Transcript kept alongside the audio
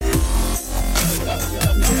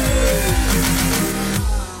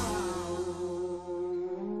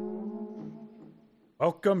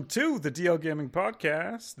Welcome to the DL Gaming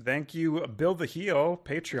Podcast. Thank you, Bill the Heel,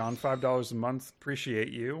 Patreon, $5 a month.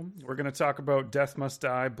 Appreciate you. We're going to talk about Death Must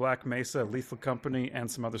Die, Black Mesa, Lethal Company,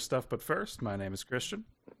 and some other stuff. But first, my name is Christian.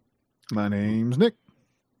 My name's Nick.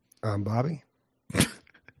 I'm Bobby.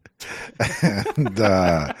 And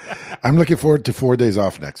I'm looking forward to 4 days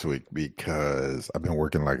off next week because I've been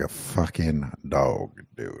working like a fucking dog,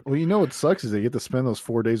 dude. Well, you know what sucks is they get to spend those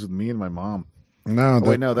 4 days with me and my mom. No,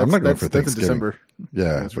 that's, I'm not going for that's in Thanksgiving. December. Yeah,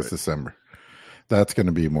 that's that's right. December. That's going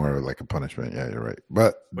to be more like a punishment. Yeah, you're right.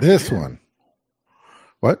 But this one,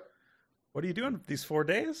 what? What are you doing these 4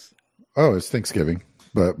 days? Oh, it's Thanksgiving,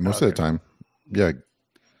 but most of the time, yeah,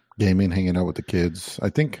 gaming, hanging out with the kids. I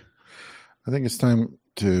think it's time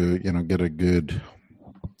to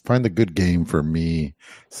find a good game for me,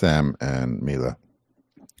 Sam, and Mila.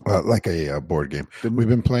 Like a board game. We've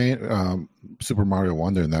been playing Super Mario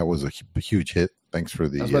Wonder, and that was a huge hit. Thanks for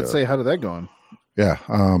the. I was about to say, how did that go on? Yeah,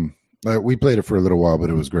 we played it for a little while, but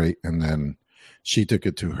it was great. And then she took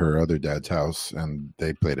it to her other dad's house, and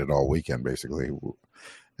they played it all weekend, basically.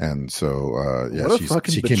 And so,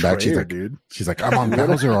 she came back. She's like, I'm on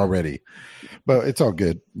Bowser already, but it's all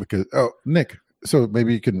good because Nick. So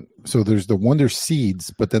maybe you can. So there's the Wonder Seeds,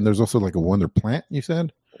 but then there's also like a Wonder Plant. You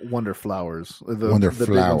said. Wonder Flowers. Wonder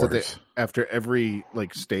Flowers. Big ones after every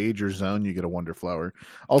like stage or zone, you get a Wonder Flower.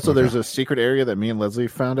 Also, there's a secret area that me and Leslie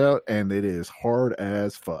found out, and it is hard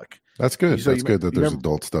as fuck. That's good. That's good that there's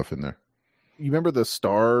adult stuff in there. You remember the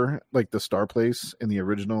star place in the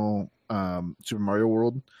original Super Mario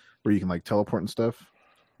World where you can like teleport and stuff?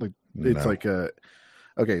 Like it's like a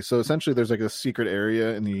okay. So essentially, there's like a secret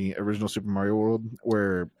area in the original Super Mario World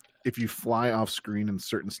where if you fly off screen in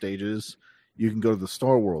certain stages, you can go to the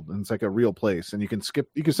Star World, and it's like a real place, and you can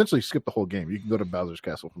essentially skip the whole game. You can go to Bowser's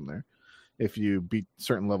Castle from there if you beat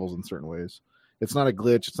certain levels in certain ways. It's not a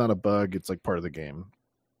glitch, it's not a bug, it's like part of the game.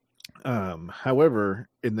 However,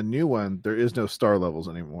 in the new one, there is no star levels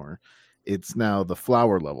anymore. It's now the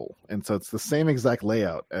flower level, and so it's the same exact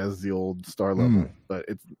layout as the old star level, but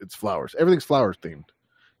it's flowers. Everything's flower themed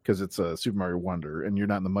because it's a Super Mario Wonder, and you're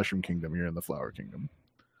not in the Mushroom Kingdom, you're in the Flower Kingdom.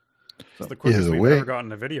 It's the quickest we've ever gotten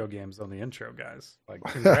to video games on the intro, guys. Like,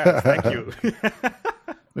 congrats, thank you.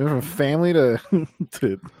 We went from family to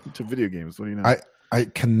video games. What do you know? I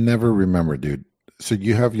can never remember, dude. So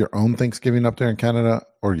you have your own Thanksgiving up there in Canada,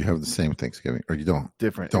 or you have the same Thanksgiving, or you don't?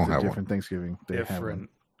 Different. Don't have different one. Thanksgiving. Different.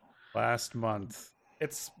 Last month.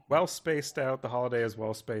 It's well spaced out. The holiday is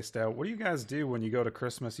well spaced out. What do you guys do when you go to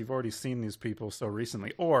Christmas? You've already seen these people so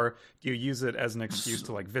recently, or do you use it as an excuse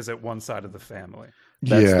to like visit one side of the family?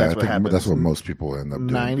 That's what happens. That's what most people end up doing.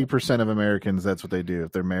 90% of Americans, that's what they do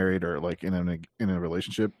if they're married or like in a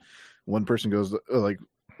relationship. One person goes for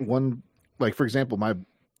example,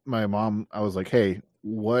 my mom. I was like, hey,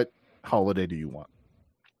 what holiday do you want?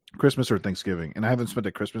 Christmas or Thanksgiving? And I haven't spent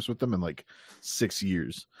a Christmas with them in like 6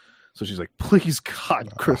 years. So she's like, please God,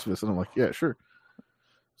 Christmas. And I'm like, yeah, sure.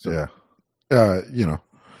 So,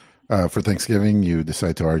 yeah. For Thanksgiving, you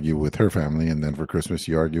decide to argue with her family, and then for Christmas,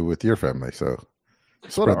 you argue with your family. So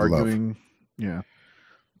it's a lot of arguing. Yeah.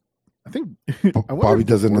 I think Bobby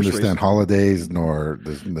doesn't understand holidays, nor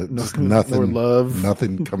there's just nothing, or love,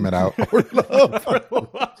 nothing coming out, or love.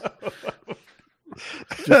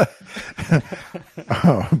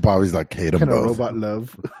 Bobby's like, hate them both. Robot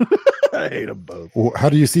love. I hate them both. Well, how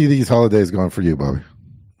do you see these holidays going for you, Bobby?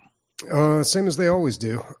 Same as they always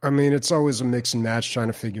do. I mean, it's always a mix and match trying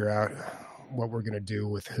to figure out what we're going to do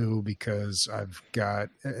with who, because I've got,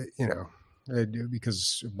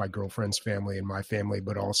 because of my girlfriend's family and my family,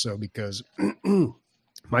 but also because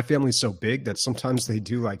my family's so big that sometimes they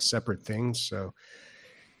do like separate things. So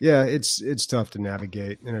yeah, it's tough to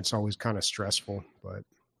navigate, and it's always kind of stressful. But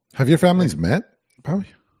have your families met, Bobby?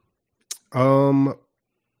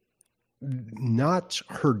 Not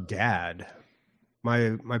her dad.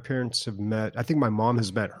 My parents have met. I think my mom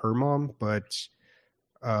has met her mom, but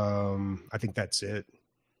I think that's it.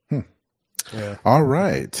 Yeah. All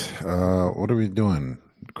right. What are we doing,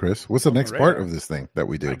 Chris? What's the next part of this thing that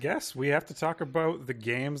we do? I guess we have to talk about the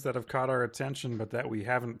games that have caught our attention, but that we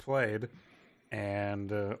haven't played.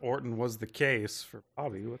 And Orton was the case for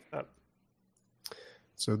Bobby. What's up?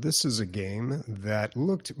 So this is a game that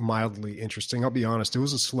looked mildly interesting. I'll be honest, it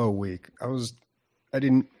was a slow week. I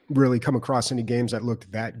didn't really come across any games that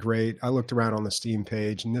looked that great. I looked around on the Steam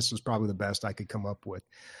page, and this was probably the best I could come up with.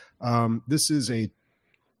 This is a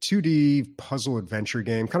 2D puzzle adventure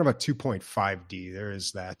game, kind of a 2.5D. There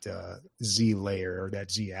is that Z layer, or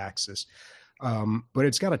that Z axis. But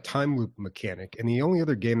it's got a time loop mechanic. And the only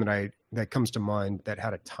other game that comes to mind that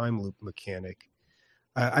had a time loop mechanic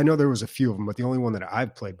I know there was a few of them, but the only one that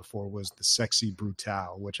I've played before was the Sexy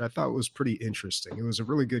Brutale, which I thought was pretty interesting. It was a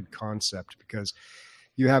really good concept because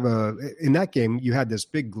in that game, you had this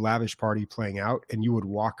big lavish party playing out, and you would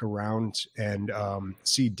walk around and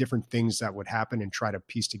see different things that would happen and try to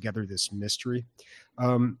piece together this mystery.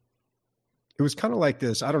 It was kind of like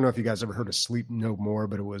this. I don't know if you guys ever heard of Sleep No More,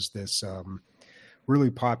 but it was this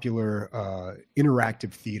really popular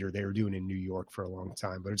interactive theater they were doing in New York for a long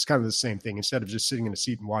time. But it's kind of the same thing. Instead of just sitting in a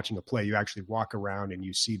seat and watching a play, you actually walk around and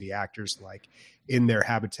you see the actors like in their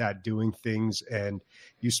habitat doing things, and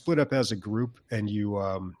you split up as a group, and you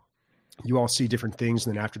all see different things.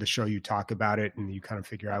 And then after the show, you talk about it and you kind of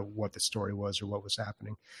figure out what the story was or what was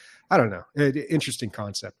happening. I don't know. Interesting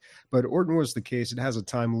concept. But Orton was the case. It has a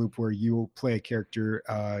time loop where you play a character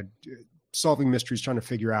solving mysteries, trying to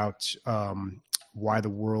figure out why the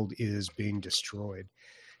world is being destroyed.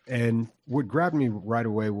 And what grabbed me right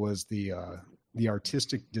away was the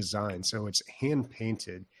artistic design. So it's hand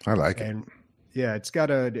painted. I like it. Yeah, it's got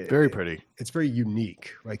very pretty. It's very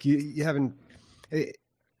unique. Like you haven't.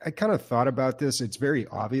 I kind of thought about this. It's very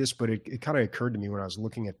obvious, but it kind of occurred to me when I was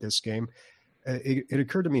looking at this game. It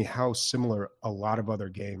occurred to me how similar a lot of other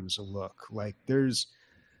games look. Like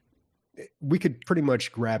we could pretty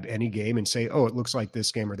much grab any game and say, oh, it looks like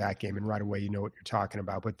this game or that game, and right away you know what you're talking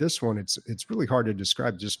about. But this one, it's really hard to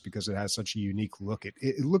describe just because it has such a unique look.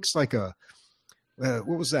 It looks like a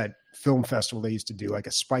what was that film festival they used to do, like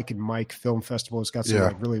a Spike and Mike film festival? It's got some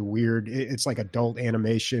like really weird. It's like adult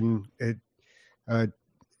animation. It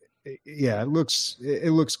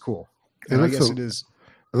looks cool. I guess it is.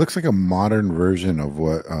 It looks like a modern version of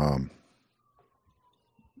what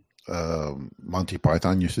Monty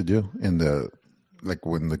Python used to do like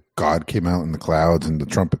when the God came out in the clouds and the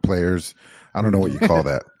trumpet players. I don't know what you call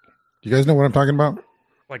that. Do you guys know what I'm talking about?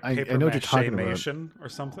 Like paper mache or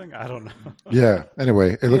something? I don't know. Yeah.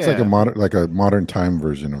 Anyway, it looks like a modern time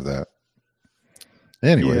version of that.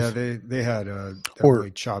 Anyways. Yeah, they had a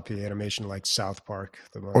really choppy animation like South Park.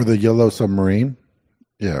 Or the Yellow Submarine.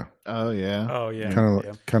 Yeah. Oh yeah.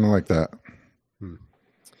 Kind of like that.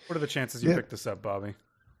 What are the chances you pick this up, Bobby?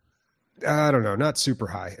 I don't know. Not super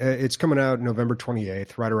high. It's coming out November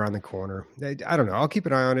 28th, right around the corner. I don't know. I'll keep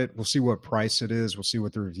an eye on it. We'll see what price it is. We'll see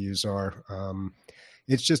what the reviews are.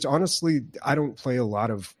 It's just, honestly, I don't play a lot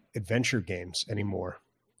of adventure games anymore,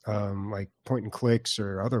 like point and clicks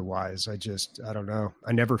or otherwise. I don't know.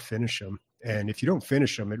 I never finish them. And if you don't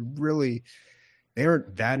finish them, they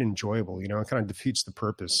aren't that enjoyable. It kind of defeats the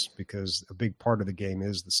purpose because a big part of the game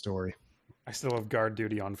is the story. I still have guard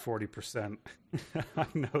duty on 40%. I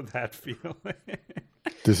know that feeling.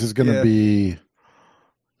 This is going to be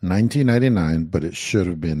 $19.99, but it should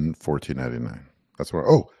have been $14.99. That's where.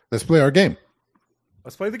 Oh, let's play our game.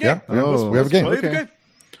 Let's play the game. Yeah, we have a game. Play the game.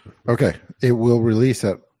 Okay, it will release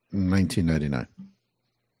at $19.99.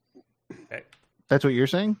 Okay. That's what you're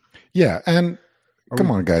saying? Yeah, and come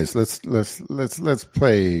on, guys, let's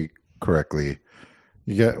play correctly.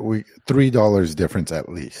 We $3 difference at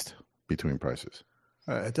least between prices.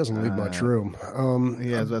 It doesn't leave much room.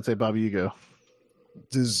 Yeah, I was about to say, Bobby, you go.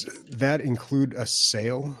 Does that include a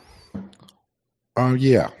sale?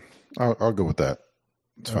 Yeah, I'll go with that.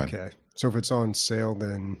 It's fine. Okay, so if it's on sale,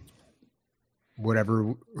 then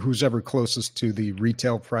who's ever closest to the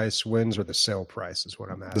retail price wins, or the sale price is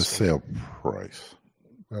what I'm asking. The sale price,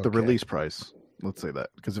 the release price. Let's say that,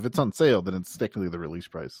 because if it's on sale, then it's technically the release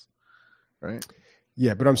price, right?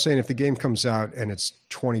 Yeah, but I'm saying if the game comes out and it's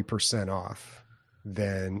 20% off,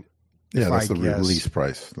 then that's the release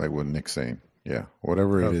price, like what Nick's saying. Yeah,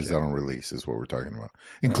 whatever it is on release is what we're talking about,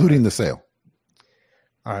 including the sale.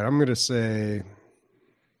 All right, I'm going to say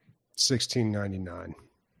 $16.99.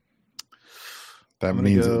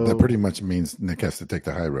 That pretty much means Nick has to take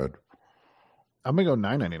the high road. I'm gonna go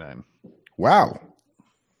 $9.99. Wow.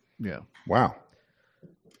 Yeah. Wow.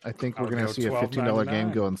 I think we're gonna see a $15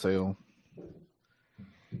 game go on sale.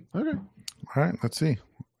 Okay. All right. Let's see.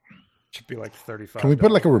 Should be like $35. Can we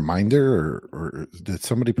put like a reminder, or did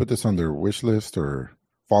somebody put this on their wish list or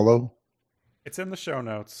follow? It's in the show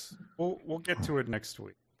notes. We'll get to it next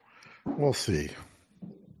week. We'll see.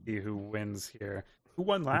 See who wins here. Who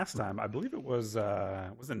won last time? I believe it was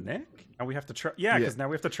it Nick? And we have to trust. Yeah, because now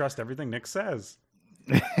we have to trust everything Nick says.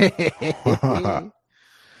 Yeah.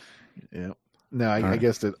 No, I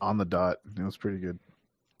guessed it on the dot. It was pretty good.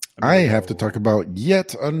 I have to talk about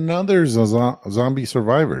yet another zombie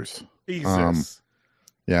survivors. Jesus.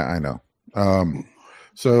 Yeah, I know.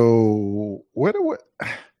 So what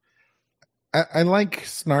I like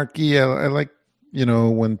snarky. I like,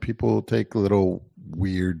 when people take little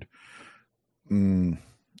weird,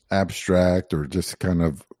 abstract or just kind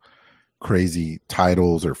of crazy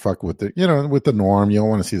titles or fuck with the with the norm. You don't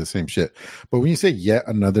want to see the same shit. But when you say yet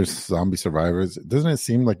another Zombie Survivors, doesn't it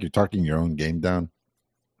seem like you're talking your own game down?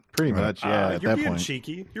 Pretty much, yeah. At you're that being point,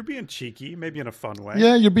 cheeky. You're being cheeky, maybe in a fun way.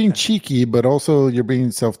 Yeah, you're being cheeky, but also you're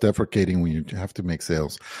being self-deprecating when you have to make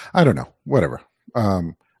sales. I don't know. Whatever.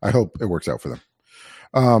 I hope it works out for them.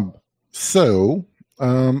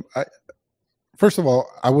 First of all,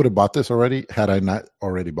 I would have bought this already had I not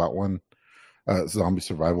already bought one, Zombie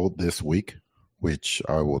Survival this week, which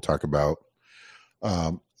I will talk about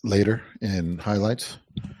later in highlights.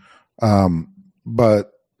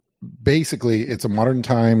 But basically, it's a modern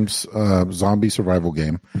times zombie survival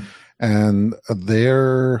game, and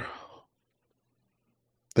their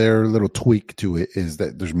little tweak to it is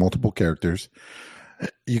that there's multiple characters.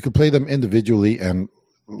 You can play them individually and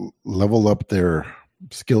level up their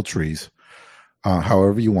skill trees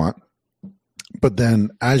however you want. But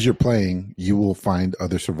then as you're playing, you will find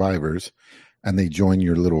other survivors, and they join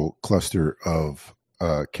your little cluster of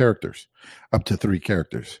characters, up to 3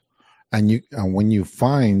 characters. And when you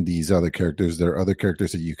find these other characters, there are other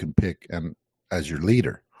characters that you can pick and as your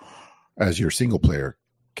leader, as your single player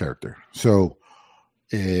character. So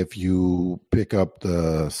if you pick up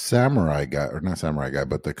the samurai guy, or not samurai guy,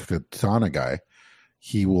 but the katana guy,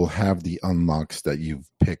 he will have the unlocks that you've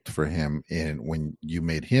picked for him when you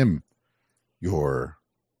made him your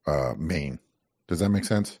main. Does that make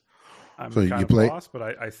sense? I'm so kind you of play lost, but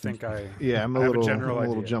I think I I'm I have a general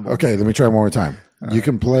little idea. jumbled. Okay, let me try one more time. You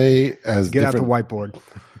can play as Get out the different. whiteboard.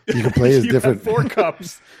 You can play as You different. have 4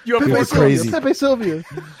 cups. You have 4 It's cups. crazy. Pepe Sylvia.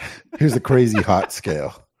 Here's the crazy hot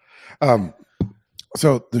scale.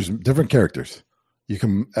 So there's different characters. You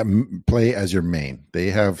can play as your main.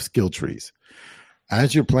 They have skill trees.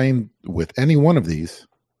 As you're playing with any one of these,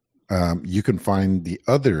 you can find the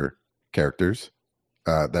other characters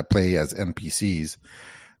that play as NPCs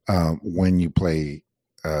when you play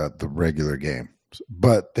the regular game.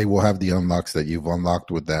 But they will have the unlocks that you've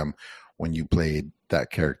unlocked with them when you played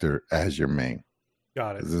that character as your main.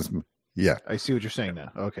 Got it. Yeah. I see what you're saying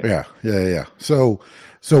now. Okay. Yeah. So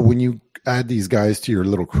when you add these guys to your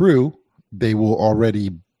little crew, they will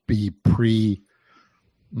already be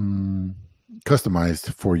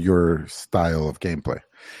customized for your style of gameplay.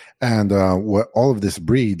 And what all of this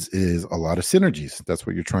breeds is a lot of synergies. That's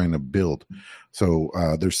what you're trying to build. So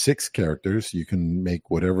there's 6 characters. You can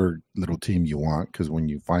make whatever little team you want, because when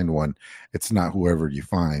you find one, it's not whoever you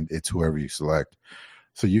find, it's whoever you select.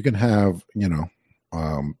 So you can have,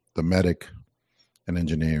 the medic, an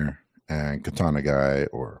engineer, and katana guy,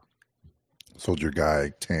 or soldier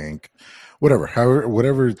guy, tank,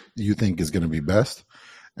 whatever you think is going to be best,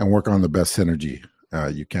 and work on the best synergy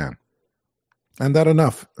you can. And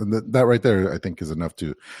that right there, I think, is enough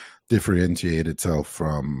to differentiate itself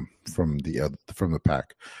from the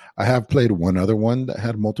pack. I have played one other one that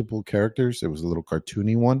had multiple characters. It was a little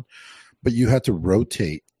cartoony one, but you had to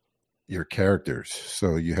rotate your characters.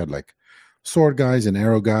 So you had like sword guys and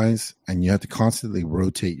arrow guys, and you had to constantly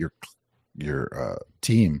rotate your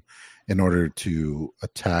team in order to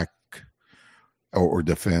attack or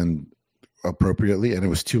defend appropriately. And it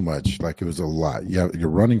was too much. Like, it was a lot. You're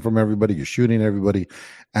running from everybody, you're shooting everybody,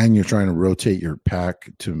 and you're trying to rotate your pack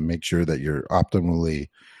to make sure that you're optimally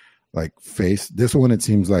like face. This one, it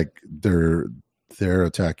seems like they're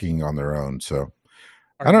attacking on their own. So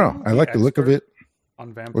I don't know. I like the look of it.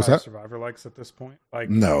 On Vampire Survivor likes at this point? Like,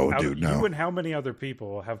 no, dude, no. You and how many other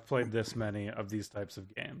people have played this many of these types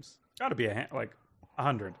of games? Got to be like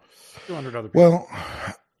 100, 200 other people. Well,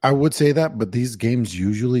 I would say that, but these games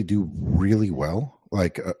usually do really well.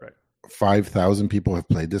 Like 5,000 people have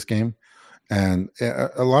played this game, and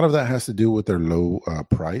a lot of that has to do with their low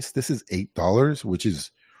price. This is $8, which is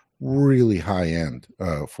really high end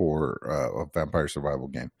for a vampire survival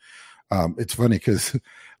game. It's funny because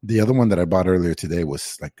the other one that I bought earlier today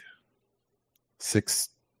was like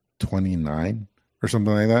 $6.29 or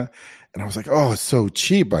something like that. And I was like, oh, it's so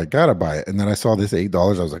cheap. I got to buy it. And then I saw this $8.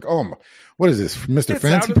 I was like, oh, what is this, Mr. It's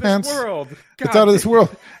Fancy Pants? It's out out of this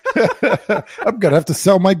world. I'm going to have to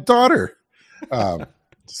sell my daughter. I'm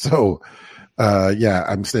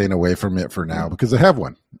staying away from it for now because I have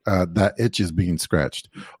one. That itch is being scratched.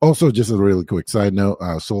 Also, just a really quick side note,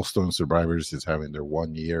 Soulstone Survivors is having their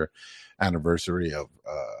 1-year anniversary of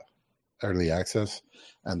early access,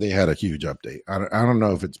 and they had a huge update. I don't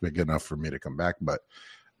know if it's big enough for me to come back, but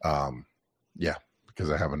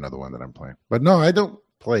because I have another one that I'm playing. But no, I don't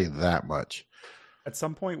play that much. At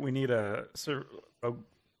some point, we need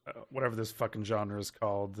whatever this fucking genre is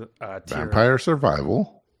called. Vampire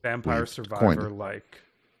Survival. Vampire Survivor,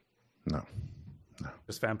 No.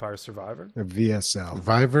 Just Vampire Survivor? A VSL.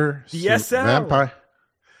 Survivor. VSL. Vampire.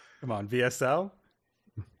 Come on, VSL?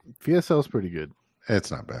 VSL's pretty good.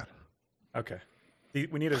 It's not bad. Okay.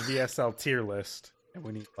 We need a VSL tier list, and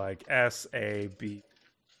we need like S, A, B,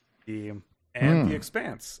 D, and The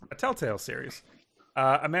Expanse, a Telltale series.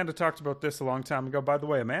 Amanda talked about this a long time ago. By the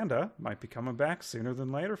way, Amanda might be coming back sooner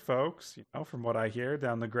than later, folks. You know, from what I hear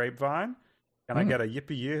down the grapevine. Can I get a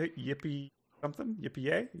yippee something? Yippee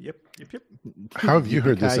yay? Yip. How have you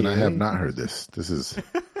heard this and I have not heard this? This is...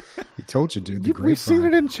 He told you, dude. We've seen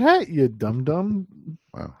it in chat, you dum-dum.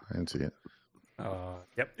 Wow, I didn't see it.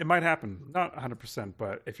 Yep, it might happen. Not 100%,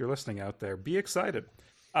 but if you're listening out there, be excited.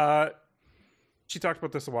 She talked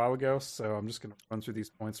about this a while ago, so I'm just going to run through these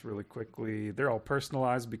points really quickly. They're all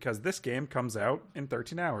personalized because this game comes out in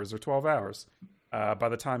 13 hours or 12 hours. By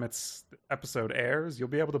the time its episode airs, you'll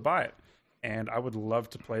be able to buy it. And I would love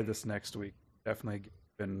to play this next week. Definitely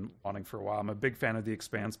been wanting for a while. I'm a big fan of The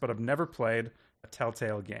Expanse, but I've never played a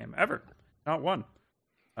Telltale game, ever. Not one.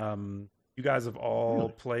 You guys have all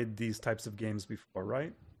played these types of games before,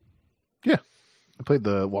 right? Yeah. I played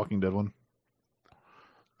the Walking Dead one.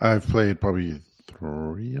 I've played probably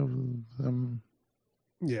 3 of them.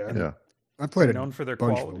 Yeah. I played known for their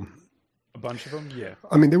quality. A bunch of them, yeah.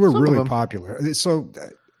 I mean, they were really popular. So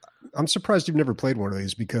I'm surprised you've never played one of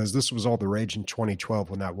these because this was all the rage in 2012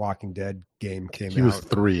 when that Walking Dead game came out. He was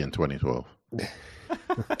 3 in 2012.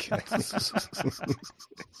 Okay.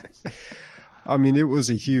 I mean, it was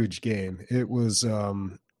a huge game. It was,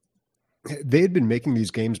 they had been making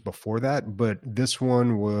these games before that, but this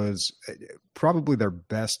one was probably their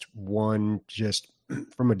best one just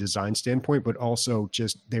from a design standpoint, but also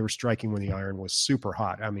just they were striking when the iron was super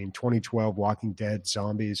hot. I mean, 2012 Walking Dead,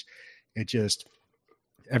 zombies, it just,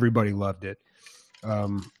 everybody loved it.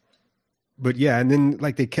 But yeah, and then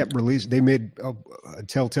like they kept releasing, they made a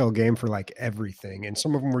Telltale game for like everything, and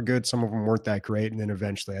some of them were good, some of them weren't that great. And then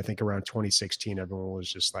eventually, I think around 2016, everyone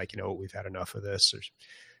was just like, you know, we've had enough of this or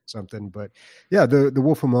something. But yeah, the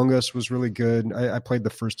Wolf Among Us was really good. I played the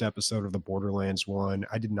first episode of the Borderlands one.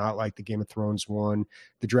 I did not like the Game of Thrones one.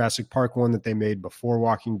 The Jurassic Park one that they made before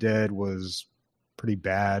Walking Dead was pretty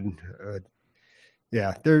bad.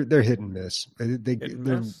 Yeah, they're hit and miss.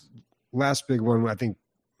 Their last big one, I think.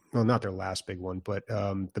 Well, not their last big one, but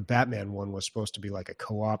the Batman one was supposed to be like a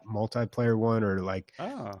co-op multiplayer one or like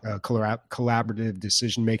collaborative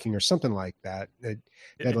decision making or something like that. It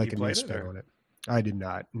had like a new spin on it. I did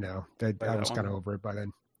not. No, I was kind of over it by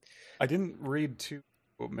then. I didn't read too.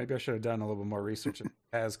 Well, maybe I should have done a little bit more research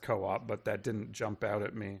as co-op, but that didn't jump out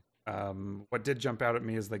at me. What did jump out at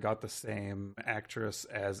me is they got the same actress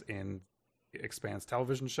as in the Expanse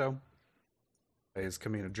television show. Plays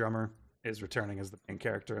Kamina Drummer. Is returning as the main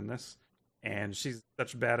character in this, and she's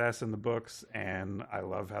such a badass in the books, and I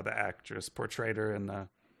love how the actress portrayed her in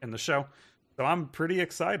the show. So I'm pretty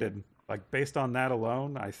excited. Like based on that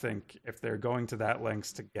alone, I think if they're going to that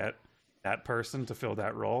lengths to get that person to fill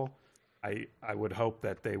that role, I would hope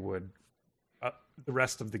that they would the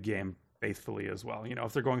rest of the game faithfully as well. You know,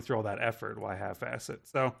 if they're going through all that effort, why half-ass it?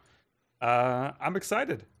 So I'm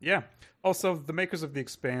excited. Yeah. Also, the makers of The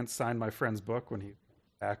Expanse signed my friend's book when he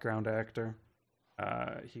background actor.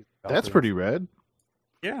 That's pretty rad.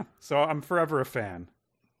 Yeah, so I'm forever a fan.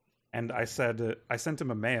 And I said, I sent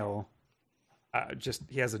him a mail.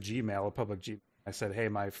 He has a Gmail, a public Gmail. I said, hey,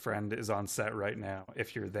 my friend is on set right now.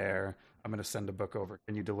 If you're there, I'm going to send a book over.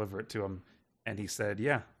 Can you deliver it to him? And he said,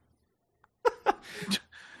 yeah.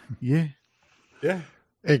 Yeah.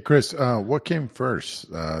 Hey, Chris, what came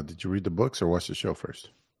first? Did you read the books or watch the show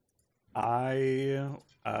first? I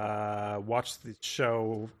watched the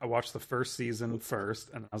show. I watched the first season first,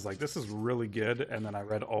 and I was like, "This is really good." And then I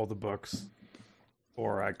read all the books,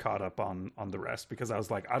 or I caught up on the rest because I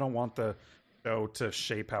was like, I don't want the show to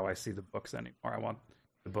shape how I see the books anymore. I want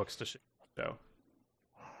the books to shape the show.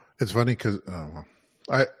 It's funny because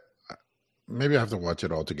I maybe I have to watch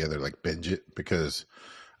it all together, like binge it, because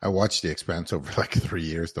I watched The Expanse over like 3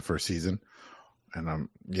 years, the first season. And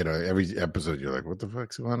every episode you're like, what the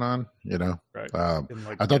fuck's going on? You know? Right. I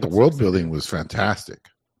thought the world building was fantastic.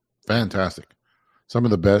 Some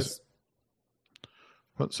of the best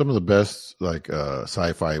like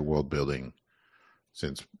sci-fi world building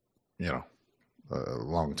since, a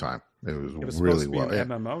long time. It was really well. An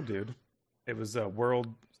MMO, dude. It was a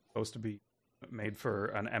world supposed to be made for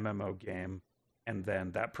an MMO game, and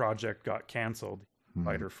then that project got canceled.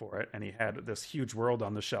 Fighter for it, and he had this huge world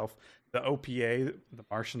on the shelf. The OPA, the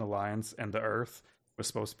Martian Alliance, and the Earth was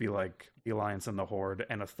supposed to be like the Alliance and the Horde,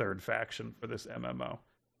 and a third faction for this MMO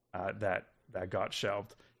that got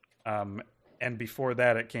shelved. And before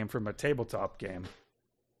that, it came from a tabletop game.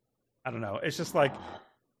 I don't know. It's just like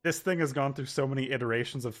this thing has gone through so many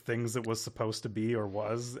iterations of things it was supposed to be or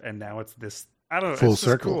was, and now it's this. I don't know. Full it's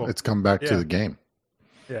just circle. Cool. It's come back to the game.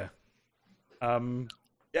 Yeah.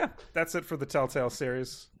 Yeah. That's it for the Telltale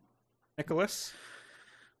series. Nicholas.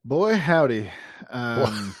 Boy, howdy.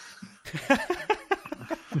 I'll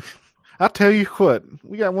tell you what.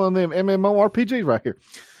 We got one of them MMORPGs right here.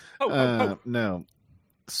 No.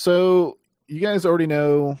 So you guys already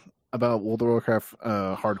know about World of Warcraft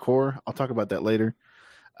hardcore. I'll talk about that later.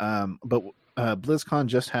 But BlizzCon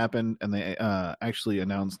just happened, and they actually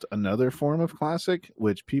announced another form of Classic,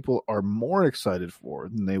 which people are more excited for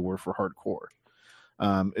than they were for hardcore.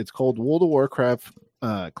 It's called World of Warcraft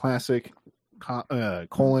Classic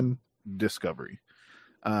Discovery.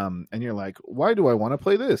 And you're like, why do I want to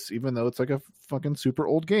play this, even though it's like a fucking super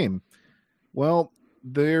old game? Well,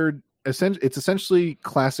 it's essentially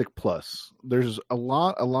Classic Plus. There's a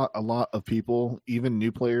lot of people, even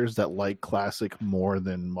new players, that like Classic more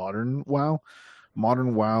than Modern WoW.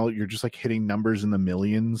 Modern WoW, you're just like hitting numbers in the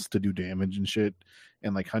millions to do damage and shit,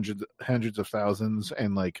 and like hundreds of thousands,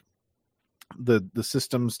 and like the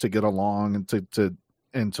systems to get along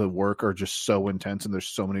and to work are just so intense, and there's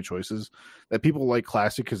so many choices that people like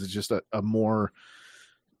Classic because it's just a more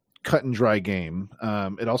cut and dry game.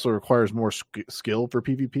 It also requires more skill for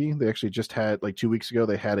PvP. They actually just had, like 2 weeks ago,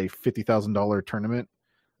 they had a $50,000 tournament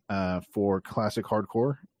for Classic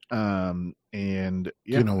Hardcore. And yeah,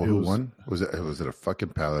 do you know who won? Was it a fucking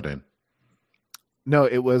paladin? No,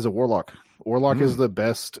 it was a warlock. Warlock is the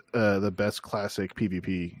best Classic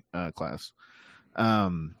PvP class.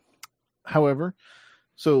 However,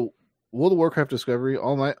 so World of Warcraft Discovery,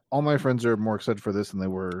 all my friends are more excited for this than they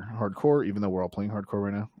were hardcore, even though we're all playing hardcore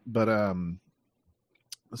right now. But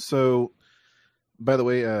so by the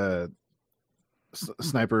way,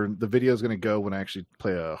 Sniper, the video is going to go when I actually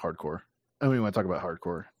play a hardcore. I mean, when I talk about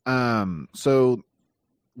hardcore. So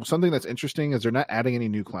something that's interesting is they're not adding any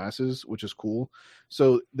new classes, which is cool.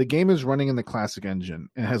 So the game is running in the Classic engine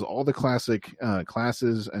and has all the Classic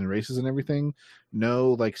classes and races and everything.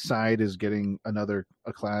 No, like, side is getting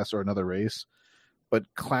a class or another race, but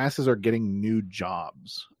classes are getting new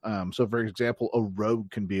jobs. So for example, a rogue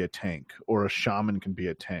can be a tank, or a shaman can be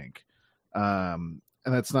a tank. And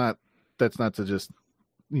that's not to just,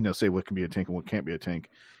 say what can be a tank and what can't be a tank,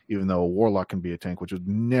 even though a warlock can be a tank, which would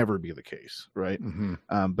never be the case, right?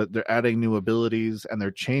 Mm-hmm. But they're adding new abilities and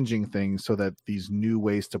they're changing things so that these new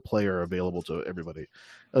ways to play are available to everybody.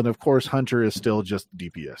 And of course, Hunter is still just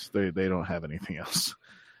DPS. They don't have anything else.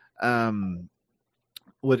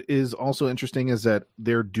 What is also interesting is that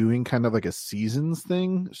they're doing kind of like a seasons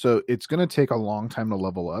thing. So it's going to take a long time to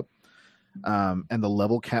level up. And the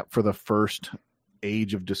level cap for the first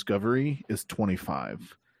age of Discovery is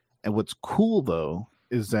 25. And what's cool, though,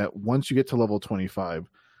 is that once you get to level 25,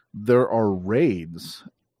 there are raids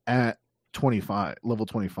at level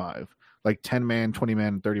 25, like 10-man,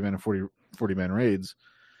 20-man, 30-man, and 40-man raids.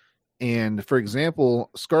 And for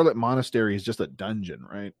example, Scarlet Monastery is just a dungeon,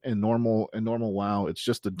 right? In normal WoW, it's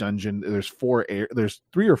just a dungeon. There's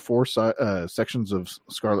 3 or 4 sections of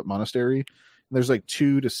Scarlet Monastery. And there's like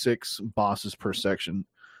 2 to 6 bosses per section.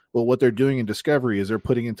 Well, what they're doing in Discovery is they're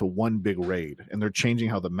putting into one big raid, and they're changing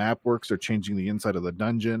how the map works. They're changing the inside of the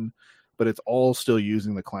dungeon, but it's all still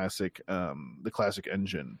using the classic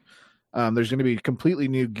engine. There's going to be completely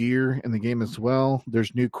new gear in the game as well.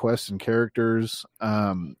 There's new quests and characters.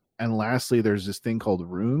 And lastly, there's this thing called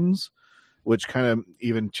runes, which kind of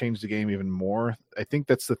even changed the game even more. I think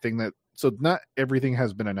that's the thing so not everything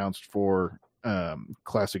has been announced for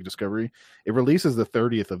Classic Discovery. It releases the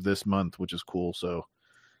 30th of this month, which is cool. So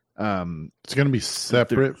it's going to be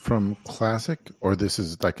separate from Classic, or this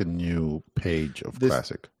is like a new page of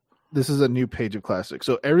Classic? This is a new page of Classic.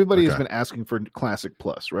 So everybody has been asking for Classic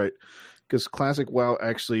Plus, right? Because Classic WoW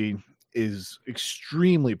actually is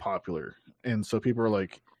extremely popular, and so people are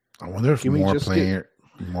like, I wonder if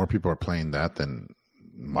more people are playing that than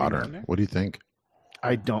Modern. What do you think?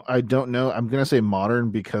 I don't know. I'm gonna say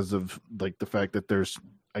Modern because of like the fact that there's,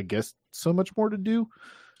 I guess, so much more to do.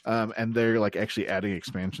 And they're like actually adding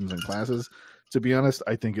expansions and classes. To be honest,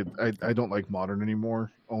 I think I don't like Modern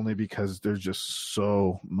anymore, only because there's just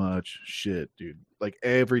so much shit, dude. Like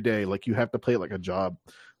every day, like you have to play it like a job.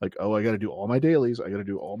 Like, oh, I got to do all my dailies, I got to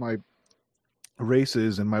do all my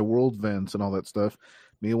races and my world events and all that stuff.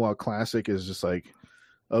 Meanwhile, Classic is just like,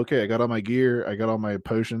 okay, I got all my gear, I got all my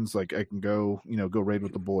potions, like I can go raid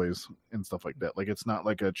with the boys and stuff like that. Like it's not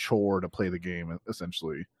like a chore to play the game,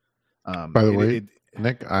 essentially. By the way,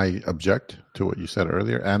 Nick, I object to what you said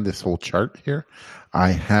earlier and this whole chart here.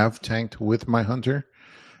 I have tanked with my Hunter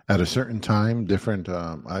at a certain time, different.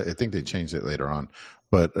 I think they changed it later on,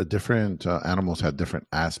 but different animals had different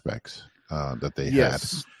aspects that they had.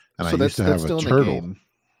 And so I used to have a turtle.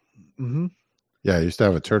 Mm-hmm. Yeah, I used to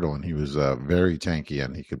have a turtle, and he was very tanky,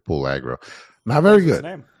 and he could pull aggro. Not very good.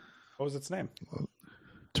 What was its name?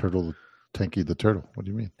 Turtle, Tanky the turtle. What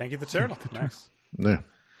do you mean? Tanky the turtle. Nice. Yeah.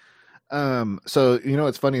 So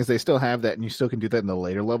what's funny is they still have that, and you still can do that in the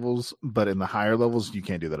later levels, but in the higher levels you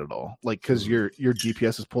can't do that at all. Like because your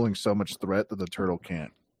DPS is pulling so much threat that the turtle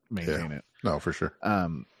can't maintain it. No, for sure.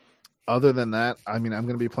 Other than that, I mean, I'm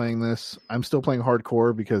going to be playing this. I'm still playing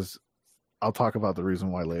hardcore because I'll talk about the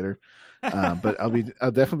reason why later. But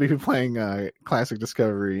I'll definitely be playing Classic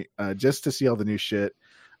Discovery just to see all the new shit.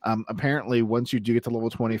 Apparently, once you do get to level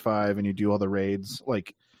 25 and you do all the raids,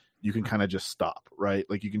 like you can kind of just stop, right?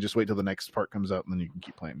 Like you can just wait till the next part comes out and then you can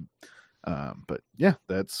keep playing. But yeah,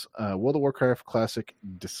 that's World of Warcraft Classic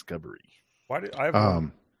Discovery. Why do I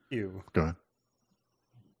have you? Go ahead.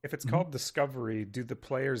 If it's called Discovery, do the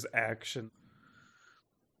players action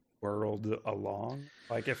world along?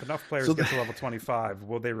 Like if enough players get to level 25,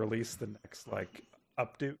 will they release the next like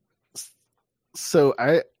update? So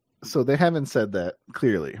they haven't said that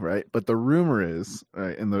clearly, right? But the rumor is,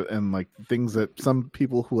 right, and like things that some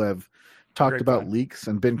people who have talked about leaks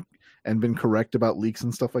and been correct about leaks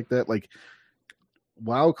and stuff like that, like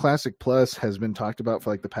WoW Classic Plus has been talked about for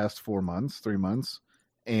like the past 3 months,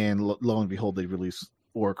 and lo and behold, they released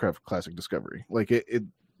Warcraft Classic Discovery. Like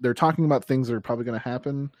they're talking about things that are probably going to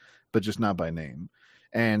happen, but just not by name.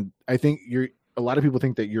 And I think a lot of people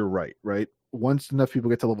think that you're right? Once enough people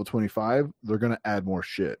get to level 25, they're going to add more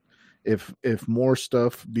shit. If more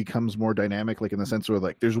stuff becomes more dynamic, like in the sense where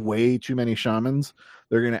like there's way too many shamans,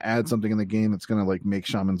 they're going to add something in the game that's going to like make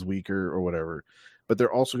shamans weaker or whatever. But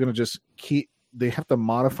they're also going to just they have to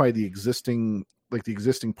modify the existing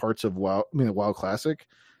parts of WoW, WoW Classic,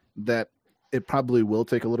 that it probably will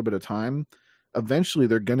take a little bit of time. Eventually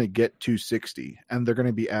they're going to get 260 and they're going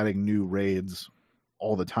to be adding new raids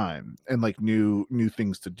all the time and like new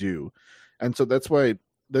things to do. And so that's why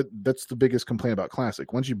that's the biggest complaint about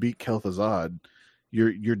Classic. Once you beat Kel'Thuzad,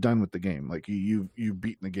 you're done with the game. Like you've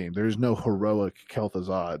beaten the game. There's no heroic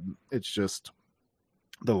Kel'Thuzad. It's just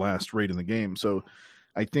the last raid in the game. So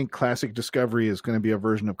I think Classic Discovery is going to be a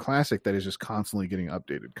version of Classic that is just constantly getting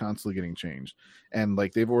updated, constantly getting changed. And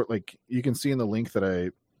like you can see in the link that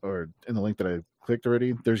I clicked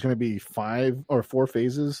already, there's going to be 5 or 4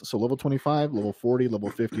 phases. So level 25, level 40, level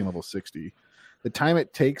 50, and level 60. The time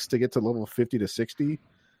it takes to get to level 50 to 60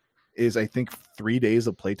 is, I think, 3 days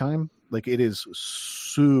of playtime. Like it is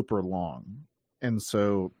super long. And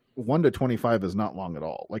so 1 to 25 is not long at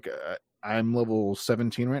all. Like I'm level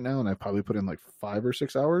 17 right now, and I probably put in like 5 or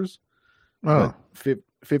 6 hours. Oh, but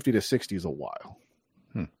 50 to 60 is a while.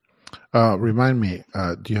 Remind me,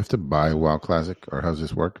 do you have to buy WoW Classic, or how's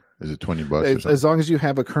this work? Is it $20? As long as you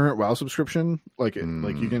have a current WoW subscription, like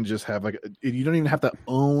you can just have you don't even have to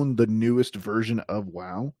own the newest version of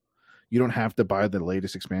WoW. You don't have to buy the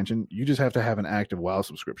latest expansion. You just have to have an active WoW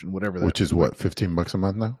subscription, whatever that. Which is what, $15 a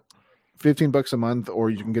month now? $15 a month, or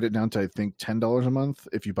you can get it down to I think $10 a month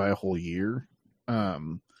if you buy a whole year.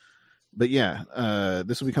 But yeah,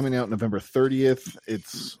 this will be coming out November 30th.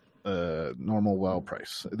 It's normal WoW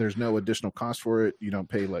price. There's no additional cost for it. You don't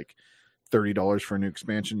pay like $30 for a new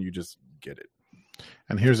expansion. You just get it.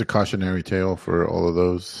 And here's a cautionary tale for all of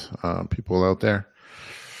those people out there.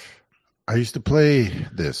 I used to play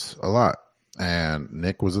this a lot, and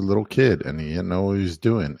Nick was a little kid, and he didn't know what he was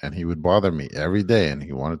doing, and he would bother me every day, and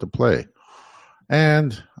he wanted to play.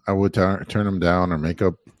 And I would turn him down or make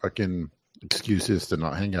up fucking excuses to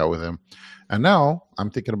not hang out with him. And now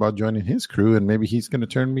I'm thinking about joining his crew, and maybe he's going to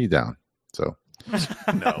turn me down. So,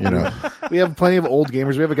 no, we have plenty of old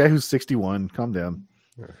gamers. We have a guy who's 61. Calm down.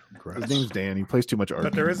 His name's Dan. He plays too much art.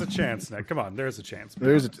 But there is a chance, Nick. Come on, there is a chance.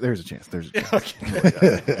 There's a chance. There's a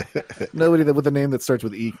chance. Nobody with a name that starts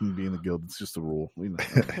with E can be in the guild. It's just a rule. We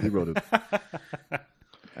wrote it.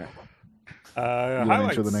 You want to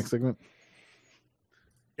intro the next segment?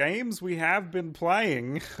 Games we have been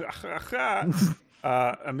playing.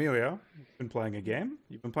 Emilio, you've been playing a game?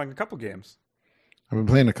 You've been playing a couple games. I've been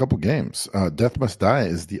playing a couple games. Death Must Die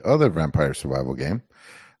is the other vampire survival game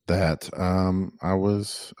that I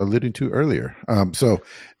was alluding to earlier. So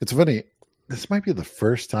it's funny. This might be the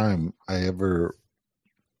first time I ever,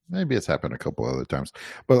 maybe it's happened a couple other times,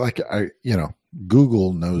 but like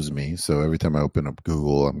Google knows me. So every time I open up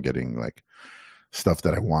Google, I'm getting like stuff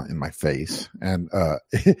that I want in my face. And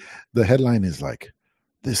the headline is like,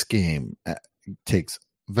 this game takes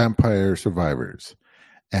vampire survivors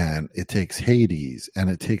and it takes Hades and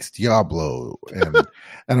it takes Diablo and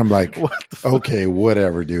I'm like, okay,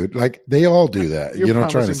 whatever, dude. Like they all do that. You're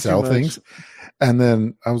Trying to sell things. And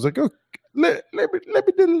then I was like, oh, let me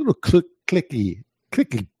do a little clicky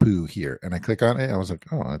poo here. And I click on it. And I was like,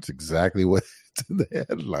 oh, that's exactly what's in the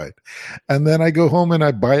headline. And then I go home and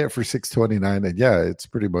I buy it for $6.29. And yeah, it's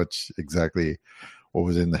pretty much exactly what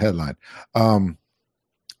was in the headline.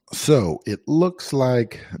 So it looks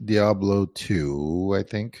like Diablo 2, I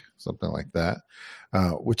think, something like that,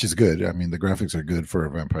 which is good. I mean, the graphics are good for a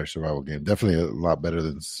vampire survival game. Definitely a lot better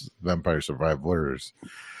than Vampire Survivors.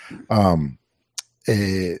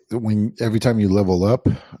 When every time you level up,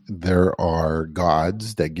 there are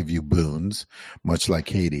gods that give you boons, much like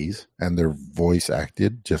Hades, and they're voice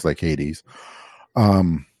acted just like Hades.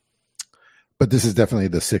 But this is definitely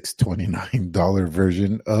the $6.29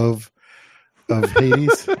 version of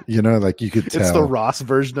Hades. Like you could tell it's the Ross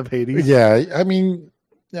version of Hades. Yeah, I mean,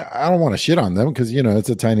 I don't want to shit on them because it's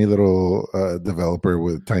a tiny little developer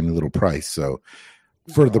with a tiny little price. So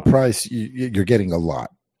for the price, you're getting a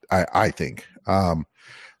lot. I think.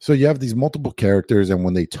 So you have these multiple characters, and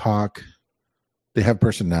when they talk, they have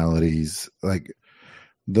personalities. Like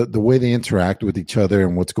the way they interact with each other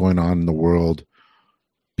and what's going on in the world,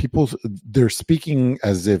 they're speaking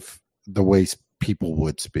as if the way people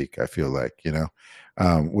would speak. I feel like,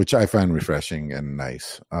 which I find refreshing and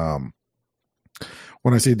nice. When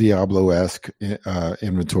I say Diablo-esque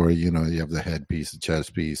inventory, you have the headpiece, the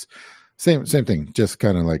chest piece, same thing, just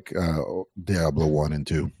kind of like Diablo 1 and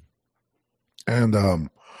 2. And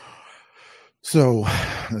so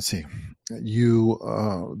let's see,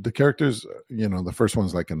 the characters, the first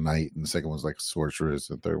one's like a knight and the second one's like a sorceress,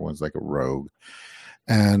 the third one's like a rogue,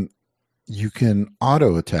 and you can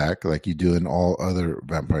auto attack like you do in all other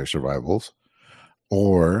vampire survivals,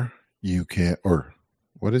 or you can, or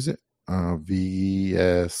what is it,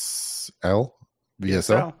 VSL.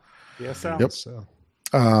 Yep.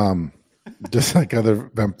 Just like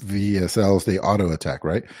other VSLs, they auto attack,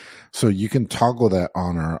 right? So you can toggle that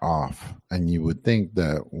on or off, and you would think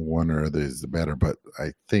that one or other is the better, but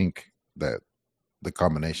I think that the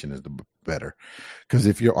combination is the better, because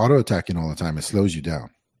if you're auto attacking all the time, it slows you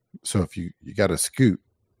down. So if you got to scoot,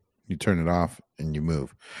 you turn it off and you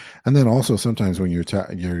move. And then also sometimes when you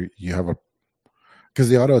have because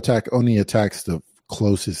the auto attack only attacks the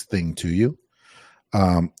closest thing to you.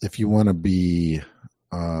 If you want to be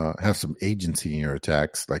have some agency in your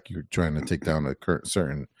attacks, like you're trying to take down a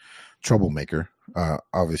certain troublemaker,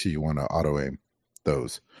 obviously you want to auto aim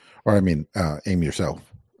those, or aim yourself.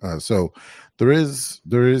 So there is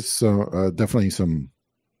definitely some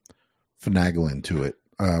finagling to it.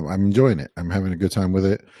 I'm enjoying it. I'm having a good time with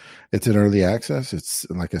it. It's in early access. It's,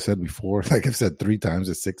 like I said before, like I've said 3 times,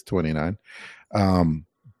 it's $6.29.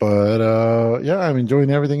 But yeah, I'm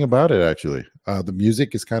enjoying everything about it. Actually, the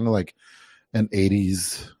music is kind of like an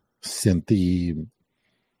 80s synthy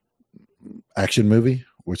action movie,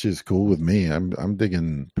 which is cool with me. I'm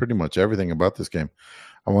digging pretty much everything about this game.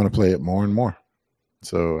 I want to play it more and more.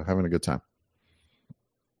 So having a good time.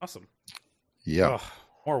 Awesome. Yeah. Oh,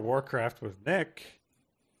 more Warcraft with Nick.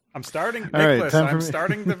 I'm starting, All Nicholas, right, I'm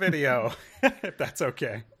starting the video, if that's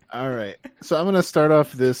okay. All right. So I'm going to start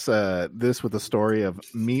off this with a story of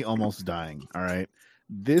me almost dying. All right.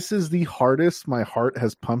 This is the hardest my heart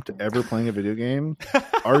has pumped ever playing a video game,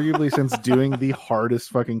 arguably since doing the hardest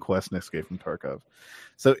fucking quest in Escape from Tarkov.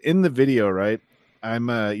 So in the video, right,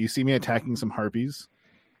 you see me attacking some harpies,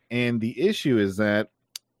 and the issue is that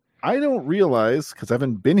I don't realize, because I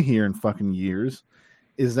haven't been here in fucking years,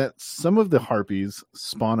 is that some of the harpies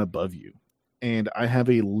spawn above you, and I have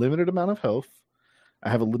a limited amount of health. I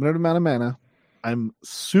have a limited amount of mana. I'm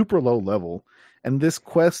super low level. And this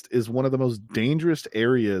quest is one of the most dangerous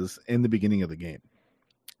areas in the beginning of the game.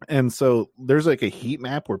 And so there's like a heat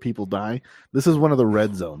map where people die. This is one of the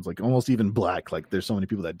red zones, like almost even black. Like there's so many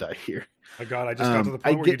people that die here. Oh God, I just got to the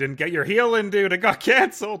point where you didn't get your heal in, dude. It got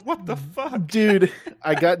canceled. What the fuck? Dude,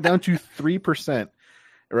 I got down to 3%,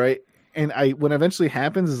 right? And what eventually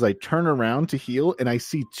happens is I turn around to heal and I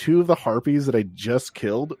see 2 of the harpies that I just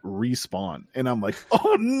killed respawn. And I'm like,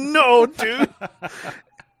 oh no, dude.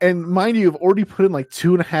 And mind you, I've already put in like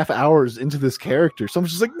 2.5 hours into this character. So I'm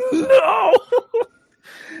just like, no.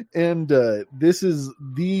 And this is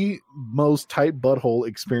the most tight butthole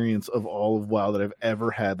experience of all of WoW that I've ever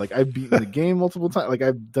had. Like I've beaten the game multiple times. Like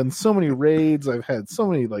I've done so many raids. I've had so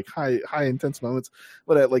many like high intense moments.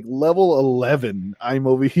 But at like level 11, I'm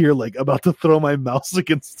over here like about to throw my mouse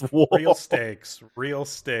against the wall. Real stakes,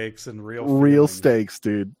 and real stakes,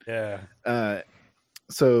 dude. Yeah.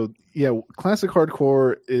 So yeah, classic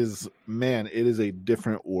hardcore is, man, it is a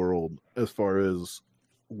different world as far as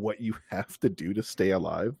what you have to do to stay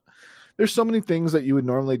alive. There's so many things that you would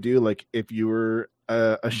normally do, like if you were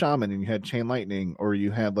a shaman and you had chain lightning, or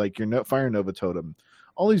you had like your fire nova totem,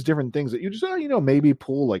 all these different things that you just maybe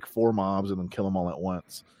pull like 4 mobs and then kill them all at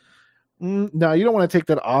once. No, you don't want to take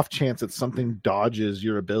that off chance that something dodges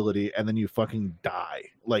your ability and then you fucking die.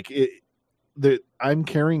 Like I'm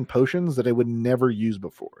carrying potions that I would never use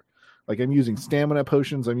before. Like I'm using stamina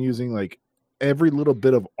potions. I'm using like every little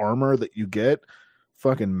bit of armor that you get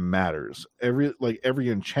fucking matters. Every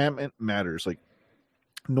enchantment matters. Like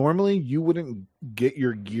normally you wouldn't get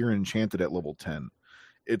your gear enchanted at level 10.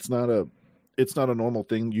 It's not a normal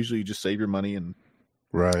thing. Usually you just save your money and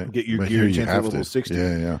get your gear enchanted at level 60.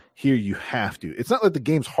 Yeah. Here you have to. It's not like the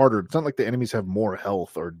game's harder. It's not like the enemies have more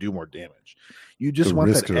health or do more damage. You just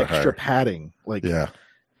want that extra padding. Like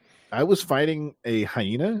I was fighting a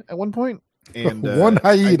hyena at one point. And one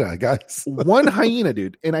hyena, guys. One hyena,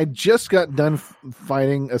 dude. And I just got done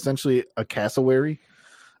fighting essentially a cassowary.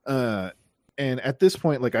 And at this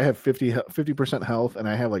point, like I have 50% health and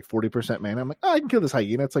I have like 40% mana. I'm like, I can kill this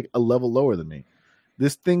hyena. It's like a level lower than me.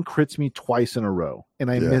 This thing crits me twice in a row, and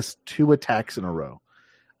I missed 2 attacks in a row.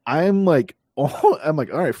 I'm like, all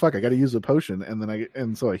right, fuck, I got to use a potion,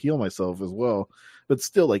 and so I heal myself as well. But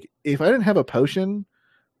still, like, if I didn't have a potion,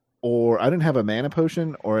 or I didn't have a mana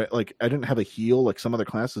potion, or like I didn't have a heal like some other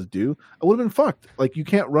classes do, I would have been fucked. Like you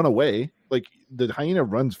can't run away. Like the hyena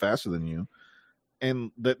runs faster than you.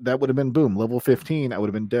 And that would have been boom, level 15. I would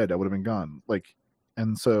have been dead. I would have been gone. Like,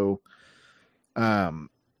 and so,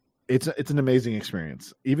 it's an amazing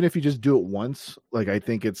experience. Even if you just do it once, like I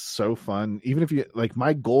think it's so fun. Even if you like,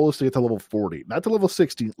 my goal is to get to level 40, not to level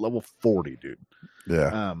 60, level 40, dude.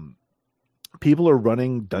 Yeah. People are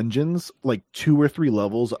running dungeons like 2 or 3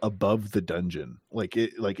 levels above the dungeon. Like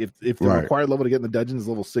if the required level to get in the dungeon is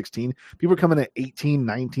level 16, people are coming at 18,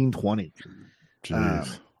 19, 20.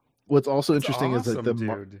 Jeez. What's also interesting is that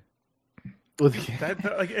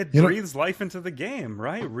it breathes life into the game,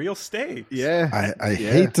 right? Real stakes. Yeah. I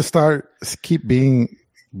hate to keep beating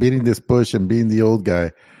this bush and being the old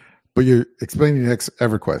guy, but you're explaining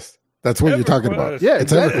EverQuest. That's what you're talking about. Yeah,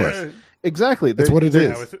 it's EverQuest. Exactly. That's what it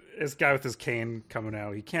is. With this guy with his cane coming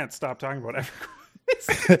out, he can't stop talking about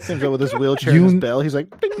EverQuest. Seems like with his wheelchair and his bell, he's like,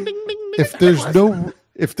 ding, ding, ding, ding.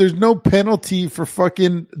 If there's no penalty for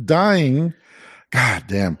fucking dying, god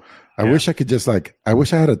damn. I wish I could I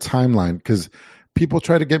wish I had a timeline, because people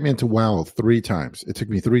try to get me into WoW 3 times. It took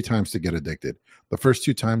me 3 times to get addicted. The first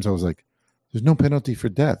 2 times I was like, there's no penalty for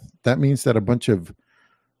death. That means that a bunch of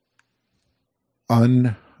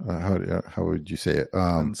how would you say it?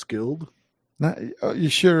 Unskilled? Not you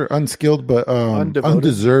sure unskilled, but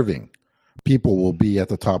undeserving people will be at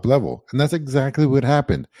the top level. And that's exactly what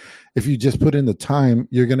happened. If you just put in the time,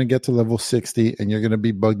 you're going to get to level 60 and you're going to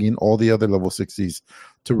be bugging all the other level 60s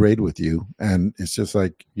to raid with you. And it's just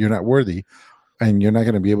like, you're not worthy and you're not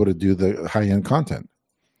going to be able to do the high end content.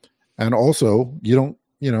 And also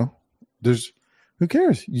there's, who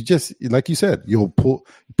cares? You just, like you said, you'll pull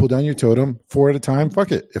down your totem 4 at a time.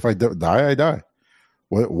 Fuck it. If I die, I die.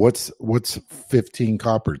 What's 15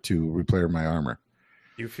 copper to repair my armor?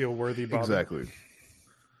 You feel worthy, Bob? Exactly.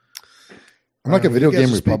 I'm like a video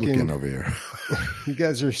game Republican over here. You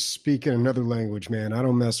guys are speaking another language, man. I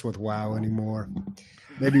don't mess with WoW anymore.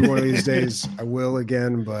 Maybe one of these days I will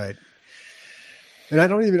again, and I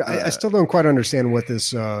don't even. I still don't quite understand what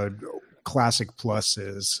this Classic Plus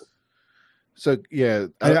is. So yeah,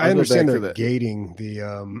 I understand they're gating the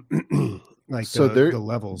the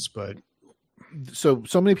levels, but so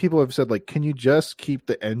many people have said, like, can you just keep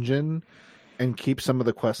the engine and keep some of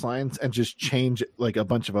the quest lines and just change like a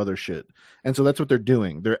bunch of other shit? And so that's what they're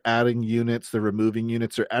doing. They're adding units, they're removing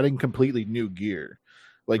units, they're adding completely new gear.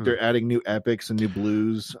 Like they're adding new epics and new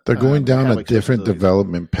blues. They're going down a different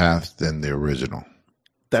development path than the original.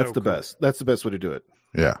 That's the best. That's the best way to do it.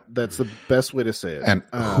 Yeah. That's the best way to say it. And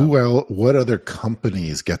what other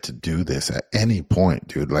companies get to do this at any point,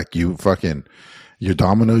 dude? Like your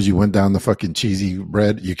Domino's, you went down the fucking cheesy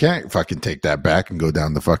bread. You can't fucking take that back and go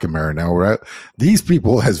down the fucking marinara route. These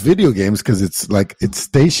people has video games because it's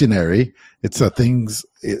stationary. It's things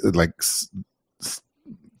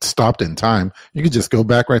stopped in time. You could just go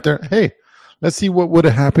back right there. Hey, let's see what would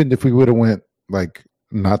have happened if we would have went like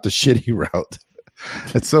not the shitty route.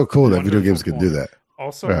 It's so cool that video games can do that.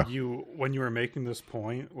 Also, when you were making this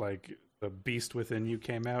point, like the beast within you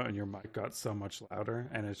came out and your mic got so much louder,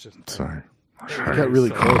 and it's just sorry. I got really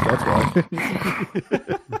close. That's why,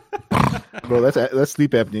 bro. That's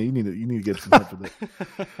sleep apnea. You need to get some help for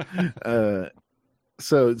that.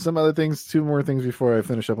 So some other things, 2 more things before I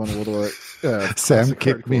finish up on a little. Sam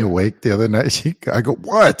kicked me awake the other night. I go,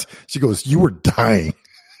 what? She goes, you were dying.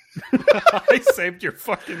 I saved your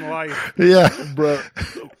fucking life. Yeah.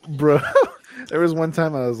 Bro. There was one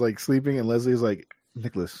time I was like sleeping and Leslie was like,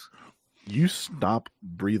 Nicholas, you stop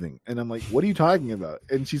breathing. And I'm like, what are you talking about?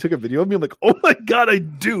 And she took a video of me. I'm like, oh my God, I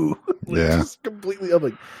do. Like, Yeah. just completely. I'm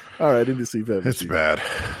like, all right, I need to sleep. It's bad.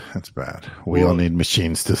 It's bad. We all need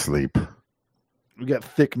machines to sleep. We got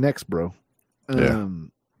thick necks, bro. Yeah.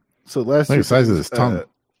 So last Look at year, the size of his tongue.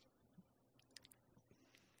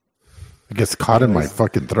 It gets caught in my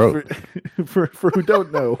fucking throat. For who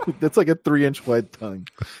don't know, that's like a 3-inch wide tongue.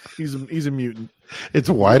 He's a mutant. It's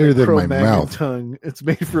wider than my Cro-Magnon mouth. tongue. It's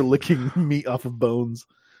made for licking meat off of bones.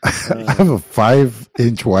 I have a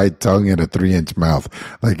 5-inch wide tongue and a 3-inch mouth.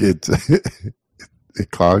 Like it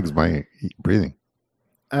clogs my breathing.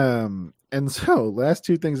 And so last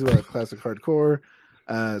two things about classic hardcore.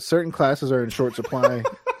 Certain classes are in short supply,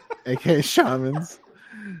 aka shamans.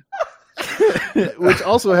 Which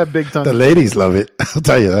also have big tongues. The ladies love it. I'll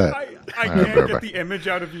tell you that. I can't get the image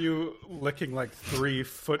out of you licking like 3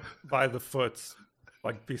 foot by the foots,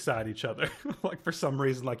 like beside each other. Like for some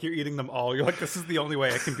reason, like you're eating them all. You're like, this is the only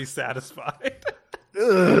way I can be satisfied.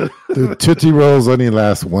 Dude, Tootsie Rolls only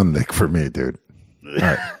last 1 lick for me, dude. All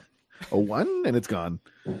right. A 1 and it's gone.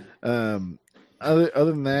 Other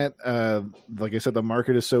than that, like I said, the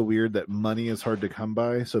market is so weird that money is hard to come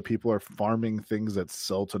by. So people are farming things that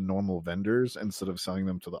sell to normal vendors instead of selling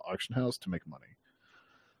them to the auction house to make money.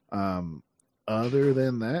 Other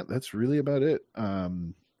than that, that's really about it.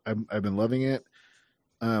 I've been loving it.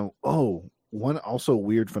 One also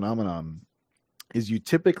weird phenomenon is you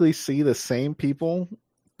typically see the same people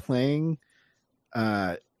playing.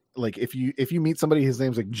 Like if you meet somebody, his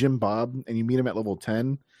name's like Jim Bob, and you meet him at level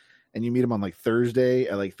 10. And you meet him on like Thursday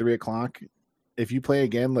at like 3:00. If you play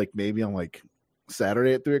again, like maybe on like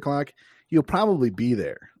Saturday at 3:00, you'll probably be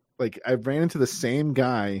there. Like I've ran into the same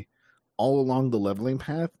guy all along the leveling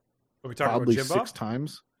path. Are we talking probably about Jim 6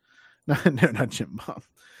 times. No, not Jim Bob.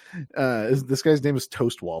 This guy's name is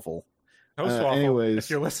Toast Waffle. Toast Waffle. Anyways, if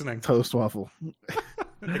you're listening, Toast Waffle.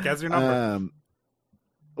 Nick has your number.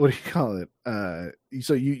 What do you call it?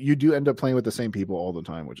 So you do end up playing with the same people all the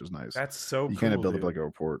time, which is nice. That's so cool. You kind of build dude. up like a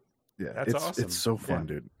rapport. Yeah, That's awesome. It's so fun,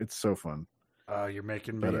 dude. It's so fun. You're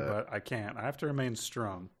making me, but I can't. I have to remain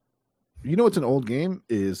strong. You know what's an old game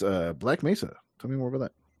is Black Mesa. Tell me more about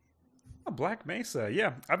that. Oh, Black Mesa.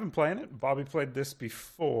 Yeah, I've been playing it. Bobby played this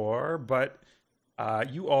before, but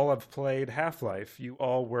you all have played Half-Life. You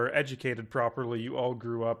all were educated properly. You all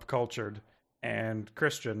grew up cultured. And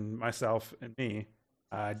Christian, myself, and me,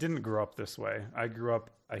 I didn't grow up this way. I grew up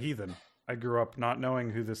a heathen. I grew up not knowing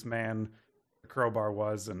who this man, the crowbar,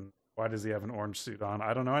 was, and why does he have an orange suit on?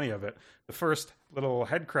 I don't know any of it. The first little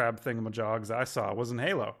head crab thingamajogs I saw was in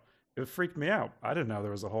Halo. It freaked me out. I didn't know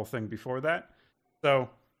there was a whole thing before that. So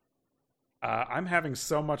I'm having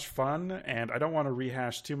so much fun, and I don't want to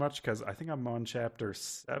rehash too much because I think I'm on chapter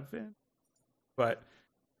 7. But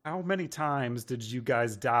how many times did you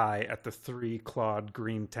guys die at the 3-clawed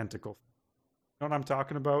green tentacle? You know what I'm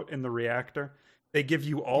talking about in the reactor? They give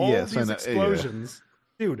you all these explosions. Yeah.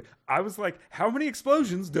 Dude, I was like, how many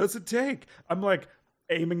explosions does it take? I'm like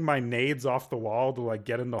aiming my nades off the wall to like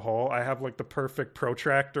get in the hole. I have like the perfect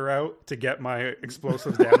protractor out to get my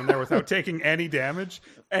explosives down in there without taking any damage.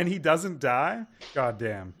 And he doesn't die? God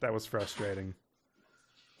damn, that was frustrating.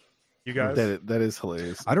 You guys? That is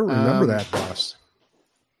hilarious. I don't remember that boss.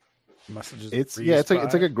 It's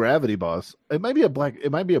like a gravity boss. It might be a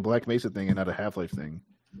Black Mesa thing and not a Half-Life thing.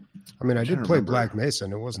 I mean, I did play Black Mesa,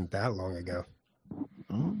 and it wasn't that long ago.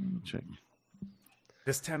 Oh, check.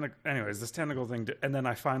 This tentacle thing, and then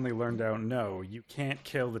I finally learned out, no, you can't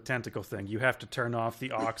kill the tentacle thing. You have to turn off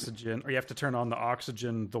the oxygen, or you have to turn on the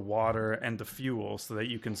oxygen, the water, and the fuel so that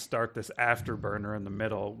you can start this afterburner in the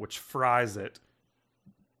middle, which fries it.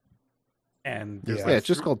 And it's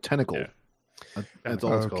just called Tentacle. Yeah. That's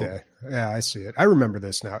all it's called. Okay. Yeah, I see it. I remember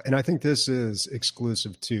this now. And I think this is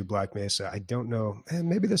exclusive to Black Mesa. I don't know.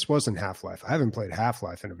 Maybe this wasn't Half-Life. I haven't played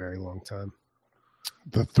Half-Life in a very long time.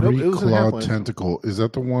 The 3-clawed tentacle, is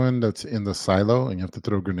that the one that's in the silo and you have to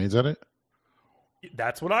throw grenades at it?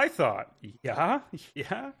 That's what I thought. Yeah.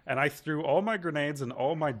 And I threw all my grenades and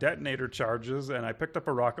all my detonator charges, and I picked up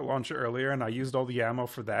a rocket launcher earlier, and I used all the ammo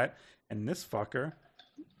for that. And this fucker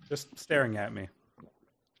just staring at me.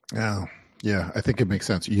 Oh, yeah. I think it makes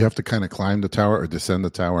sense. You have to kind of climb the tower or descend the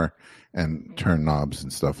tower and turn knobs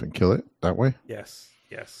and stuff and kill it that way? Yes.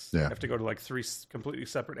 Yeah. You have to go to like 3 completely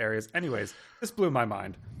separate areas. Anyways, this blew my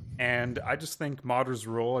mind. And I just think modders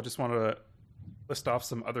rule. I just want to list off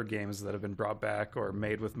some other games that have been brought back or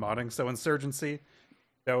made with modding. So Insurgency,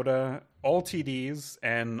 Dota, all TDs,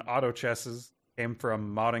 and auto chesses came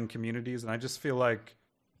from modding communities. And I just feel like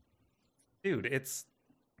dude,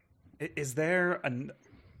 is there an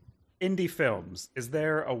indie films? Is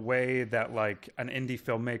there a way that like an indie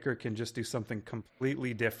filmmaker can just do something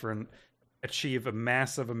completely different, achieve a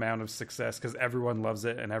massive amount of success because everyone loves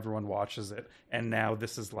it and everyone watches it, and now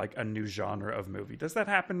this is like a new genre of movie? Does that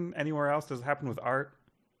happen anywhere else? Does it happen with art?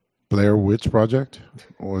 Blair Witch Project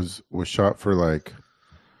was shot for like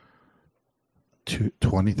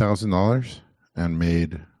 $20,000 and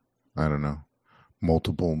made, I don't know,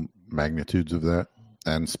 multiple magnitudes of that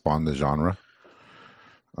and spawned the genre.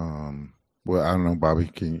 Well, I don't know, Bobby.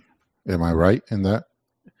 Am I right in that?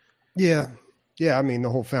 Yeah. I mean, the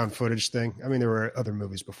whole found footage thing. I mean, there were other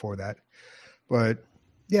movies before that, but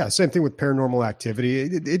yeah, same thing with Paranormal Activity.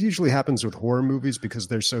 It usually happens with horror movies because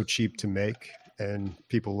they're so cheap to make, and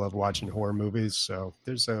people love watching horror movies. So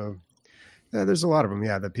there's a lot of them,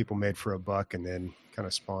 that people made for $1 and then kind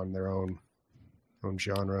of spawned their own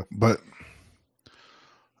genre. But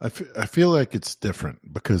I feel like it's different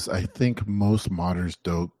because I think most modders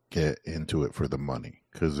don't get into it for the money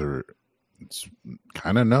because it's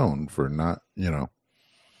kind of known for not,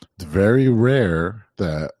 it's very rare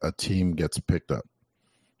that a team gets picked up.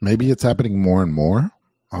 Maybe it's happening more and more.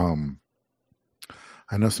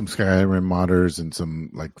 I know some Skyrim modders and some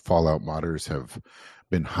like Fallout modders have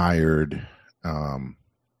been hired, and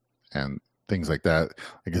things like that.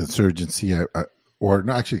 Like Insurgency, or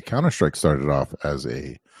no, actually Counter-Strike started off as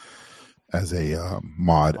a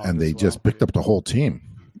mod, and they just picked up the whole team.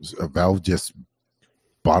 Valve just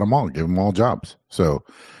bought them all, give them all jobs. So,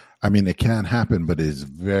 I mean, it can happen, but it is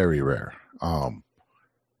very rare.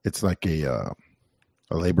 It's like a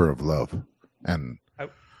labor of love. And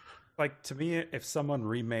like, to me, if someone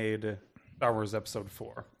remade Star Wars Episode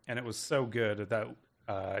 4 and it was so good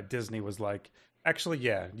that Disney was like, actually,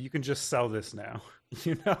 yeah, you can just sell this now.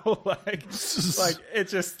 Like it's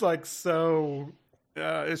just like so.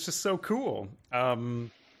 It's just so cool.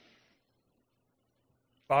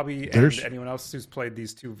 Bobby and anyone else who's played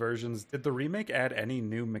these two versions, did the remake add any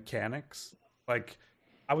new mechanics? Like,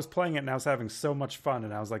 I was playing it and I was having so much fun,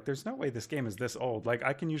 and I was like, there's no way this game is this old. Like,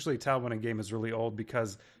 I can usually tell when a game is really old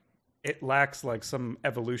because it lacks like some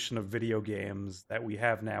evolution of video games that we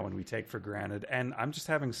have now and we take for granted. And I'm just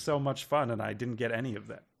having so much fun, and I didn't get any of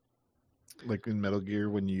that. Like in Metal Gear,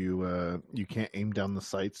 when you can't aim down the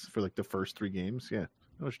sights for like the first 3 games. Yeah, I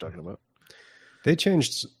know what you're talking about. They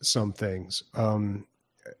changed some things,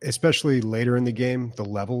 especially later in the game. The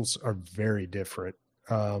levels are very different,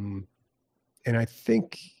 and I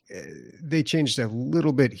think they changed a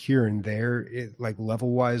little bit here and there, like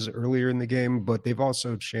level-wise earlier in the game. But they've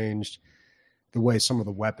also changed the way some of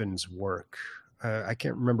the weapons work. I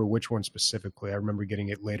can't remember which one specifically. I remember getting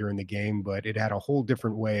it later in the game, but it had a whole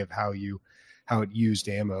different way of how it used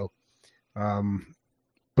ammo.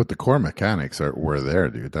 But the core mechanics were there,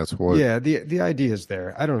 dude. That's what. Yeah, the idea is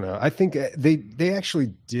there. I don't know. I think they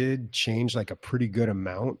actually did change like a pretty good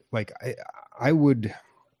amount. Like I would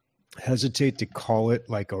hesitate to call it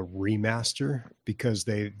like a remaster because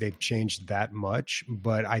they've changed that much,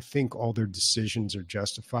 but I think all their decisions are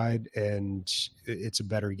justified and it's a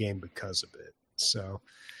better game because of it. So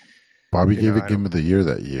Bobby gave it Game of the Year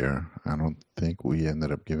that year. I don't think we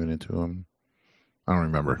ended up giving it to him. I don't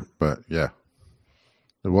remember, but yeah,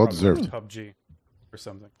 they're well deserved. PUBG or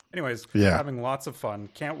something. Anyways, yeah, having lots of fun.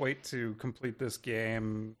 Can't wait to complete this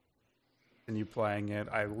game. Continue playing it.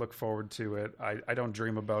 I look forward to it. I don't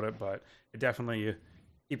dream about it, but it definitely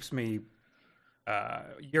keeps me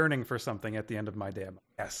yearning for something at the end of my day.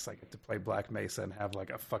 Yes, I get to play Black Mesa and have like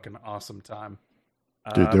a fucking awesome time.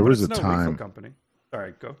 Dude, there was a time. Company.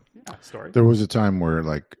 Sorry, go. Yeah, story. There was a time where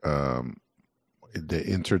like the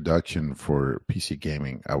introduction for PC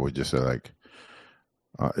gaming, I would just say like,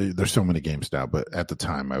 there's so many games now, but at the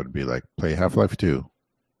time I would be like, play Half-Life 2.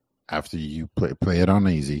 After you play it on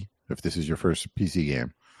easy, if this is your first PC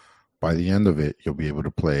game, by the end of it, you'll be able to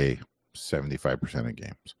play 75% of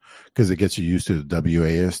games because it gets you used to the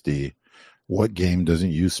WASD. What game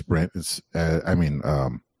doesn't use sprint? It's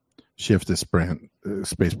shift to sprint,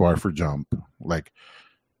 spacebar for jump. Like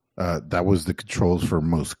that was the controls for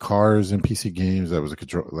most cars in PC games. That was a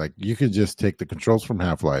control. Like you could just take the controls from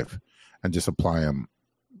Half-Life and just apply them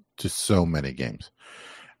to so many games.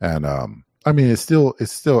 And I mean, it's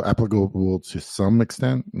still applicable to some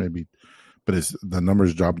extent, maybe, but the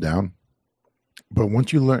numbers drop down. But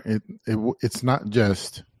once you learn it's not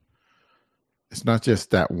just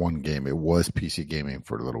that one game. It was PC gaming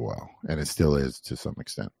for a little while, and it still is to some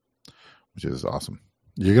extent, which is awesome.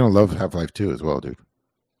 You're gonna love Half-Life 2 as well, dude.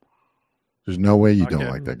 There's no way you don't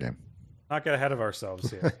like that game. Not get ahead of ourselves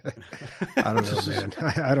here. I don't know, man.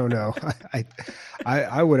 I don't know.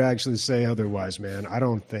 I would actually say otherwise, man. I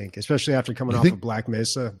don't think, especially after coming off of Black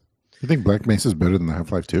Mesa. You think Black Mesa is better than the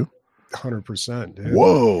Half-Life 2? 100%, dude.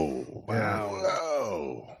 Whoa. Yeah.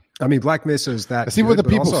 Whoa. I mean, Black Mesa is that. I see what the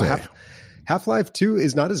people say. Half-Life 2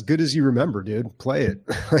 is not as good as you remember, dude. Play it.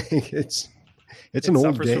 It's an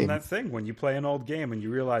old game. From that thing when you play an old game and you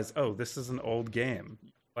realize, oh, this is an old game.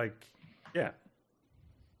 Like, yeah.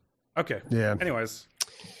 Okay. Yeah. Anyways.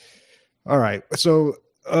 All right. So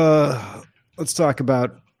let's talk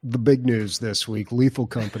about the big news this week. Lethal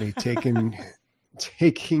Company taking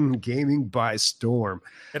gaming by storm.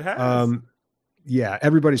 It has. Yeah,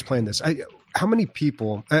 everybody's playing this. How many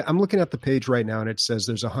people? I'm looking at the page right now, and it says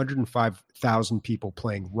there's 105,000 people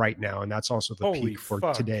playing right now, and that's also the peak for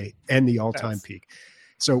today and the all-time peak.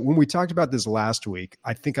 So when we talked about this last week,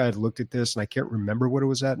 I think I had looked at this, and I can't remember what it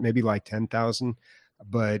was at, maybe like 10,000,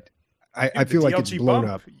 but I feel like it's blown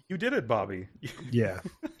up. You did it, Bobby. Yeah.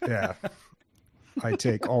 I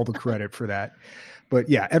take all the credit for that. But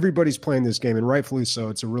yeah, everybody's playing this game, and rightfully so.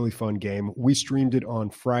 It's a really fun game. We streamed it on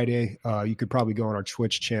Friday. You could probably go on our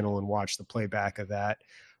Twitch channel and watch the playback of that.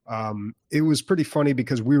 It was pretty funny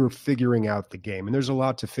because we were figuring out the game, and there's a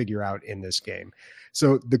lot to figure out in this game.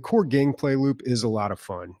 So the core gameplay loop is a lot of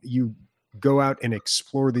fun. You go out and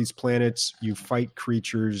explore these planets, you fight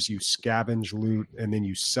creatures, you scavenge loot, and then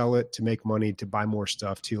you sell it to make money to buy more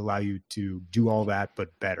stuff to allow you to do all that,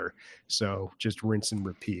 but better. So just rinse and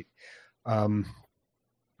repeat.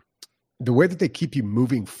 The way that they keep you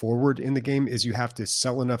moving forward in the game is you have to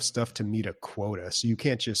sell enough stuff to meet a quota. So you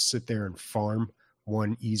can't just sit there and farm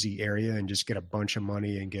one easy area and just get a bunch of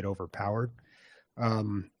money and get overpowered.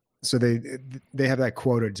 So they have that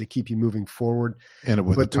quota to keep you moving forward. And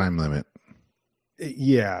with a time limit.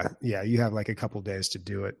 Yeah. You have like a couple days to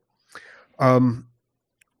do it.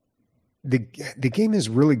 The game is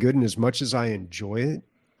really good, and as much as I enjoy it,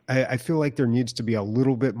 I feel like there needs to be a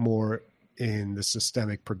little bit more in the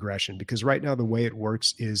systemic progression, because right now the way it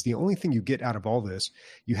works is the only thing you get out of all this,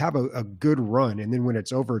 you have a good run, and then when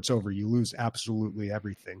it's over, it's over. You lose absolutely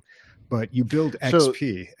everything, but you build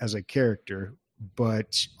XP as a character.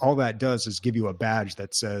 But all that does is give you a badge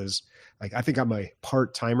that says, like, I think I'm a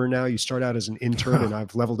part-timer now. You start out as an intern and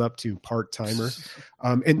I've leveled up to part-timer.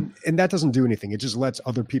 And that doesn't do anything. It just lets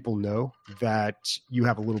other people know that you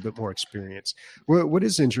have a little bit more experience. What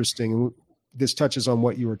is interesting, this touches on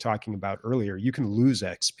what you were talking about earlier. You can lose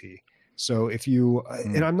XP. So if you,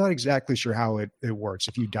 and I'm not exactly sure how it works,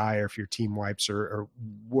 if you die or if your team wipes or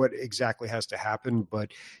what exactly has to happen,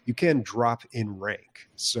 but you can drop in rank.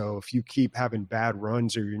 So if you keep having bad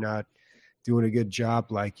runs or you're not doing a good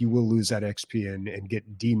job, like, you will lose that XP and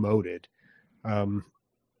get demoted. And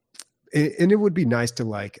it would be nice to,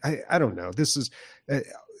 like, I don't know. This is,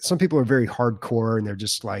 some people are very hardcore and they're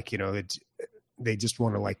just like, they just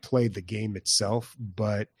want to like play the game itself.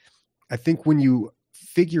 But I think when you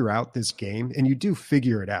figure out this game, and you do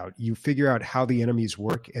figure it out, you figure out how the enemies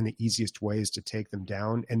work and the easiest ways to take them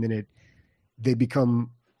down, and then they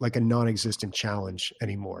become like a non-existent challenge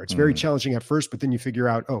anymore. It's very challenging at first, but then you figure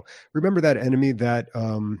out, oh, remember that enemy that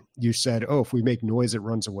you said, oh, if we make noise, it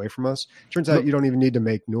runs away from us. Turns out you don't even need to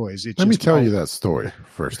make noise. Let me tell you that story,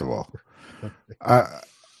 first of all.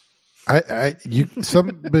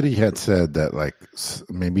 Somebody had said that, like,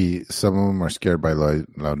 maybe some of them are scared by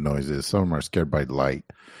loud noises. Some of them are scared by light.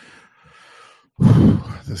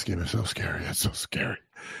 This game is so scary. It's so scary.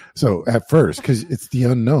 So at first, because it's the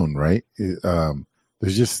unknown, right?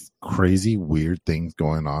 There's just crazy, weird things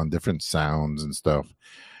going on, different sounds and stuff.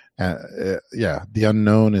 Yeah, the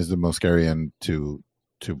unknown is the most scary. And to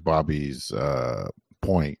Bobby's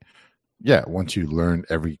point, yeah, once you learn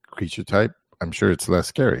every creature type, I'm sure it's less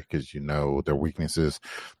scary because you know their weaknesses,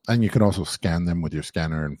 and you can also scan them with your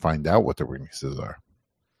scanner and find out what their weaknesses are.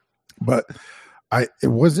 But I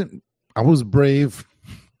was brave,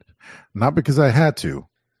 not because I had to,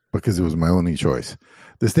 because it was my only choice.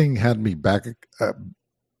 This thing had me back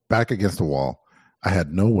against the wall. I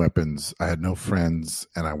had no weapons, I had no friends,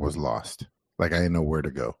 and I was lost. Like, I didn't know where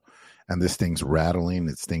to go. And this thing's rattling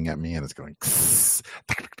its thing at me, and it's going,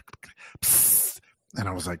 and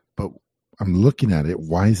I was like, but I'm looking at it.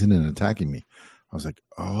 Why isn't it attacking me? I was like,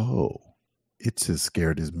 oh, it's as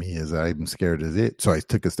scared as me as I'm scared as it. So I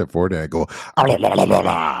took a step forward and I go, blah, blah, blah,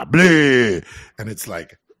 blah, blah, and it's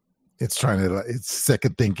like, it's trying to, it's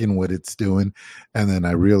second thinking what it's doing. And then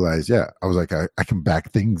I realized, I was like, I can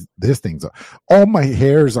back this thing's up. All my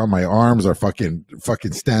hairs on my arms are fucking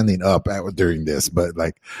standing up during this. But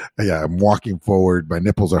like, yeah, I'm walking forward. My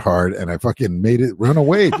nipples are hard and I fucking made it run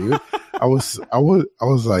away, dude. I was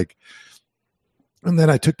like, And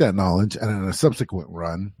then I took that knowledge, and in a subsequent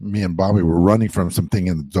run, me and Bobby were running from something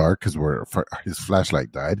in the dark because his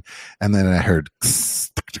flashlight died. And then I heard,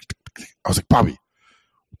 I was like, Bobby,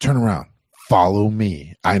 turn around, follow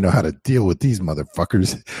me. I know how to deal with these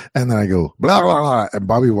motherfuckers. And then I go, blah, blah, blah. And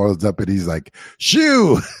Bobby walks up and he's like,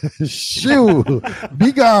 shoo,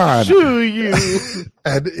 be gone. Shoo you.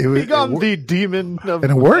 And be gone, the demon of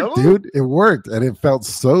and it worked, dude. It worked. And it felt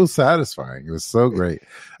so satisfying. It was so great.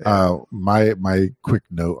 My quick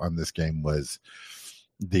note on this game was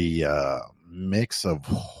the mix of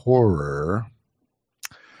horror.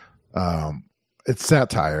 It's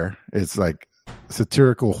satire. It's like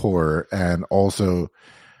satirical horror, and also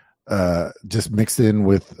just mixed in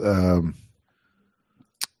with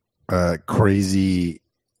crazy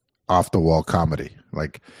off the wall comedy.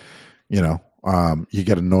 Like, you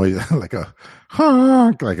get a noise like a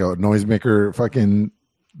honk, like a noisemaker, fucking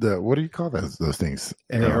what do you call those things?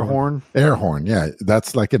 Air horn. Yeah,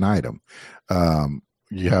 that's like an item.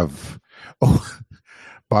 You have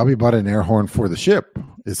Bobby bought an air horn for the ship.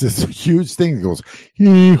 It's this huge thing that goes,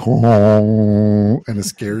 and it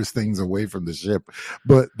scares things away from the ship.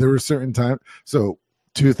 But there were certain times. So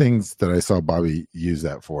 2 things that I saw Bobby use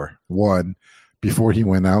that for. One, before he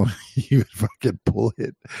went out, he would fucking pull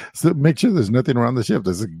it. So make sure there's nothing around the ship.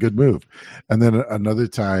 That's a good move. And then another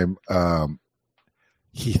time,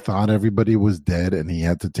 he thought everybody was dead and he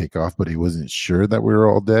had to take off, but he wasn't sure that we were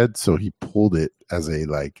all dead. So he pulled it as a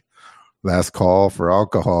last call for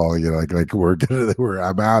alcohol, like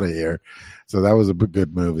I'm out of here. So that was a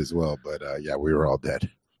good move as well. But yeah, we were all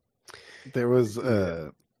dead. There was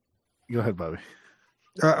go ahead, Bobby.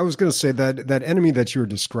 I was going to say that enemy that you were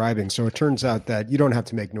describing. So it turns out that you don't have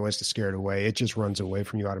to make noise to scare it away. It just runs away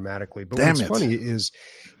from you automatically. But what's funny is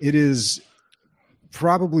it is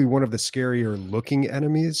probably one of the scarier looking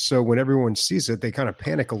enemies. So when everyone sees it, they kind of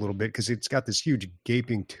panic a little bit because it's got this huge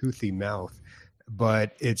gaping toothy mouth.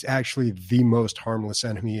 But it's actually the most harmless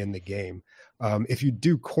enemy in the game. If you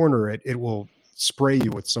do corner it, it will spray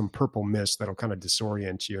you with some purple mist that'll kind of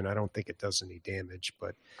disorient you, and I don't think it does any damage.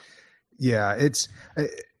 But yeah,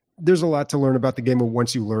 there's a lot to learn about the game, but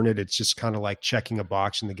once you learn it, it's just kind of like checking a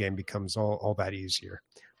box, and the game becomes all that easier.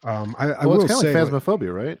 I will it's kind say, of like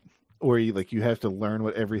Phasmophobia, right? Where you have to learn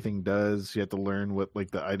what everything does. You have to learn what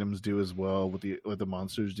the items do as well, what the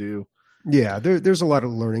monsters do. Yeah, there's a lot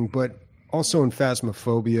of learning, but also in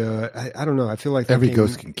Phasmophobia, I don't know. I feel like every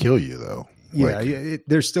ghost can kill you, though. Yeah,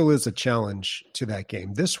 there still is a challenge to that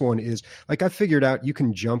game. This one is I figured out you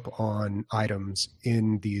can jump on items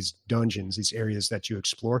in these dungeons, these areas that you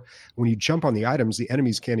explore. When you jump on the items, the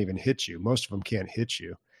enemies can't even hit you. Most of them can't hit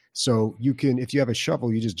you. So you can, if you have a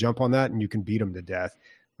shovel, you just jump on that and you can beat them to death.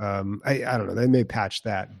 I don't know. They may patch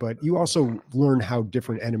that, but you also learn how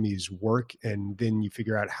different enemies work, and then you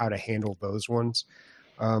figure out how to handle those ones.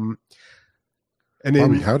 And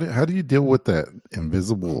then, Bobby, how do you deal with that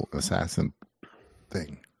invisible assassin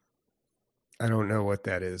thing? I don't know what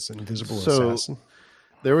that is. Invisible assassin.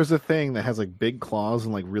 There was a thing that has big claws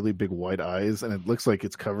and really big white eyes, and it looks like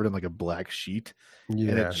it's covered in a black sheet.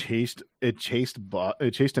 Yeah. And it chased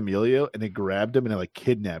Emilio, and it grabbed him and it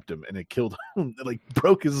kidnapped him, and it killed him. It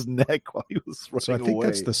broke his neck while he was running away. So I think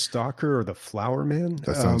that's the Stalker or the Flower Man.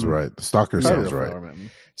 That sounds right. The Stalker sounds right.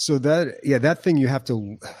 So that thing you have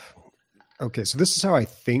to. Okay, so this is how I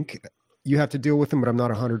think you have to deal with him, but I'm not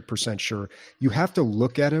 100% sure. You have to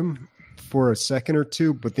look at him for a second or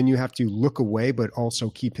two, but then you have to look away, but also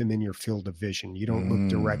keep him in your field of vision. You don't look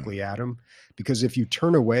directly at him, because if you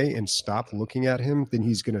turn away and stop looking at him, then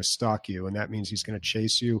he's going to stalk you, and that means he's going to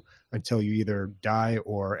chase you until you either die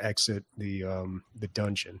or exit the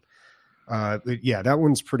dungeon. Yeah, that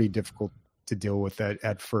one's pretty difficult to deal with that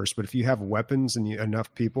at first, but if you have weapons and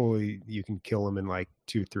enough people, you can kill him in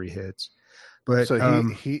 2-3 hits. But so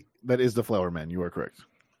he that is the Flower Man. You are correct.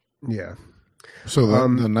 Yeah. So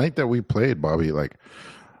the night that we played, Bobby,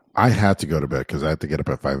 I had to go to bed because I had to get up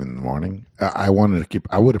at 5 a.m. I wanted to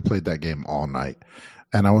I would have played that game all night.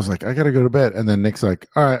 And I was like, I got to go to bed. And then Nick's like,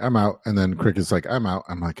 all right, I'm out. And then Cricket's like, I'm out.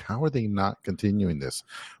 I'm like, how are they not continuing this?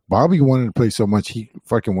 Bobby wanted to play so much, he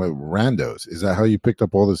fucking went randos. Is that how you picked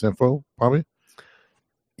up all this info, Bobby?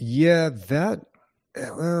 Yeah,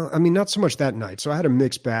 well, I mean, not so much that night. So I had a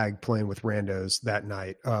mixed bag playing with randos that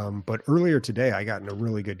night. But earlier today, I got in a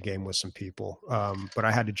really good game with some people. But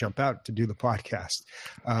I had to jump out to do the podcast.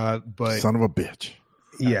 But son of a bitch.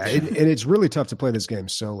 Yeah, and it's really tough to play this game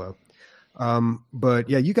solo. But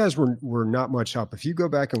yeah, you guys were not much help. If you go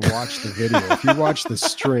back and watch the video, if you watch the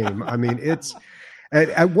stream, I mean, it's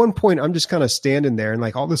at one point I'm just kind of standing there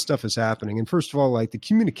and all this stuff is happening. And first of all, the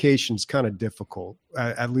communication's kind of difficult,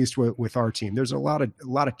 at least with our team. There's a lot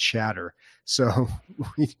of chatter. So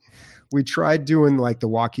we tried doing like the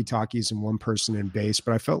walkie-talkies and one person in base,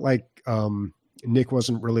 but I felt like Nick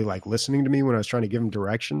wasn't really like listening to me when I was trying to give him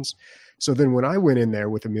directions. So then when I went in there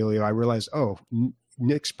with Emilio, I realized, oh,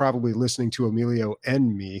 Nick's probably listening to Emilio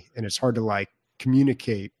and me, and it's hard to like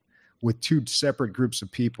communicate with two separate groups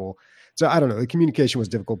of people. So I don't know, the communication was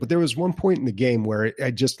difficult, but there was one point in the game where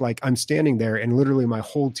I just like, I'm standing there and literally my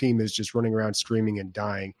whole team is just running around screaming and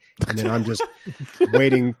dying. And then I'm just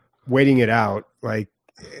waiting it out. Like,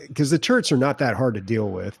 cause the turrets are not that hard to deal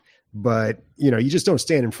with, but you know, you just don't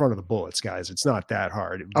stand in front of the bullets, guys. It's not that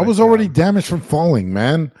hard. But, I was already damaged from falling,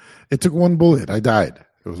 man. It took one bullet. I died.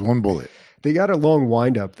 It was one bullet. They got a long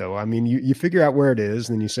wind up though. I mean, you figure out where it is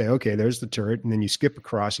and then you say, okay, there's the turret. And then you skip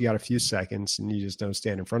across, you got a few seconds and you just don't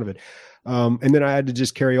stand in front of it. And then I had to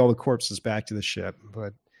just carry all the corpses back to the ship,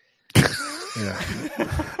 but yeah.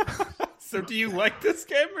 So do you like this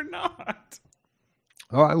game or not?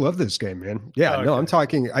 Oh, I love this game, man. Yeah, okay. No, I'm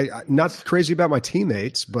talking, I not crazy about my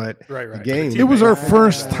teammates, but right. the game. It was our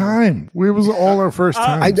first time. It was all our first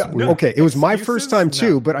time. Okay, it was my first time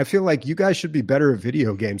too, No. but I feel like you guys should be better at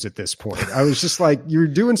video games at this point. I was just like, you're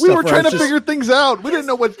doing stuff. We were trying to just, figure things out. We didn't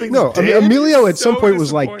know what things No, I mean, did. Emilio at some So point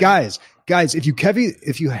was like, disappointing. guys, if you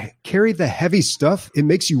carry the heavy stuff, it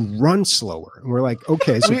makes you run slower. And we're like,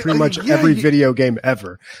 okay, so pretty much every video game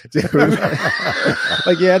ever. Dude.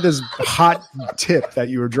 Like you had this hot tip that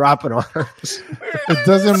you were dropping on us. It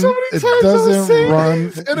doesn't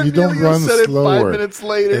run. And You don't Emilio run said it slower. 5 minutes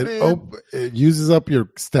later. dude. It uses up your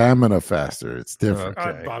stamina faster. It's different.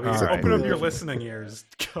 Okay. Bobby, All right. open up your listening ears.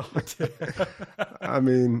 God. I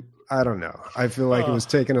mean, I don't know. I feel like it was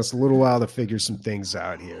taking us a little while to figure some things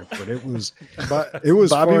out here, but it was Bobby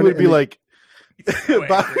fun. would be And like,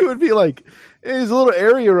 Bobby would be like, hey, there's a little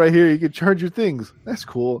area right here. You can charge your things. That's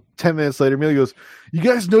cool. 10 minutes later, Emilio goes, you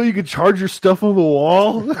guys know you can charge your stuff on the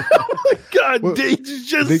wall? God, Well, he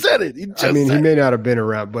just said it. He may not have been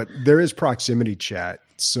around, but there is proximity chat.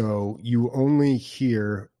 So you only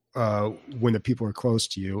hear when the people are close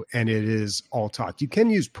to you, and it is all talk. You can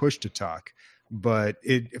use push to talk, but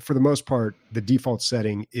for the most part, the default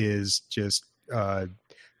setting is just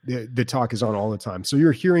the talk is on all the time. So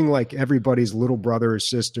you're hearing like everybody's little brother or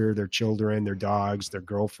sister, their children, their dogs, their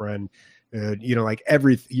girlfriend, like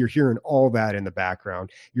you're hearing all that in the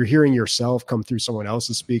background. You're hearing yourself come through someone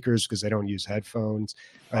else's speakers because they don't use headphones.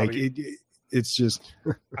 Like it's just,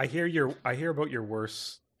 I hear about your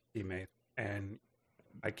worst teammate, and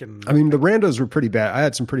I mean, the randos were pretty bad. I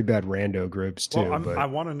had some pretty bad rando groups too. Well, but I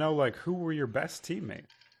want to know, like, who were your best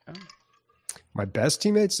teammates? Oh. My best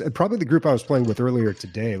teammates, probably the group I was playing with earlier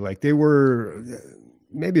today. Like they were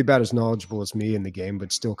maybe about as knowledgeable as me in the game,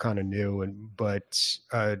 but still kind of new.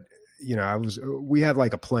 We had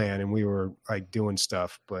like a plan and we were like doing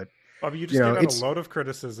stuff, but Bobby, you just gave out a load of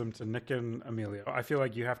criticism to Nick and Emilio. I feel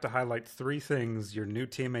like you have to highlight 3 things your new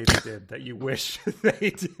teammates did that you wish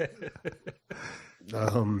they did.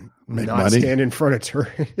 Make not money. stand in front of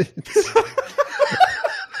turrets.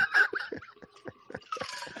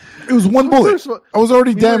 It was one bullet. I was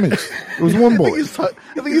already damaged. It was one bullet. I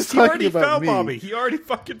think he's He talking already about fell, me. Bobby. He already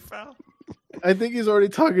fucking fell. I think he's already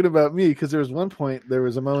talking about me because there was one point, there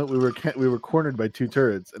was a moment we were cornered by 2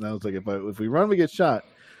 turrets, and I was like, if we run, we get shot.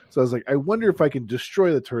 So I was like, I wonder if I can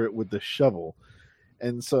destroy the turret with the shovel.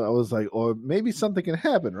 And so I was like, or maybe something can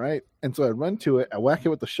happen, right? And so I run to it, I whack it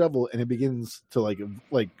with the shovel, and it begins to like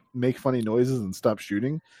make funny noises and stop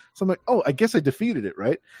shooting. So I'm like, oh, I guess I defeated it,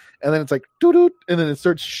 right? And then it's like, doo-doo, and then it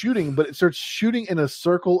starts shooting, but it starts shooting in a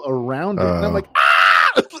circle around it. And I'm like, ah!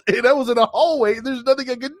 And I was in a hallway, and there's nothing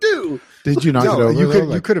I could do. Did you knock it over?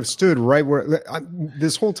 You could have stood right where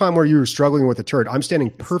this whole time where you were struggling with the turret. I'm standing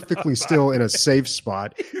perfectly still in a safe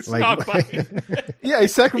spot. Yeah, I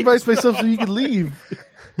sacrificed myself so you could leave.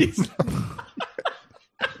 He's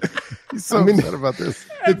so upset about this.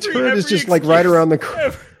 The turret is just like right around the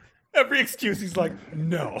corner. Every excuse, he's like,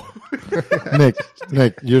 no.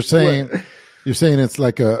 Nick, you're saying it's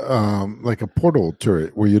like a portal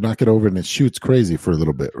turret where you knock it over and it shoots crazy for a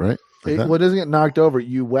little bit, right? Like It doesn't get knocked over.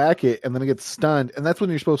 You whack it, and then it gets stunned, and that's when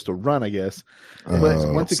you're supposed to run, I guess.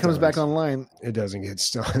 But once it comes back online, it doesn't get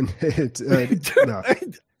stunned. No.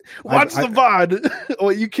 Watch the VOD. Oh,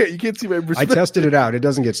 you can't see my I perspective. tested it out. It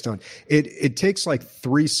doesn't get stunned. It takes like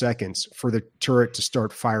 3 seconds for the turret to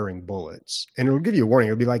start firing bullets, and it'll give you a warning.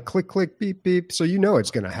 It'll be like click, click, beep, beep, so you know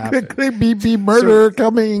it's going to happen. Click, beep, beep, murder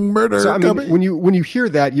coming. So I mean, when you hear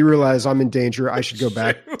that, you realize I'm in danger. I should go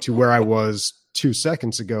back to where I was 2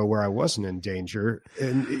 seconds ago, where I wasn't in danger,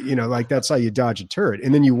 and like that's how you dodge a turret.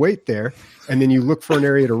 And then you wait there, and then you look for an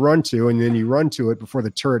area to run to, and then you run to it before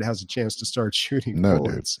the turret has a chance to start shooting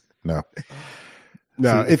bullets. No.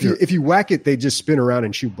 No, if you whack it, they just spin around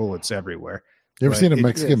and shoot bullets everywhere. You ever seen a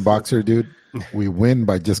Mexican boxer, dude? We win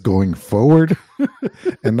by just going forward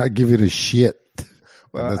and not giving a shit.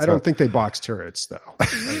 Well, I don't think they box turrets, though.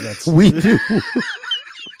 We do.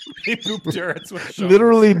 They poop turrets with shovels.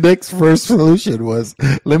 Literally, Nick's first solution was,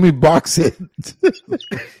 let me box it.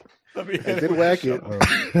 Let me I did whack it.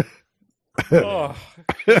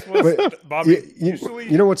 Bobby,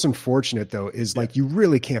 you know what's unfortunate, though, is like you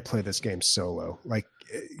really can't play this game solo. Like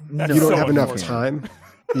you don't so have enough time.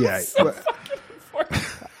 Yeah.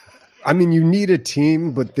 I mean, you need a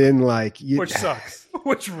team, but then like which sucks.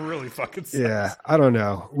 Which really fucking sucks. Yeah, I don't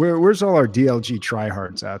know. Where's all our DLG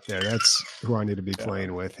tryhards out there? That's who I need to be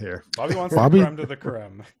playing with here. Bobby wants the creme to the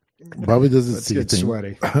creme. Bobby doesn't Let's see get things,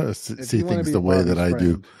 sweaty. see things the way that I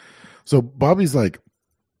do. So Bobby's like,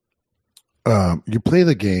 you play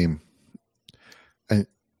the game, and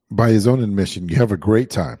by his own admission, you have a great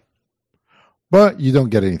time, but you don't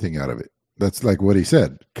get anything out of it. That's like what he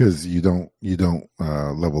said, because you don't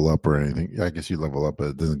level up or anything. I guess you level up, but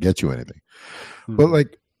it doesn't get you anything. Mm-hmm. But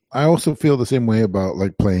like, I also feel the same way about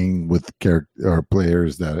like playing with character or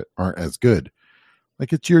players that aren't as good.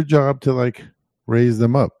 Like, it's your job to like raise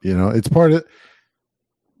them up. You know, it's part of.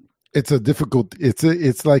 It's a difficult.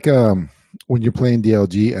 It's like when you're playing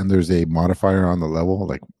DLG and there's a modifier on the level,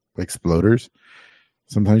 like exploders.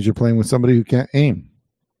 Sometimes you're playing with somebody who can't aim.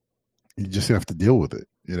 You just have to deal with it.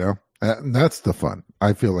 You know. And that's the fun.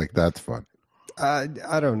 I feel like that's fun. I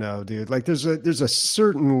don't know, dude. Like there's a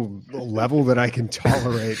certain level that I can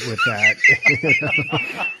tolerate with that.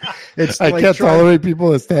 I can't tolerate people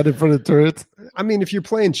that stand in front of turrets. I mean, if you're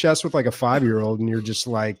playing chess with like a 5-year-old and you're just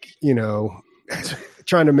like,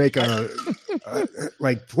 trying to make you're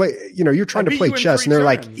trying to play chess and they're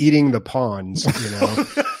like eating the pawns,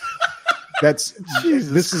 This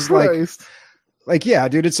is Christ. Like, yeah,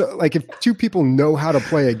 dude, it's like if two people know how to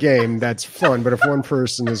play a game, that's fun. But if one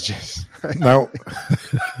person is just no,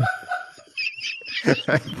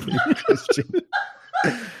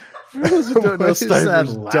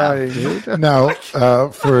 dying. Now,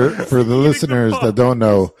 for the listeners that don't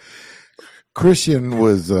know, Christian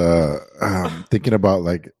was thinking about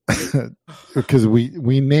like because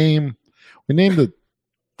we named the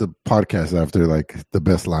podcast after like the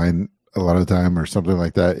best line a lot of the time or something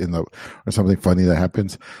like that or something funny that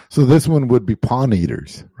happens. So this one would be Pawn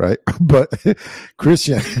Eaters, right? But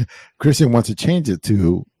Christian wants to change it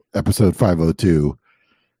to episode 502.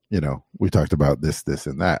 We talked about this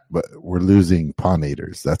and that, but we're losing Pawn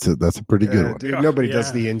Eaters. That's a pretty good one. Dude, nobody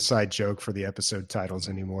does the inside joke for the episode titles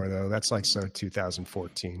anymore, though. That's like so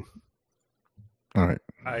 2014. All right.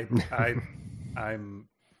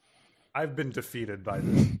 I've been defeated by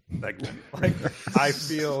this segment. Like, I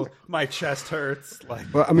feel my chest hurts. Like,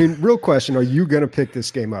 well, I mean, real question: are you going to pick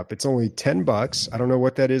this game up? It's only $10. I don't know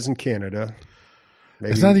what that is in Canada.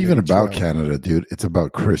 It's not even about Canada, dude. It's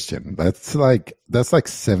about Christian. That's like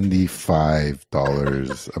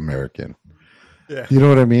 $75 American. Yeah, you know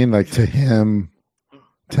what I mean? Like to him,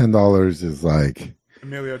 $10 is like.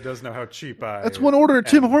 Emilio does know how cheap I. That's one order at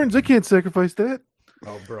Tim Hortons. I can't sacrifice that.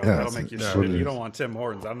 Oh, bro, that'll make you shit. You don't want Tim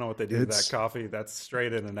Hortons. I don't know what they do with that coffee. That's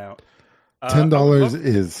straight in and out. $10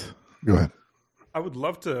 is. Go ahead. I would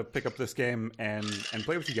love to pick up this game and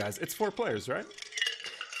play with you guys. It's 4 players, right?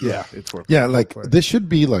 Yeah, it's 4 players. Yeah, like this should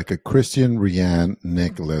be like a Christian, Rianne,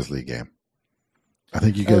 Nick, Leslie game. I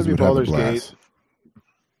think you guys would have a blast.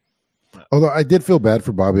 Although I did feel bad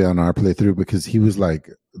for Bobby on our playthrough because he was like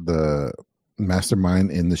the mastermind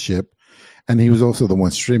in the ship, and he was also the one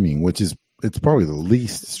streaming, which is. It's probably the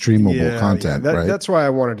least streamable content, right? That's why I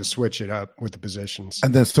wanted to switch it up with the positions.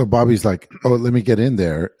 And then so Bobby's like, "Oh, let me get in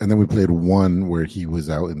there." And then we played one where he was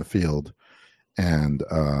out in the field, and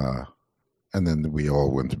then we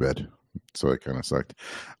all went to bed. So it kind of sucked.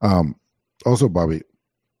 Also, Bobby,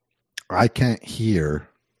 I can't hear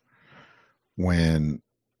when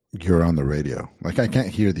you're on the radio. Like I can't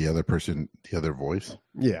hear the other person, the other voice.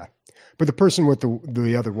 Yeah. But the person with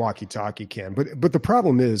the other walkie-talkie can. But the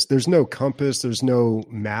problem is there's no compass, there's no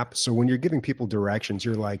map. So when you're giving people directions,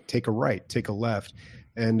 you're like, take a right, take a left.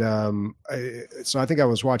 And so I think I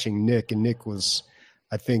was watching Nick, and Nick was,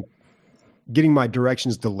 I think, getting my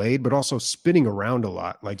directions delayed, but also spinning around a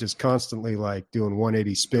lot, like just constantly like doing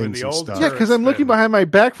 180 spins and stuff. Yeah, because I'm looking behind my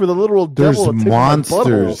back for the literal devil. There's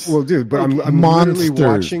monsters. Well, dude, but I'm monsters,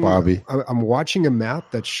 literally watching, Bobby. I'm watching a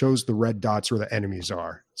map that shows the red dots where the enemies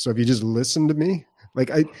are. So if you just listen to me, like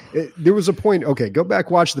there was a point. Okay, go back,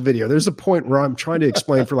 watch the video. There's a point where I'm trying to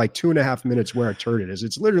explain for like 2.5 minutes where a turret is.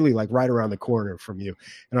 It's literally like right around the corner from you,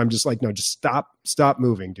 and I'm just like, no, just stop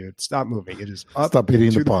moving, dude. Stop moving. It is up. Stop hitting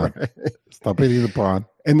the pawn. Stop hitting the pawn.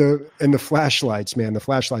 And the flashlights, man, the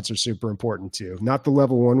flashlights are super important too. Not the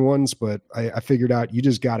level 1 ones, but I figured out you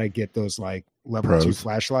just got to get those like level Pros. 2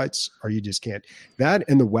 flashlights or you just can't. That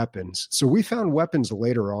and the weapons. So we found weapons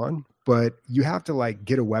later on, but you have to like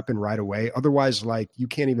get a weapon right away. Otherwise, like you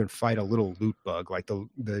can't even fight a little loot bug. Like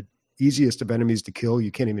the easiest of enemies to kill,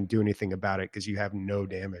 you can't even do anything about it because you have no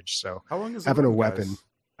damage. So how long is having run, a weapon? Guys?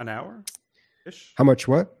 An hour ish? How much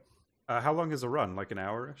what? How long is a run? Like an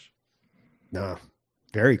hour ish? No.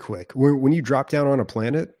 Very quick. When you drop down on a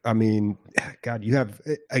planet, I mean, God, you have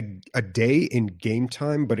a day in game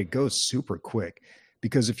time, but it goes super quick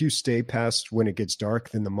because if you stay past when it gets dark,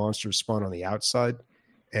 then the monsters spawn on the outside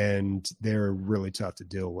and they're really tough to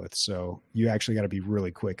deal with. So you actually got to be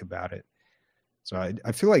really quick about it. So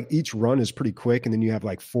I feel like each run is pretty quick and then you have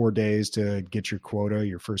like 4 days to get your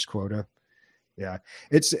first quota. Yeah.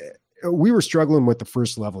 We were struggling with the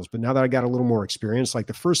first levels, but now that I got a little more experience, like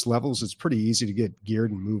the first levels, it's pretty easy to get geared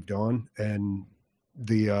and moved on. And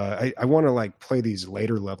I want to like play these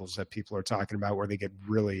later levels that people are talking about where they get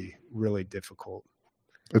really, really difficult.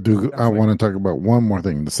 I want to talk about one more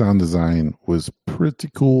thing. The sound design was pretty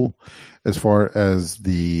cool as far as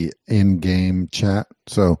the in-game chat.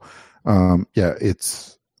 So,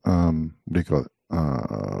 it's, what do you call it?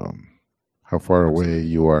 How far away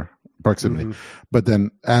you are. Proximity. Mm-hmm. But then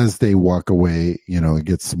as they walk away, it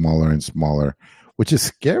gets smaller and smaller, which is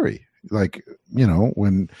scary. Like,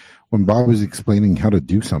 when Bob was explaining how to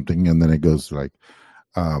do something and then it goes like,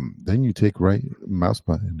 then you take right mouse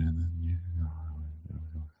button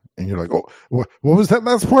and you're like, oh, what was that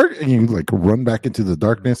last part? And you like run back into the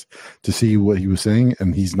darkness to see what he was saying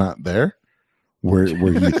and he's not there where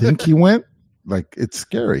you think he went. Like, it's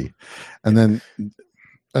scary. And then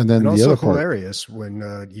the also other part, hilarious when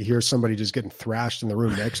you hear somebody just getting thrashed in the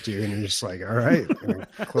room next to you, and you're just like, "All right,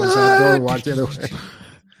 close that door and walk the other way."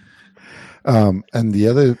 And the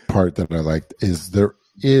other part that I liked is there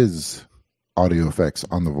is audio effects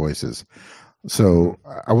on the voices. So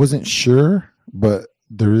I wasn't sure, but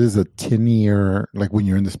there is a tinnier, like when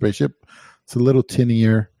you're in the spaceship, it's a little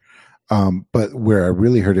tinnier. But where I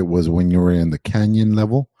really heard it was when you were in the canyon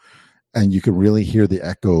level. And you could really hear the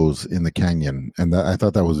echoes in the canyon, and I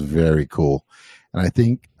thought that was very cool. And I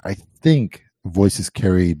think voices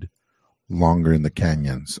carried longer in the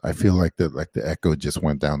canyons. I feel like the echo just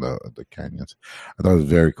went down the canyons. I thought it was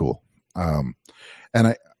very cool. And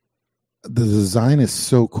the design is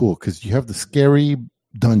so cool because you have the scary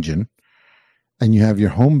dungeon, and you have your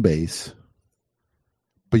home base,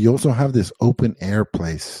 but you also have this open air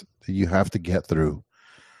place that you have to get through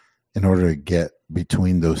in order to get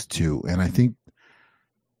between those two. And I think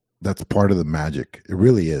that's part of the magic. It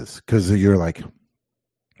really is. Because you're like,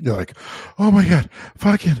 oh my God,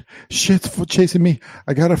 fucking shit's chasing me.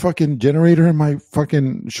 I got a fucking generator in my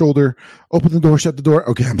fucking shoulder. Open the door, shut the door.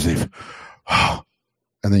 Okay, I'm safe.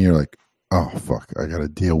 And then you're like, oh fuck, I got to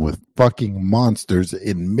deal with fucking monsters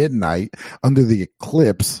in midnight under the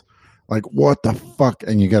eclipse. Like, what the fuck?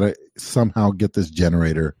 And you got to somehow get this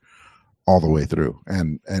generator all the way through.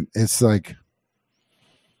 And it's like,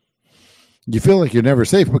 you feel like you're never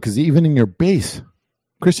safe because even in your base,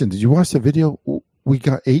 Christian, did you watch the video? We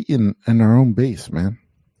got 8 in our own base, man.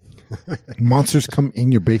 Monsters come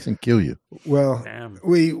in your base and kill you. Well,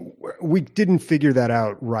 we didn't figure that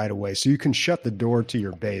out right away. So you can shut the door to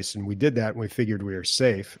your base, and we did that and we figured we were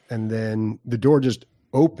safe. And then the door just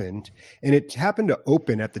opened, and it happened to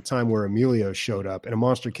open at the time where Emilio showed up, and a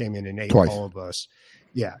monster came in and ate all of us.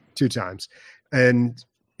 Yeah, 2 times. And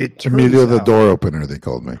it turns Emilio the out, door opener, they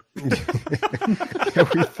called me. We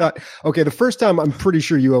thought, okay, the first time I'm pretty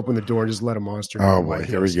sure you opened the door and just let a monster. Oh boy,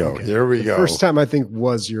 here we go. Okay. Here we go. First time I think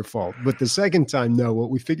was your fault. But the second time, no, what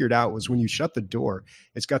we figured out was when you shut the door,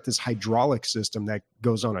 it's got this hydraulic system that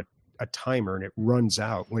goes on a timer and it runs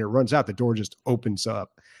out. When it runs out, the door just opens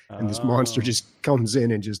up. And this monster just comes in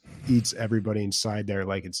and just eats everybody inside there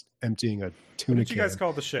like it's emptying a tuna can. What did you guys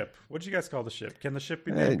call the ship? What did you guys call the ship? Can the ship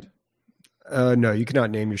be named? No, you cannot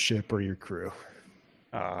name your ship or your crew.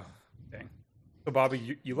 Dang. So,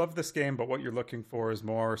 Bobby, you love this game, but what you're looking for is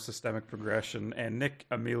more systemic progression. And Nick,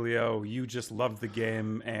 Emilio, you just love the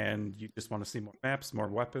game and you just want to see more maps, more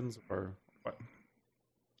weapons, or what?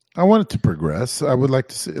 I want it to progress. I would like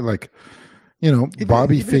to see,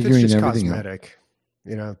 Bobby even figuring if it's just everything cosmetic,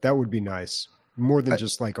 out. That would be nice. More than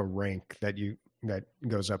just like a rank that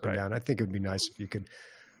goes up and down. I think it would be nice if you could.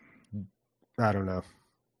 I don't know.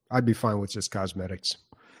 I'd be fine with just cosmetics.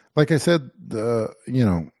 Like I said, the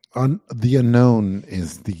unknown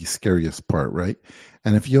is the scariest part, right?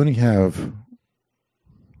 And if you only have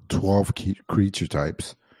 12 creature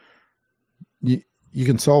types, you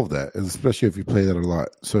can solve that, especially if you play that a lot.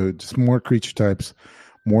 So just more creature types,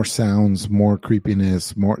 more sounds, more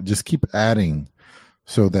creepiness, more. Just keep adding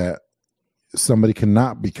so that somebody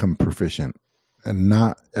cannot become proficient and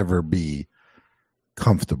not ever be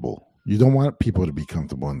comfortable. You don't want people to be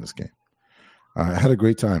comfortable in this game. I had a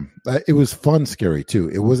great time. It was fun, scary too.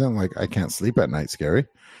 It wasn't like I can't sleep at night scary.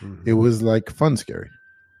 Mm-hmm. It was like fun, scary,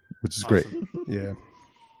 which is great. Yeah.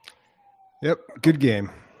 Yep. Good game.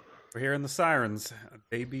 We're hearing the sirens.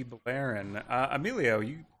 Baby blaring. Emilio,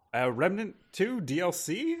 you Remnant 2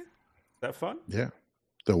 DLC? Is that fun? Yeah.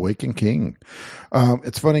 The Awakened King.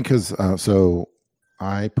 It's funny because so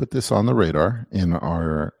I put this on the radar in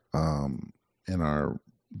our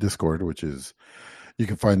Discord, which is you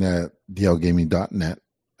can find that at dlgaming.net.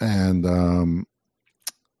 And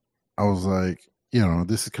I was like,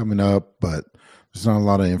 this is coming up, but there's not a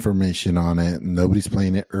lot of information on it. Nobody's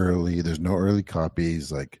playing it early. There's no early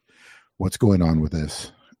copies. Like, what's going on with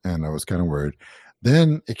this? And I was kind of worried.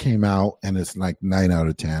 Then it came out and it's like 9 out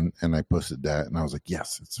of 10. And I posted that and I was like,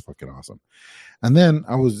 yes, it's fucking awesome. And then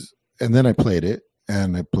I played it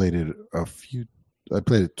and I played it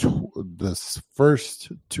the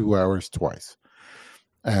first 2 hours twice.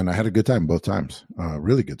 And I had a good time both times.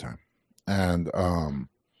 Really good time. And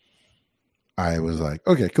I was like,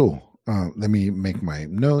 okay, cool. Let me make my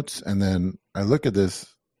notes. And then I look at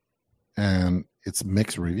this and it's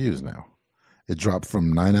mixed reviews now. It dropped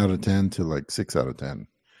from 9 out of 10 to like 6 out of 10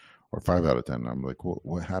 or 5 out of 10. I'm like,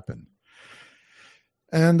 what happened?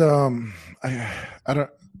 And I don't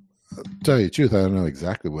tell you the truth. I don't know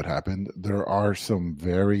exactly what happened. There are some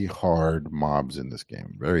very hard mobs in this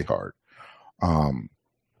game. Very hard.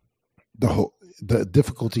 The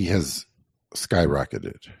difficulty has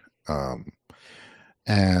skyrocketed.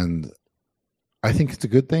 And I think it's a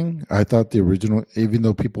good thing. I thought the original, even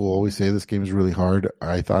though people always say this game is really hard,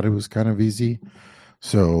 I thought it was kind of easy.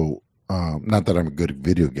 So, not that I'm a good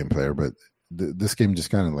video game player, but this game just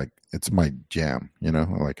kind of like, it's my jam,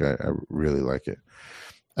 like I really like it.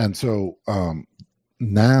 And so,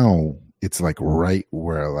 now it's like right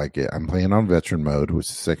where I like it. I'm playing on veteran mode, which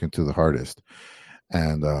is second to the hardest.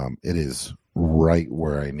 And, it is right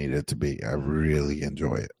where I need it to be. I really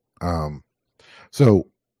enjoy it. So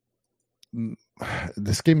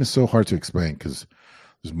this game is so hard to explain because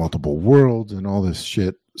there's multiple worlds and all this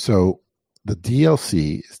shit. So the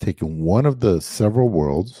DLC is taking one of the several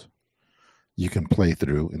worlds you can play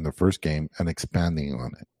through in the first game and expanding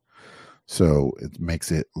on it. So it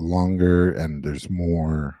makes it longer and there's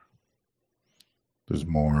more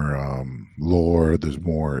lore, there's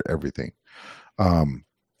more everything. The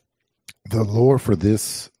lore for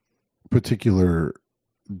this particular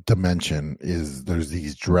dimension is there's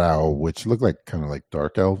these drow which look like kind of like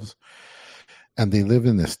dark elves, and they live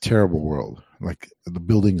in this terrible world. Like the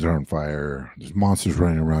buildings are on fire, there's monsters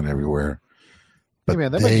running around everywhere. But hey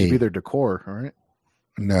man, that might just be their decor, all right?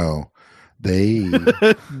 No, they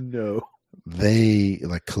no, they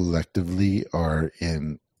like collectively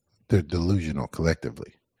they're delusional.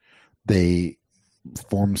 Collectively, they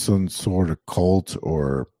form some sort of cult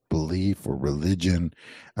or belief or religion,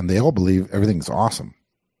 and they all believe everything's awesome.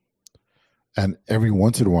 And every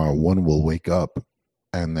once in a while, one will wake up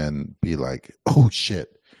and then be like, oh shit,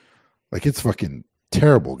 like it's fucking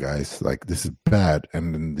terrible, guys. Like this is bad.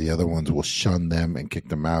 And then the other ones will shun them and kick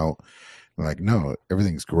them out. And like, no,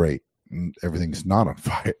 everything's great. Everything's not on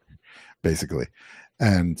fire, basically.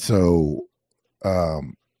 And so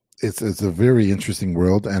it's a very interesting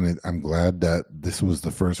world. And I'm glad that this was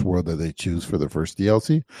the first world that they choose for the first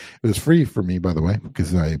DLC. It was free for me, by the way,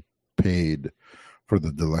 because I paid for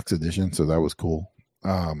the deluxe edition, so that was cool.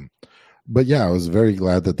 But yeah, I was very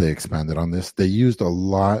glad that they expanded on this. They used a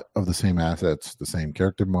lot of the same assets, the same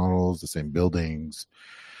character models, the same buildings,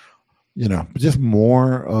 just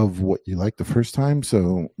more of what you liked the first time.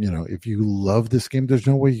 So, if you love this game, there's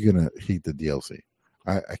no way you're going to hate the DLC.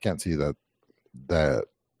 I can't see that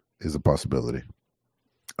is a possibility.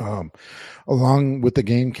 Along with the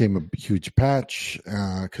game came a huge patch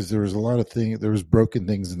because there was a lot of there was broken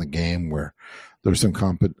things in the game where there were some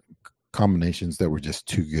combinations that were just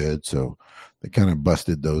too good. So they kind of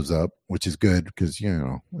busted those up, which is good because,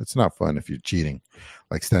 it's not fun if you're cheating,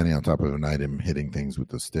 like standing on top of an item, hitting things with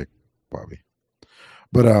the stick, Bobby.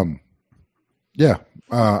 But I'm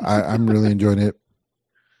really enjoying it.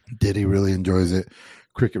 Diddy really enjoys it.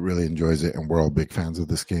 Cricket really enjoys it. And we're all big fans of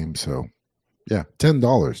this game. So yeah,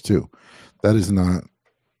 $10 too. That is not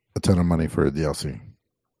a ton of money for a DLC.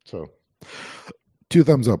 So 2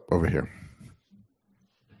 thumbs up over here.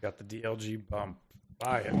 Got the DLG bump.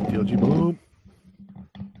 Buy it. DLG bump.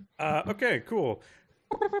 Okay, cool.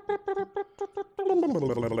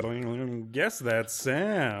 Guess that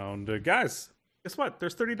sound. Guys, guess what?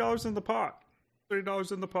 There's $30 in the pot.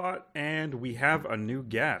 $30 in the pot, and we have a new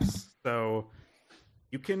guess. So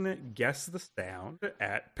you can guess the sound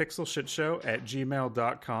at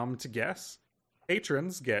pixelshitshow@gmail.com to guess.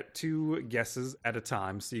 Patrons get 2 guesses at a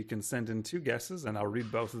time, so you can send in 2 guesses, and I'll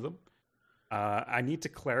read both of them. I need to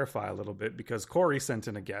clarify a little bit because Corey sent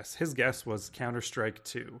in a guess. His guess was Counter-Strike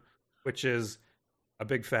 2, which is a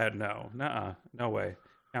big fat no. Nuh-uh, no way.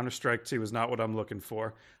 Counter-Strike 2 is not what I'm looking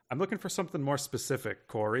for. I'm looking for something more specific,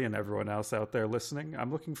 Corey, and everyone else out there listening.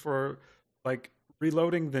 I'm looking for, like,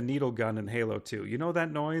 reloading the needle gun in Halo 2. You know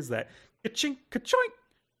that noise? That ka-chink,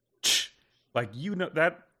 ka-choink? Like, you know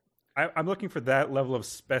that... I'm looking for that level of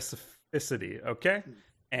specificity, okay?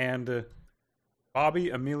 And Bobby,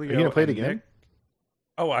 Emilio... Are you going to play it again? Nick,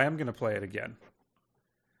 I am going to play it again.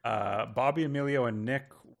 Bobby, Emilio, and Nick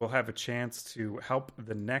will have a chance to help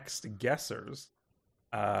the next guessers.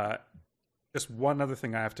 Just one other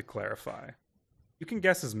thing I have to clarify. You can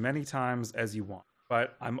guess as many times as you want,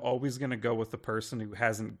 but I'm always going to go with the person who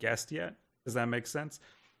hasn't guessed yet. Does that make sense?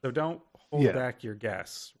 So don't hold back your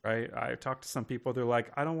guess, right? I talked to some people, they're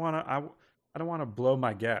like, I don't want to blow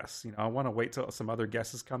my guess. You know, I want to wait till some other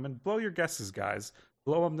guesses come in. Blow your guesses, guys.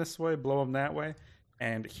 Blow them this way, blow them that way.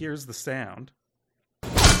 And here's the sound.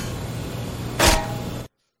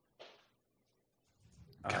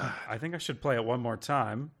 I think I should play it one more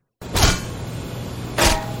time.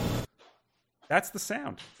 That's the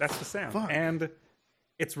sound. That's the sound. Fuck. And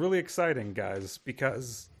it's really exciting, guys,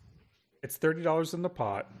 because it's $30 in the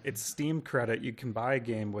pot. It's Steam credit. You can buy a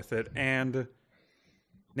game with it. And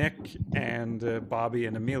Nick and Bobby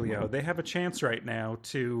and Emilio, they have a chance right now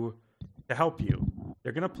to help you.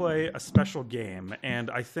 They're going to play a special game. And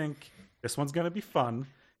I think this one's going to be fun.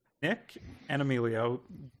 Nick and Emilio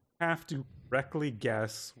have to correctly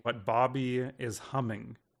guess what Bobby is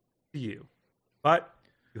humming to you. But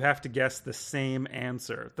you have to guess the same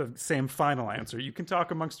answer, the same final answer. You can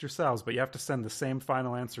talk amongst yourselves, but you have to send the same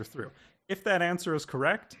final answer through. If that answer is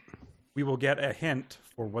correct, we will get a hint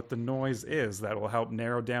for what the noise is that will help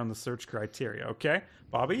narrow down the search criteria. Okay?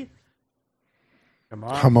 Bobby? Come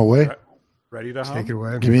on. Hum away. Ready to hum? Take it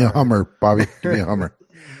away. Give me a Hummer, Bobby. Give me a Hummer.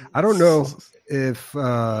 I don't know if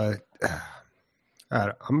I'm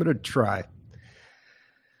going to try.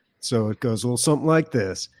 So it goes a little something like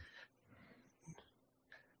this.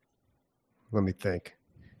 Let me think.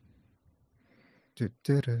 Oh, I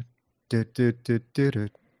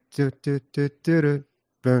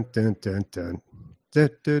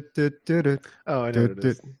know what it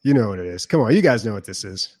is. You know what it is. Come on, you guys know what this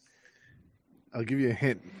is. I'll give you a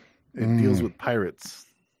hint. It deals with pirates.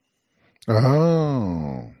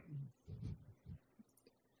 Oh.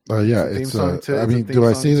 Yeah, It's it's a theme song I it's a mean, theme do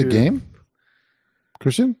I song see the to- game?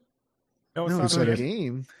 Christian? No, it's No, not it's a not a game.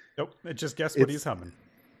 game. Nope. Just guess what It's- he's humming.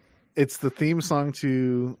 It's the theme song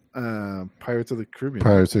to Pirates of the Caribbean.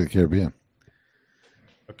 Pirates of the Caribbean.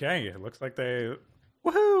 Okay, it looks like they...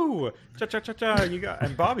 Woohoo! Cha-cha-cha-cha! You got...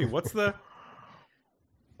 And Bobby, what's the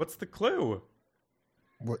clue?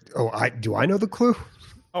 What? Oh, do I know the clue?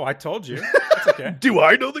 Oh, I told you. That's okay. Do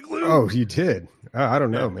I know the clue? Oh, you did. I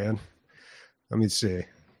don't know, man. Let me see.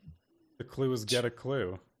 The clue is get a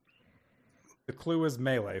clue. The clue is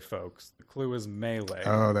melee, folks. The clue is melee.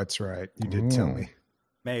 Oh, that's right. You did tell me.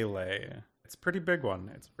 Melee. It's a pretty big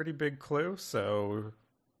one. It's a pretty big clue, so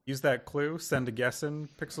use that clue. Send a guess in.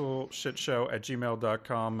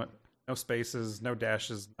 pixelshitshow@gmail.com. No spaces, no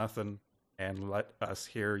dashes, nothing. And let us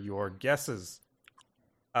hear your guesses.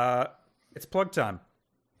 It's plug time.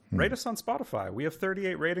 Rate us on Spotify. We have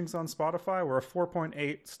 38 ratings on Spotify. We're a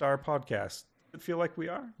 4.8 star podcast. Does it feel like we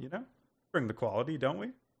are? You know? Bring the quality, don't we?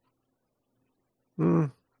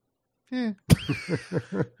 Yeah. Okay.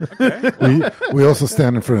 Well, We also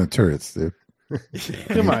stand in front of turrets, dude.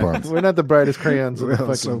 Come on. We're not the brightest crayons in We the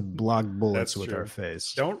also fucking... block bullets That's with true. our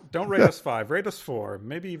face. don't rate us 5. Rate us 4.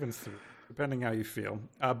 Maybe even 3, depending how you feel.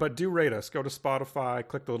 But do rate us. Go to Spotify.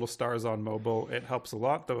 Click the little stars on mobile. It helps a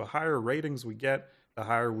lot. The higher ratings we get, the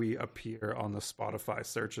higher we appear on the Spotify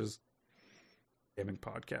searches. Gaming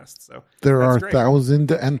podcast. So There that's are great.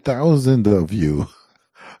 thousands and thousands of you.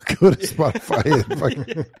 Go to Spotify and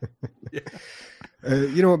fucking...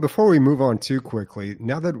 You know what? Before we move on too quickly,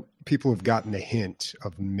 now that people have gotten the hint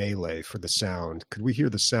of melee for the sound, could we hear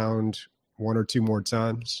the sound 1 or 2 more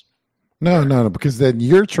times? No, because then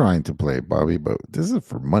you're trying to play, Bobby, but this is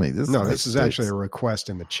for money. This Is actually a request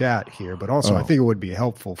in the chat here, but also I think it would be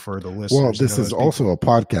helpful for the listeners. Well, to this know is that also a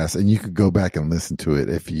podcast, and you could go back and listen to it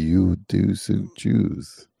if you do so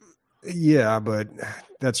choose. Yeah, but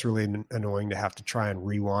that's really annoying to have to try and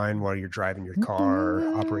rewind while you're driving your car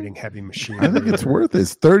or operating heavy machinery. I think it's worth it.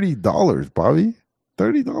 It's $30, Bobby.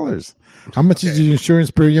 $30. How much is your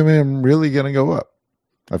insurance premium really going to go up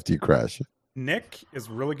after you crash? Nick is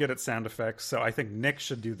really good at sound effects, so I think Nick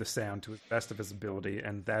should do the sound to his best of his ability,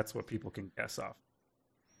 and that's what people can guess off.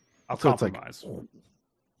 I'll compromise.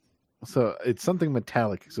 So it's something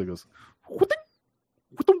metallic. So it goes.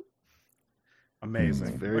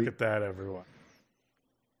 Amazing. Look at that, everyone.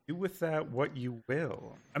 Do with that what you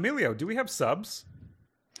will. Emilio, do we have subs?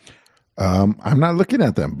 I'm not looking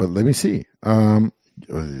at them, but let me see.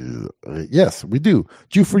 Yes, we do.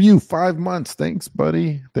 Due for you 5 months. Thanks,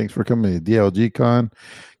 buddy. Thanks for coming to DLG Con.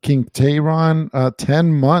 King Tayron,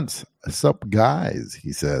 10 months. Sup, guys,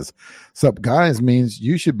 he says. Sup, guys means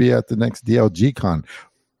you should be at the next DLG Con.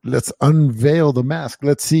 Let's unveil the mask.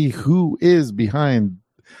 Let's see who is behind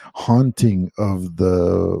haunting of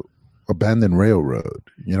the abandoned railroad.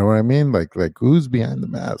 You know what I mean? Like who's behind the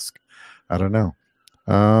mask? I don't know.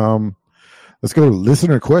 Let's go to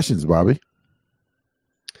listener questions, Bobby.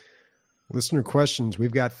 Listener questions.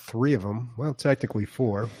 We've got 3 of them. Well, technically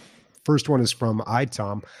 4. First one is from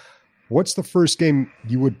iTom. What's the first game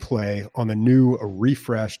you would play on the new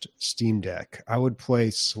refreshed Steam Deck? I would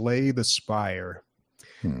play Slay the Spire.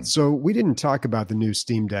 So we didn't talk about the new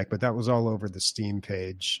Steam Deck, but that was all over the Steam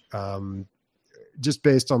page. Just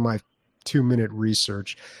based on my 2-minute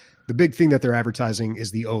research, the big thing that they're advertising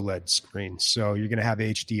is the OLED screen. So you're going to have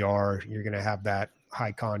HDR. You're going to have that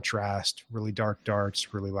high contrast, really dark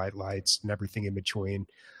darks, really light lights, and everything in between.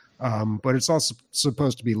 But it's also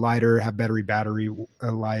supposed to be lighter, have battery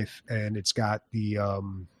life, and it's got the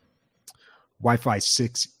Wi-Fi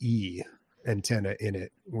 6E antenna in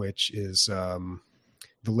it, which is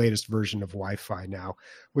the latest version of Wi-Fi now,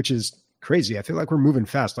 which is crazy. I feel like we're moving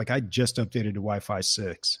fast. Like I just updated to Wi-Fi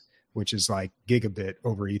 6, which is like gigabit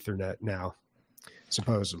over Ethernet now,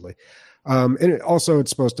 supposedly. And it's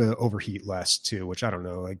supposed to overheat less too, which I don't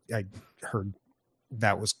know. I heard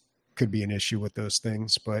that could be an issue with those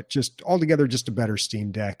things, but just altogether, just a better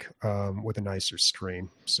Steam Deck with a nicer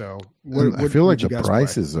screen. So I feel like the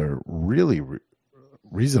prices are really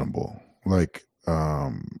reasonable. Like,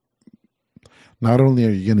 not only are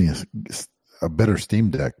you getting a better Steam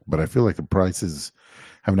Deck, but I feel like the prices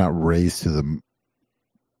have not raised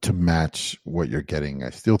to match what you're getting. I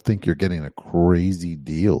still think you're getting a crazy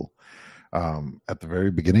deal. At the very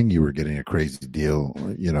beginning, you were getting a crazy deal.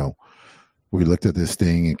 You know, we looked at this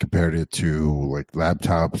thing and compared it to like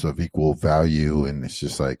laptops of equal value, and it's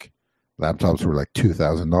just like laptops were like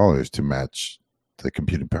 $2,000 to match the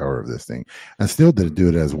computing power of this thing, and still didn't do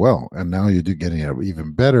it as well. And now you're getting an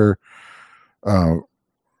even better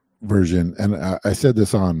version. And I said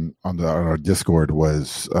this on our Discord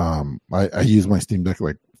was I use my Steam Deck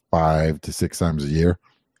like 5 to 6 times a year,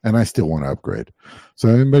 and I still want to upgrade. So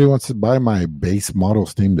if anybody wants to buy my base model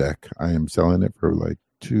Steam Deck, I am selling it for like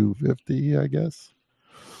 $250, I guess.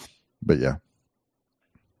 But yeah.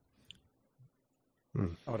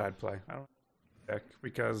 What I'd play. I don't deck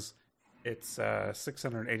because it's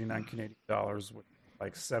 $689 Canadian dollars with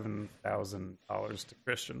like $7,000 to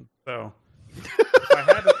Christian. So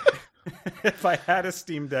if I had a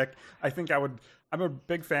Steam Deck, I think I would. I'm a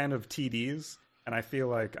big fan of TDs, and I feel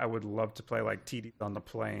like I would love to play like TDs on the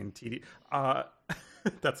plane. I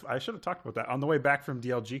should have talked about that on the way back from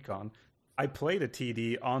DLG Con. I played a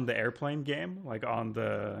TD on the airplane game, like on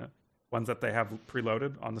the ones that they have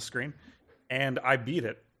preloaded on the screen, and I beat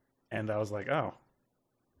it. And I was like, oh.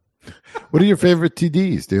 What are your favorite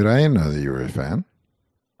TDs, dude? I didn't know that you were a fan.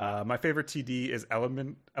 My favorite TD is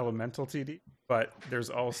Elemental TD, but there's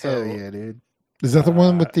also... Hell yeah, dude. Is that the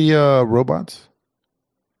one with the robots?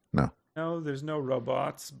 No. No, there's no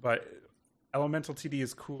robots, but Elemental TD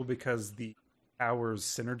is cool because the powers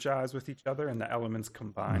synergize with each other and the elements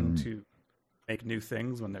combine to make new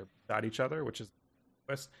things when they're beside each other, which is a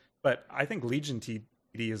twist. But I think Legion TD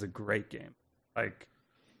is a great game. Like,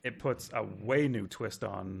 it puts a way new twist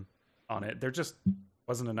on it. There just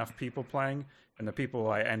wasn't enough people playing, and the people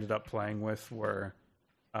I ended up playing with were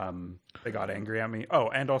they got angry at me. Oh,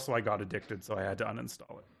 and also I got addicted, so I had to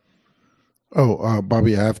uninstall it. Oh,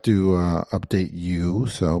 Bobby, I have to update you.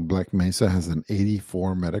 So Black Mesa has an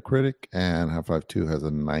 84 Metacritic, and Half-Life 2 has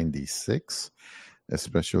a 96,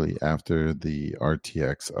 especially after the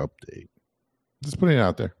RTX update. Just putting it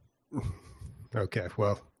out there. Okay,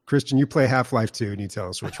 well, Christian, you play Half-Life 2, and you tell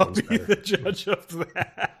us which I'll one's be better. the judge of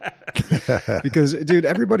that. Because, dude,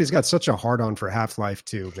 everybody's got such a hard-on for Half-Life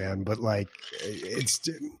 2, man. But, like,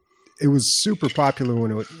 it was super popular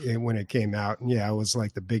when it came out. And yeah, it was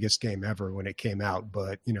like the biggest game ever when it came out.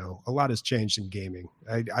 But, you know, a lot has changed in gaming.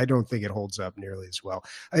 I don't think it holds up nearly as well.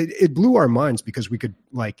 It blew our minds because we could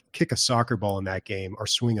like kick a soccer ball in that game or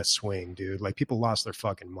swing a swing, dude. Like people lost their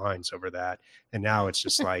fucking minds over that. And now it's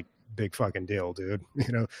just like big fucking deal, dude.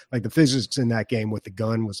 You know, like the physics in that game with the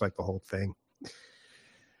gun was like the whole thing.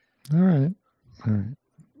 All right.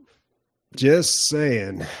 Just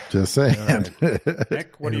saying. Right.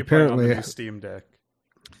 Nick, what do you put on the new Steam Deck?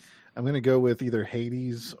 I'm going to go with either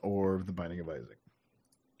Hades or The Binding of Isaac.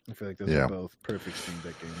 I feel like those are both perfect Steam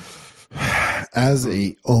Deck games. As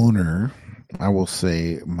a owner, I will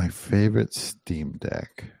say my favorite Steam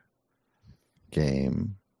Deck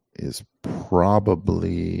game is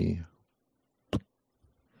probably The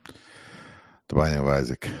Binding of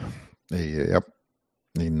Isaac. A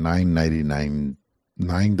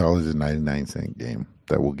 $9.99 game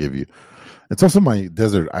that will give you. It's also my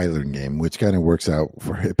Desert Island game, which kind of works out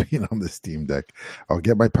for it being on the Steam Deck. I'll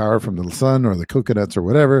get my power from the sun or the coconuts or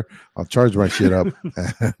whatever. I'll charge my shit up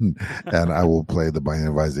and I will play The Binding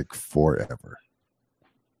of Isaac forever.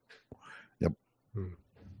 Yep.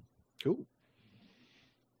 Cool.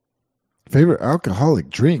 Favorite alcoholic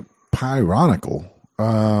drink? Pyronical.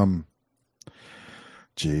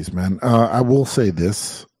 Jeez, man. I will say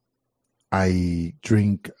this. I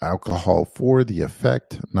drink alcohol for the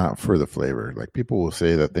effect, not for the flavor. Like people will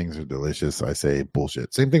say that things are delicious. I say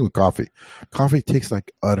bullshit. Same thing with coffee. Coffee tastes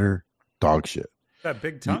like utter dog shit. That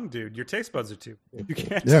big tongue, dude. Your taste buds are too. You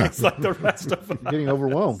can't taste like the rest of them. You're getting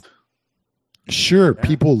overwhelmed. Sure,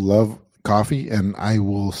 people love coffee, and I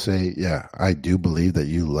will say, yeah, I do believe that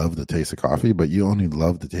you love the taste of coffee, but you only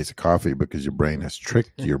love the taste of coffee because your brain has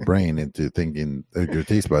tricked your brain into thinking, your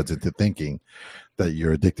taste buds into thinking that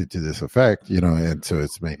you're addicted to this effect, you know, and so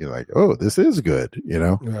it's making like, oh, this is good, you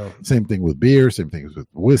know. Yeah. Same thing with beer, same thing with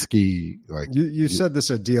whiskey. Like you said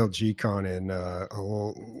this at DLG Con and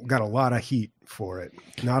got a lot of heat for it.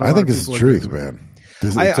 I think it's the truth, man.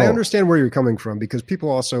 I understand where you're coming from because people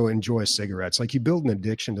also enjoy cigarettes. Like you build an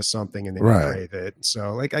addiction to something and then you crave it.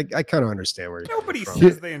 So like I kind of understand where you're Nobody coming from.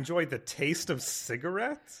 says they enjoy the taste of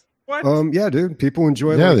cigarettes. What? Yeah, dude. People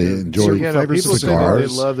enjoy. Yeah, they enjoy flavors people of say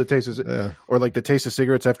cigars. they love the taste of, or like the taste of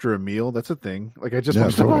cigarettes after a meal. That's a thing. Like I just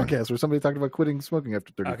watched a podcast where somebody talked about quitting smoking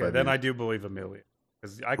after 35 Okay, then years. I do believe Amelia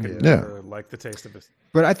because I could never like the taste of this.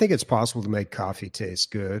 But I think it's possible to make coffee taste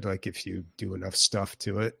good, like if you do enough stuff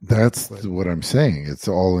to it. That's what I'm saying. It's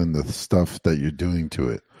all in the stuff that you're doing to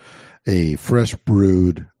it. A fresh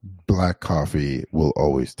brewed black coffee will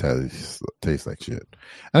always taste like shit.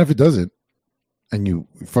 And if it doesn't, and you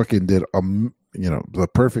fucking did the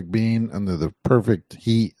perfect bean under the perfect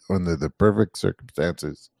heat under the perfect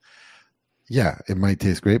circumstances, yeah, it might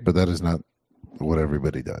taste great, but that is not what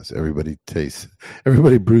everybody does. Everybody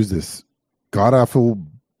brews this god awful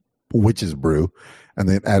witch's brew, and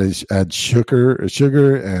then add sugar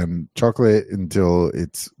and chocolate until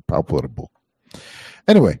it's palpable.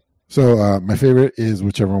 Anyway. So my favorite is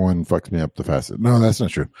whichever one fucks me up the fastest. No, that's not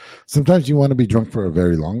true. Sometimes you want to be drunk for a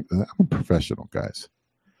very long. I'm a professional, guys.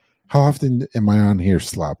 How often am I on here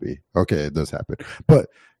sloppy? Okay, it does happen, but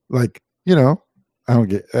like I don't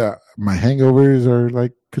get my hangovers are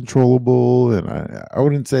like controllable, and I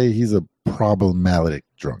wouldn't say he's a problematic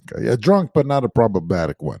drunk. A drunk, but not a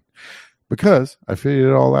problematic one, because I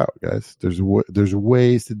figured it all out, guys. There's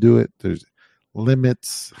ways to do it. There's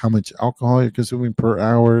limits, how much alcohol you're consuming per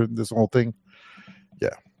hour, this whole thing.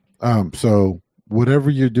 Yeah. So whatever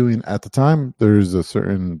you're doing at the time, there's a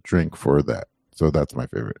certain drink for that. So that's my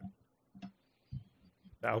favorite.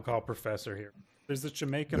 The alcohol professor here. There's the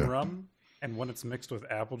Jamaican rum, and when it's mixed with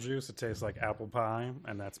apple juice, it tastes like apple pie,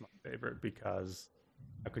 and that's my favorite because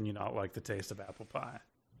how can you not like the taste of apple pie?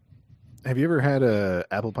 Have you ever had a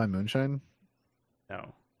apple pie moonshine?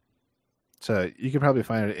 No. So you can probably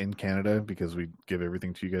find it in Canada because we give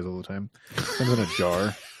everything to you guys all the time. It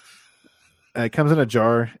comes in a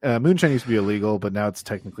jar. Moonshine used to be illegal, but now it's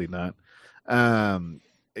technically not.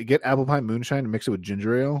 Get apple pie moonshine and mix it with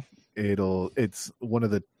ginger ale. It's one of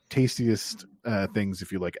the tastiest things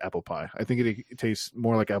if you like apple pie. I think it tastes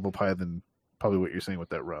more like apple pie than probably what you're saying with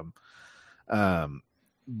that rum.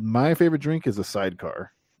 My favorite drink is a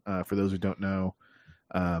sidecar. For those who don't know,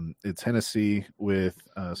 it's Hennessy with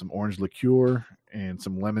some orange liqueur and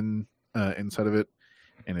some lemon inside of it,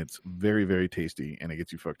 and it's very, very tasty, and it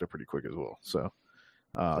gets you fucked up pretty quick as well. So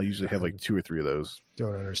I'll usually have like 2 or 3 of those.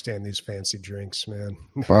 Don't understand these fancy drinks, man.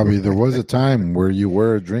 Bobby, there was a time where you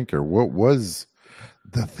were a drinker. What was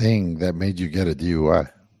the thing that made you get a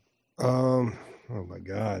DUI? Oh my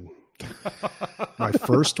God. My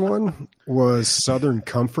first one was Southern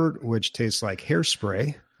Comfort, which tastes like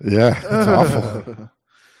hairspray. Yeah, it's awful.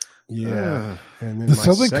 Yeah. And then Does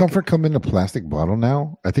Southern Comfort come in a plastic bottle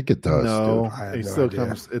now? I think it does. No, I have it no still idea.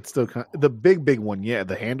 comes. It still comes. The big one, yeah.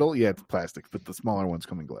 The handle, yeah, it's plastic, but the smaller ones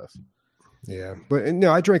come in glass. Yeah, but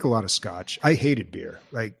no, I drank a lot of scotch. I hated beer.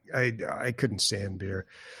 Like I couldn't stand beer.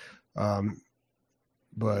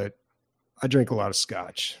 But I drank a lot of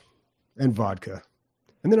scotch and vodka,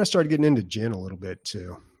 and then I started getting into gin a little bit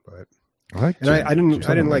too. But I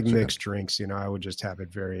didn't like mixed drinks. You know, I would just have it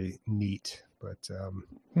very neat. But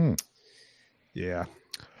yeah,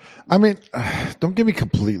 I mean, don't get me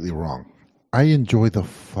completely wrong. I enjoy the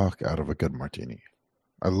fuck out of a good martini.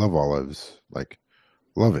 I love olives, like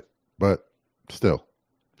love it, but still,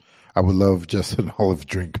 I would love just an olive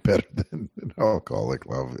drink better than an alcoholic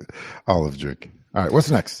olive drink. All right,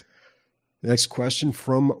 what's next? Next question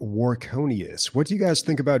from Warconius. What do you guys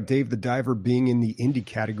think about Dave the Diver being in the indie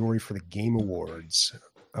category for the Game Awards?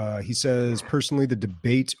 He says, personally, the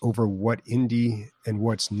debate over what indie and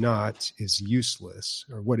what's not is useless,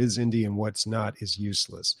 or what is indie and what's not is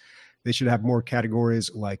useless. They should have more categories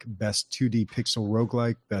like best 2D pixel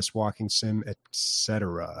roguelike, best walking sim,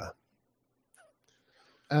 etc.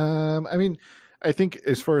 I mean, I think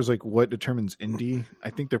as far as like what determines indie, I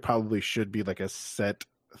think there probably should be like a set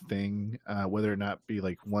thing, whether or not be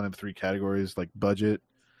like one of three categories, like budget,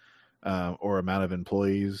 or amount of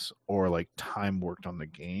employees, or like time worked on the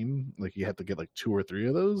game. Like you have to get like 2 or 3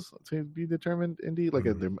 of those to be determined indie. Like,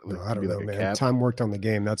 I don't know, man. Time worked on the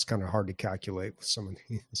game, that's kind of hard to calculate with some of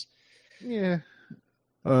these. Yeah.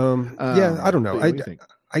 Yeah, I don't know. What do you think?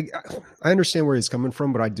 I understand where he's coming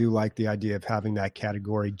from, but I do like the idea of having that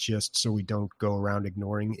category just so we don't go around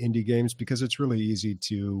ignoring indie games, because it's really easy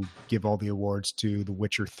to give all the awards to The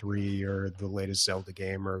Witcher 3 or the latest Zelda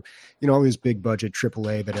game, or, you know, all these big budget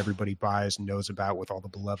AAA that everybody buys and knows about with all the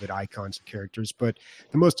beloved icons and characters. But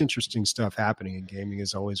the most interesting stuff happening in gaming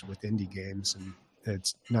is always with indie games, and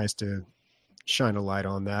it's nice to shine a light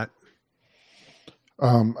on that.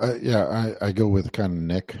 I go with kind of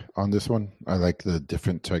Nick on this one. I like the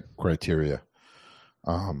different type criteria.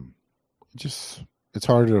 It's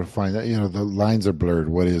harder to find that. You know, the lines are blurred.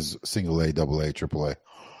 What is single A, double A, triple A?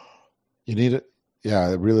 You need it. Yeah,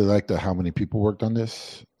 I really like how many people worked on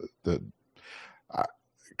this.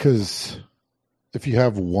 Because if you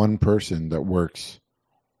have one person that works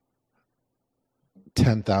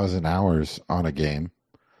 10,000 hours on a game,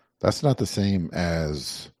 that's not the same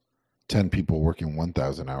as 10 people working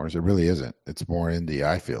 1,000 hours. It really isn't. It's more indie,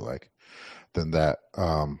 I feel like, than that.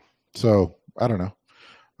 So I don't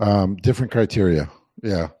know. Different criteria.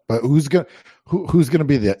 Yeah. But who's gonna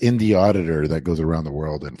be the indie auditor that goes around the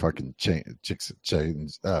world and fucking checks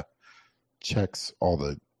all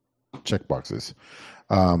the check boxes?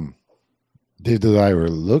 Dave the Diver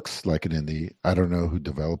looks like an indie. I don't know who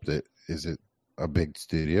developed it. Is it a big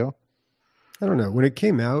studio? I don't know. When it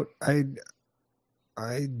came out,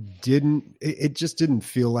 it just didn't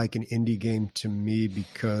feel like an indie game to me,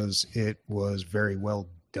 because it was very well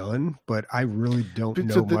done, but I really don't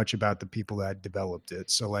know much about the people that developed it.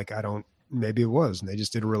 So like, maybe it was, and they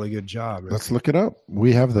just did a really good job. Let's look it up.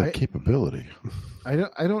 We have the capability. I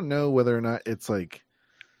don't know whether or not it's like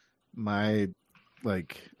my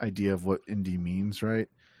like idea of what indie means, right?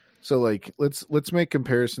 So like, let's make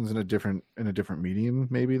comparisons in a different medium.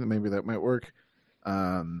 Maybe that might work.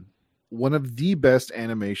 One of the best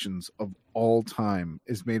animations of all time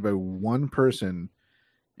is made by one person,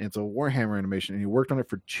 and it's a Warhammer animation, and he worked on it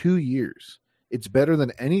for 2 years. It's better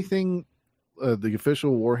than anything the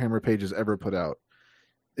official Warhammer page has ever put out.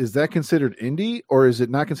 Is that considered indie, or is it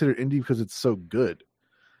not considered indie because it's so good?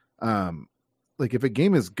 Like, if a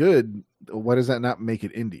game is good, why does that not make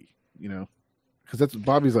it indie? You know, because that's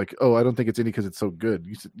Bobby's like, oh, I don't think it's indie because it's so good.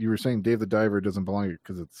 You were saying Dave the Diver doesn't belong here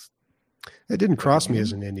because it didn't cross me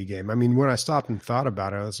as an indie game. I mean, when I stopped and thought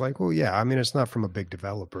about it, I was like, well, yeah, I mean, it's not from a big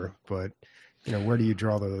developer, but, you know, where do you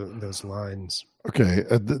draw those lines? Okay.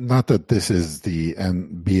 Not that this is the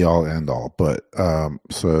be all end all, but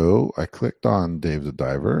so I clicked on Dave the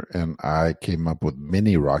Diver and I came up with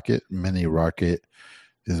Mini Rocket. Mini Rocket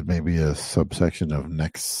is maybe a subsection of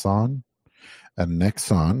Nexon. And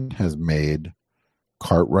Nexon has made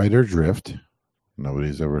Cartwriter Drift.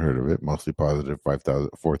 Nobody's ever heard of it. Mostly positive,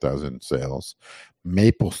 4,000 sales.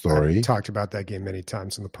 Maple Story. I've talked about that game many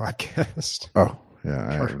times in the podcast. Oh,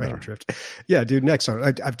 yeah. Drift. Yeah, dude,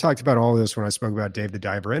 Nexon. I've talked about all this when I spoke about Dave the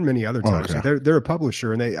Diver and many other times. Okay. They're a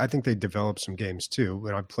publisher, and I think they developed some games too.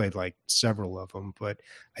 And I've played like several of them, but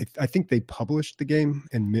I think they published the game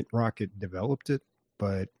and Mint Rocket developed it.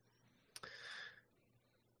 But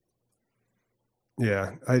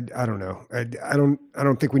Yeah, I don't know. I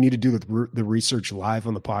don't think we need to do the research live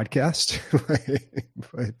on the podcast,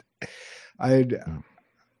 but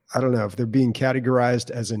I don't know if they're being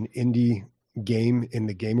categorized as an indie game in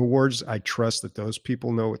the Game Awards. I trust that those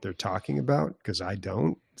people know what they're talking about because I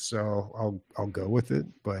don't. So I'll go with it.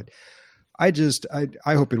 But I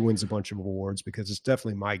hope it wins a bunch of awards because it's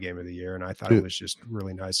definitely my game of the year, and I thought it was just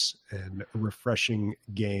really nice and a refreshing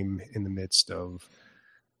game in the midst of.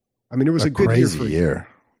 I mean, it was a good year.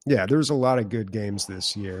 Yeah, there was a lot of good games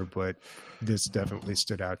this year, but this definitely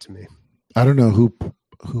stood out to me. I don't know who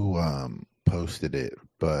posted it,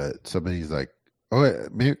 but somebody's like, "Oh,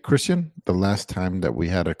 maybe Christian." The last time that we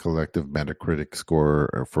had a collective Metacritic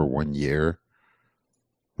score for 1 year,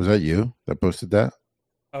 was that you that posted that?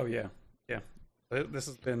 Oh yeah. This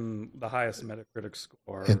has been the highest Metacritic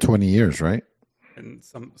score in 20 years, right? And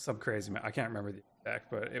some crazy. I can't remember the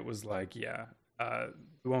exact, but it was like, we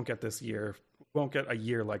won't get this year. We won't get a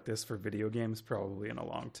year like this for video games probably in a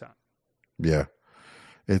long time. Yeah,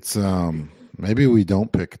 it's maybe we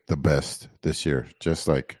don't pick the best this year. Just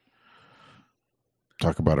like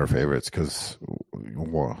talk about our favorites because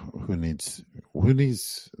who needs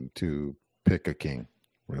to pick a king?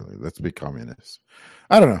 Really, let's be communists.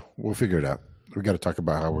 I don't know. We'll figure it out. We got to talk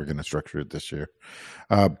about how we're going to structure it this year.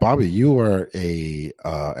 Bobby, you are a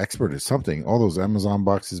expert at something. All those Amazon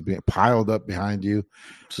boxes being piled up behind you.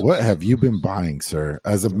 What have you been buying, sir?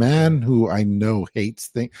 As a man who I know hates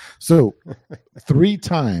things. So 3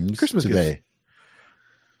 times Christmas today.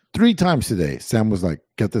 3 times today, Sam was like,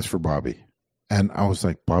 get this for Bobby. And I was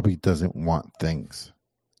like, Bobby doesn't want things.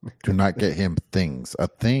 Do not get him things. A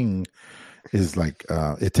thing is like,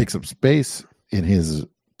 it takes up space in his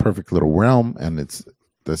perfect little realm, and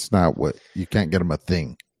that's not what you can't get him a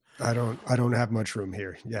thing. I don't have much room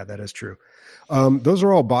here. Yeah, that is true. Those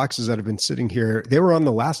are all boxes that have been sitting here. They were on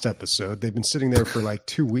the last episode. They've been sitting there for like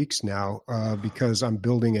 2 weeks now because I'm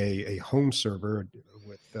building a home server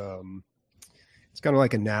with it's kind of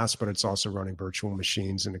like a NAS, but it's also running virtual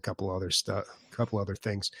machines and a couple other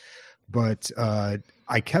things. But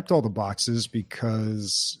I kept all the boxes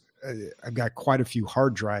because I've got quite a few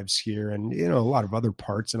hard drives here and, a lot of other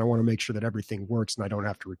parts, and I want to make sure that everything works and I don't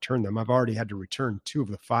have to return them. I've already had to return 2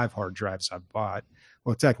 of the 5 hard drives I bought.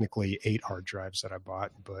 Well, technically 8 hard drives that I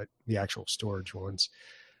bought, but the actual storage ones.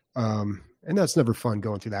 And that's never fun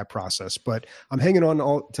going through that process, but I'm hanging on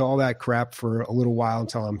to all that crap for a little while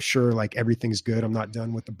until I'm sure like everything's good. I'm not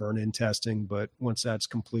done with the burn-in testing, but once that's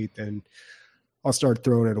complete, then I'll start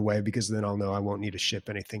throwing it away because then I'll know I won't need to ship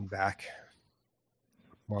anything back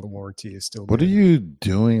while the warranty is still good. What are you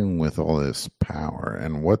doing with all this power,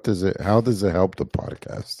 and how does it help the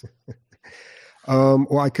podcast?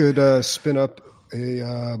 Well, I could spin up a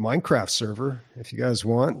Minecraft server if you guys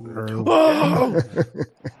want.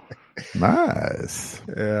 Nice.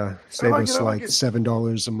 Yeah, save us like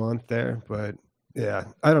 $7 a month there, but yeah,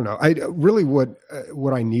 I don't know. I really what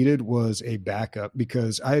I needed was a backup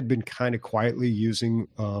because I had been kind of quietly using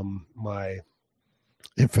my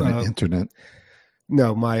infinite internet.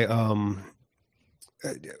 No, my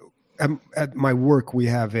at my work we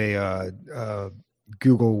have a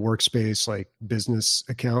Google Workspace like business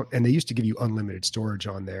account, and they used to give you unlimited storage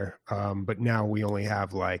on there, but now we only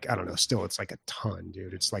have like I don't know. Still, it's like a ton,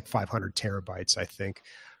 dude. It's like 500 terabytes, I think.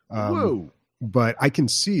 Whoa! But I can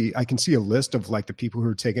see a list of like the people who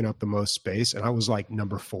are taking up the most space, and I was like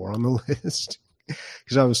number 4 on the list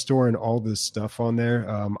because I was storing all this stuff on there.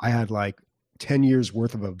 I had like 10 years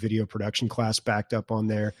worth of a video production class backed up on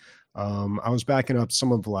there. I was backing up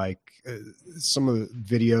some of the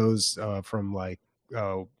videos from like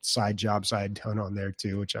side jobs I had done on there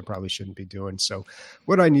too, which I probably shouldn't be doing. So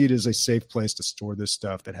what I need is a safe place to store this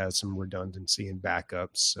stuff that has some redundancy and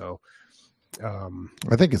backups. So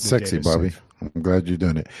I think it's sexy, Bobby. Safe. I'm glad you're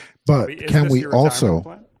doing it. But Bobby, can we also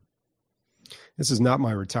plan? This is not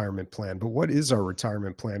my retirement plan, but what is our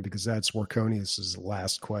retirement plan? Because that's Warconius's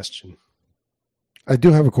last question. I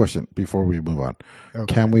do have a question before we move on.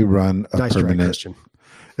 Okay. Can we run a permanent question?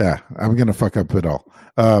 Yeah, I'm going to fuck up it all.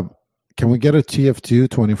 Can we get a TF2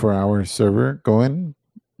 24-hour server going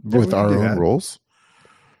with our own rules?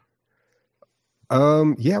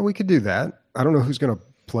 Yeah, we could do that. I don't know who's going to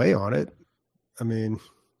play on it. I mean,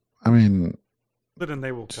 but then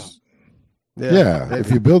they will come. Yeah,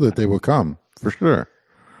 if you build it, they will come for sure.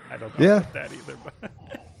 I don't know about that either. But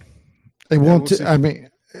it won't.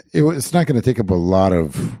 It's not going to take up a lot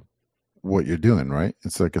of what you're doing, right?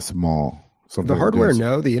 It's like a small something. The hardware,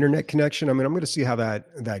 no. The internet connection. I'm going to see how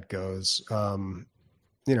that goes.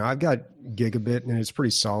 I've got gigabit and it's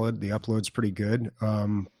pretty solid. The upload's pretty good.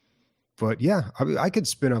 But yeah, I could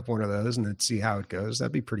spin up one of those and then see how it goes.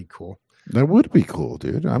 That'd be pretty cool. That would be cool,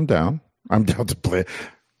 dude. I'm down. I'm down to play.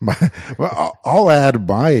 I'll add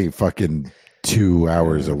my fucking 2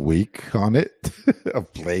 hours a week on it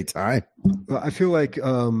of playtime. Well, I feel like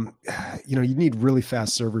you need really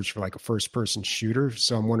fast servers for like a first-person shooter.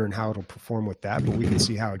 So I'm wondering how it'll perform with that. But we can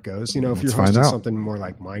see how it goes. If Let's you're find hosting out. something more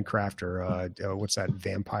like Minecraft or what's that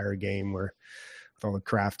vampire game where with all the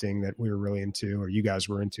crafting that we were really into, or you guys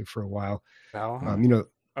were into for a while. Valheim?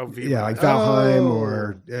 Like Valheim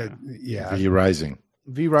or V Rising.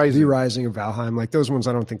 V Rising or Valheim. Like those ones,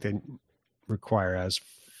 I don't think they require as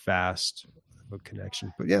fast of a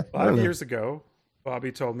connection. But yeah, 5 years ago,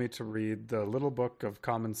 Bobby told me to read the Little Book of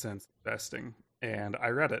Common Sense Investing, and I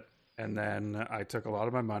read it. And then I took a lot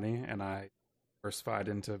of my money and I diversified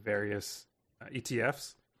into various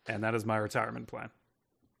ETFs, and that is my retirement plan.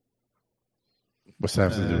 What's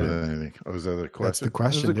that have to do with anything? Was that a question? That's the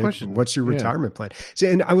question. That's the question. What's your retirement plan? See,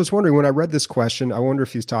 and I was wondering when I read this question, I wonder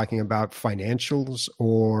if he's talking about financials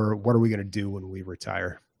or what are we going to do when we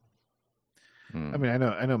retire? I mean,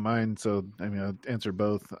 I know mine. So I'll answer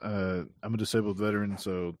both. I'm a disabled veteran,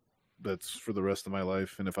 so that's for the rest of my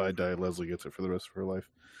life. And if I die, Leslie gets it for the rest of her life.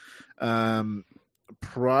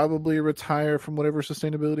 Probably retire from whatever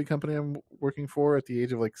sustainability company I'm working for at the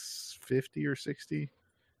age of like 50 or 60.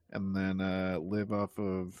 And then live off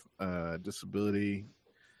of disability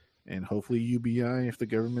and hopefully UBI if the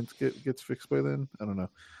government gets fixed by then. I don't know.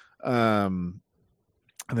 And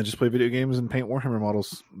then just play video games and paint Warhammer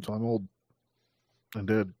models until I'm old and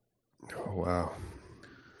dead. Oh, wow.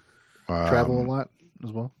 Travel a lot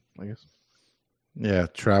as well, I guess. Yeah,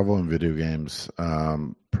 travel and video games.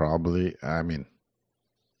 Probably. I mean,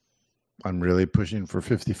 I'm really pushing for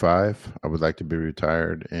 55. I would like to be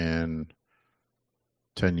retired in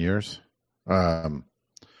 10 years. I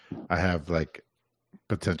have like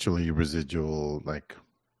potentially residual like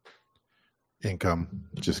income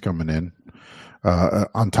just coming in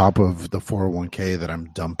on top of the 401k that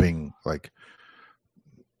I'm dumping like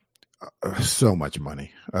so much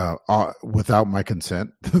money without my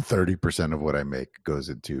consent. 30% of what I make goes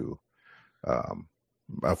into a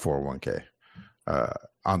 401k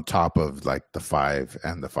on top of like the 5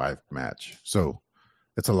 and the 5 match. So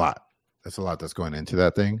it's a lot. That's a lot that's going into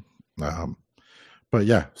that thing. But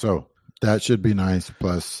yeah, so that should be nice.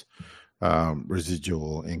 Plus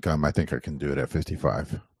residual income. I think I can do it at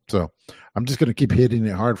 55. So I'm just going to keep hitting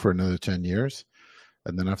it hard for another 10 years.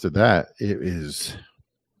 And then after that, it is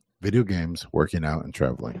video games, working out, and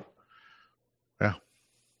traveling. Yeah.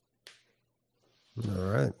 All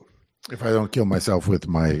right. If I don't kill myself with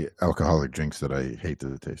my alcoholic drinks that I hate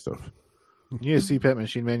the taste of. You need a CPAP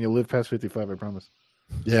machine, man. You'll live past 55, I promise.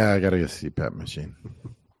 Yeah, I got to get a CPAP machine.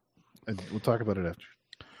 And we'll talk about it after.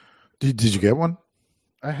 Did you get one?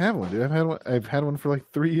 I have one, dude. I've had one for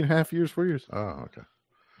like 3.5 years, 4 years. Oh, okay.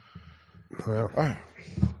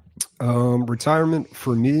 Well, retirement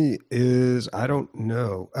for me is, I don't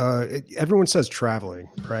know. Everyone says traveling,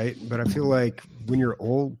 right? But I feel like when you're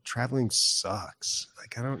old, traveling sucks.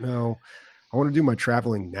 Like, I don't know. I want to do my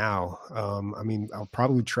traveling now. I mean, I'll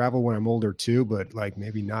probably travel when I'm older too, but like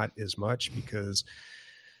maybe not as much because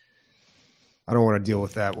I don't want to deal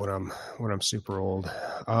with that when I'm super old.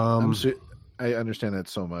 I understand that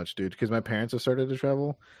so much, dude, because my parents have started to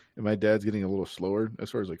travel and my dad's getting a little slower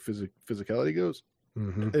as far as like physicality goes.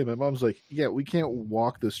 Mm-hmm. Hey, my mom's like, yeah, we can't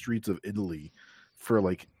walk the streets of Italy for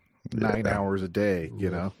like 9 hours a day, you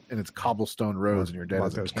know, and it's cobblestone roads, and your dad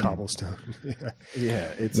has those cobblestone.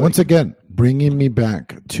 Yeah, it's once again bringing me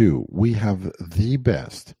back to we have the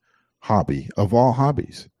best hobby of all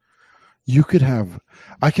hobbies.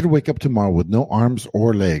 I could wake up tomorrow with no arms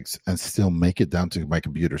or legs and still make it down to my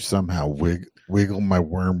computer somehow, wiggle my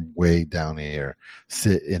worm way down here,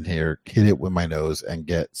 sit in here, hit it with my nose, and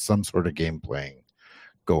get some sort of game playing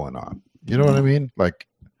going on. You know what I mean? Like,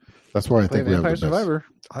 that's why I think we have the best. Survivor.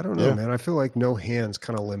 I don't know, man. I feel like no hands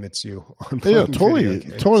kind of limits you. Yeah,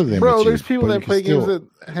 totally. Bro, there's people that play games that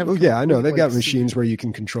have. Well, yeah, I know they got machines where you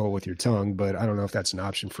can control with your tongue, but I don't know if that's an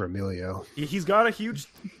option for Emilio. He's got a huge.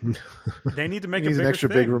 They need to make an extra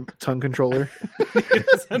big tongue controller.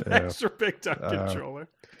 He's an extra big tongue controller.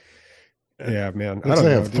 Yeah, man. I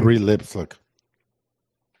have 3 lips. Look.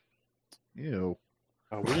 Ew.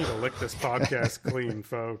 Oh, we need to lick this podcast clean,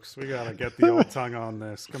 folks. We gotta get the old tongue on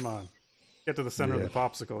this. Come on. Get to the center of the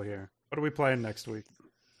popsicle here. What are we playing next week?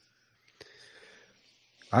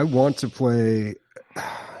 I want to play,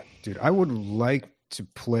 dude. I would like to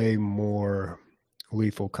play more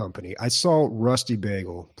Lethal Company. I saw Rusty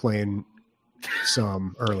Bagel playing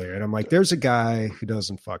some earlier, and I'm like, there's a guy who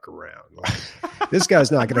doesn't fuck around. Like, this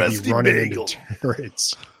guy's not going to be running into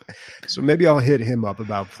turrets. So maybe I'll hit him up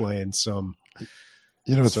about playing some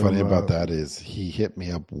You know what's funny about that is he hit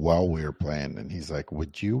me up while we were playing, and he's like,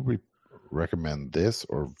 "Would you recommend this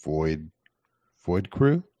or Void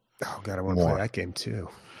Crew?" Oh God, I want to play that game too.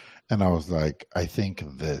 And I was like, I think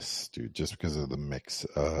this, dude, just because of the mix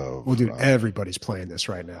of. Well, dude, everybody's playing this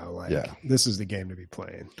right now. Like, this is the game to be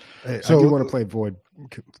playing. I do want to play Void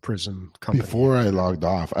Prism Company. Before I logged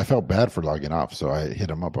off, I felt bad for logging off, so I hit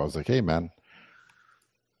him up. I was like, "Hey, man,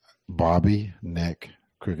 Bobby, Nick,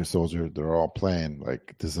 Cricket Soldier, they're all playing.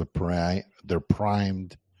 Like, this is they're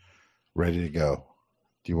primed, ready to go.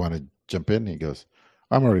 Do you want to jump in?" He goes,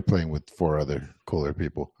 "I'm already playing with 4 other cooler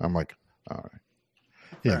people." I'm like, all right.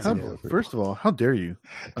 First of all, how dare you?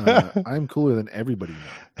 I'm cooler than everybody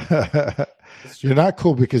now. You're not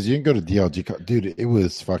cool because you didn't go to DLG. Dude, it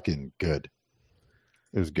was fucking good.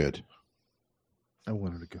 It was good. I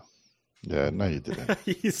wanted to go. Yeah, no, you didn't.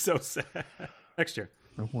 He's so sad. Next year.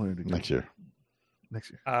 I wanted to go. Next year.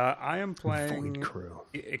 I am playing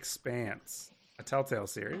Expanse, a Telltale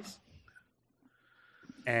series.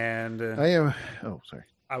 And I am. Oh, sorry.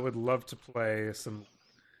 I would love to play some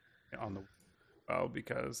on the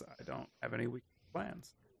because I don't have any week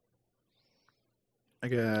plans. I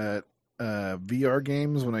got VR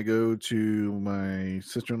games when I go to my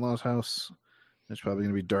sister-in-law's house. It's probably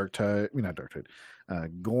going to be not Dark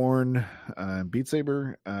Tide, Gorn, Beat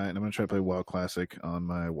Saber, and I'm going to try to play WoW Classic on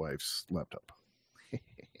my wife's laptop.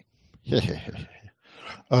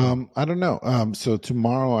 I don't know. So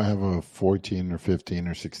tomorrow I have a 14 or 15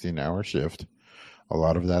 or 16 hour shift. A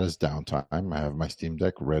lot of that is downtime. I have my Steam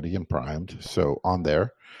Deck ready and primed. So on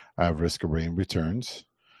there, I have Risk of Rain Returns.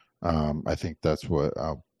 I think that's what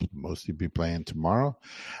I'll mostly be playing tomorrow.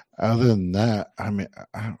 Other than that, I mean,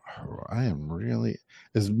 I am really,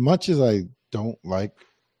 as much as I don't like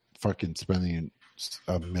fucking spending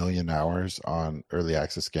 1 million hours on early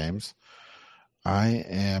access games, I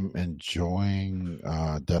am enjoying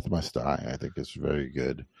Death Must Die. I think it's very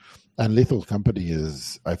good. And Lethal Company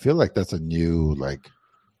I feel like that's a new,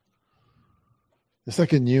 it's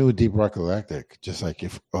like a new Deep Rock Galactic. Just like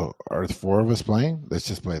are 4 of us playing? Let's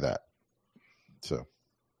just play that. So,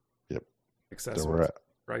 yep. Accessible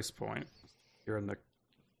price point. You're in the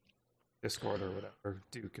Discord or whatever.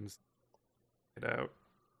 Duke can get out.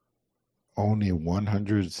 Only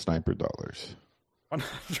 100 sniper dollars.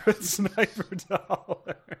 100 sniper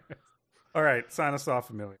dollars. All right, sign us off,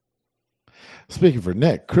 Amelia. Speaking for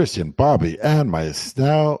Nick, Christian, Bobby, and my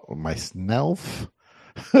snelf,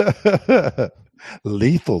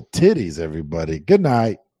 lethal titties, everybody. Good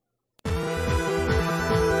night.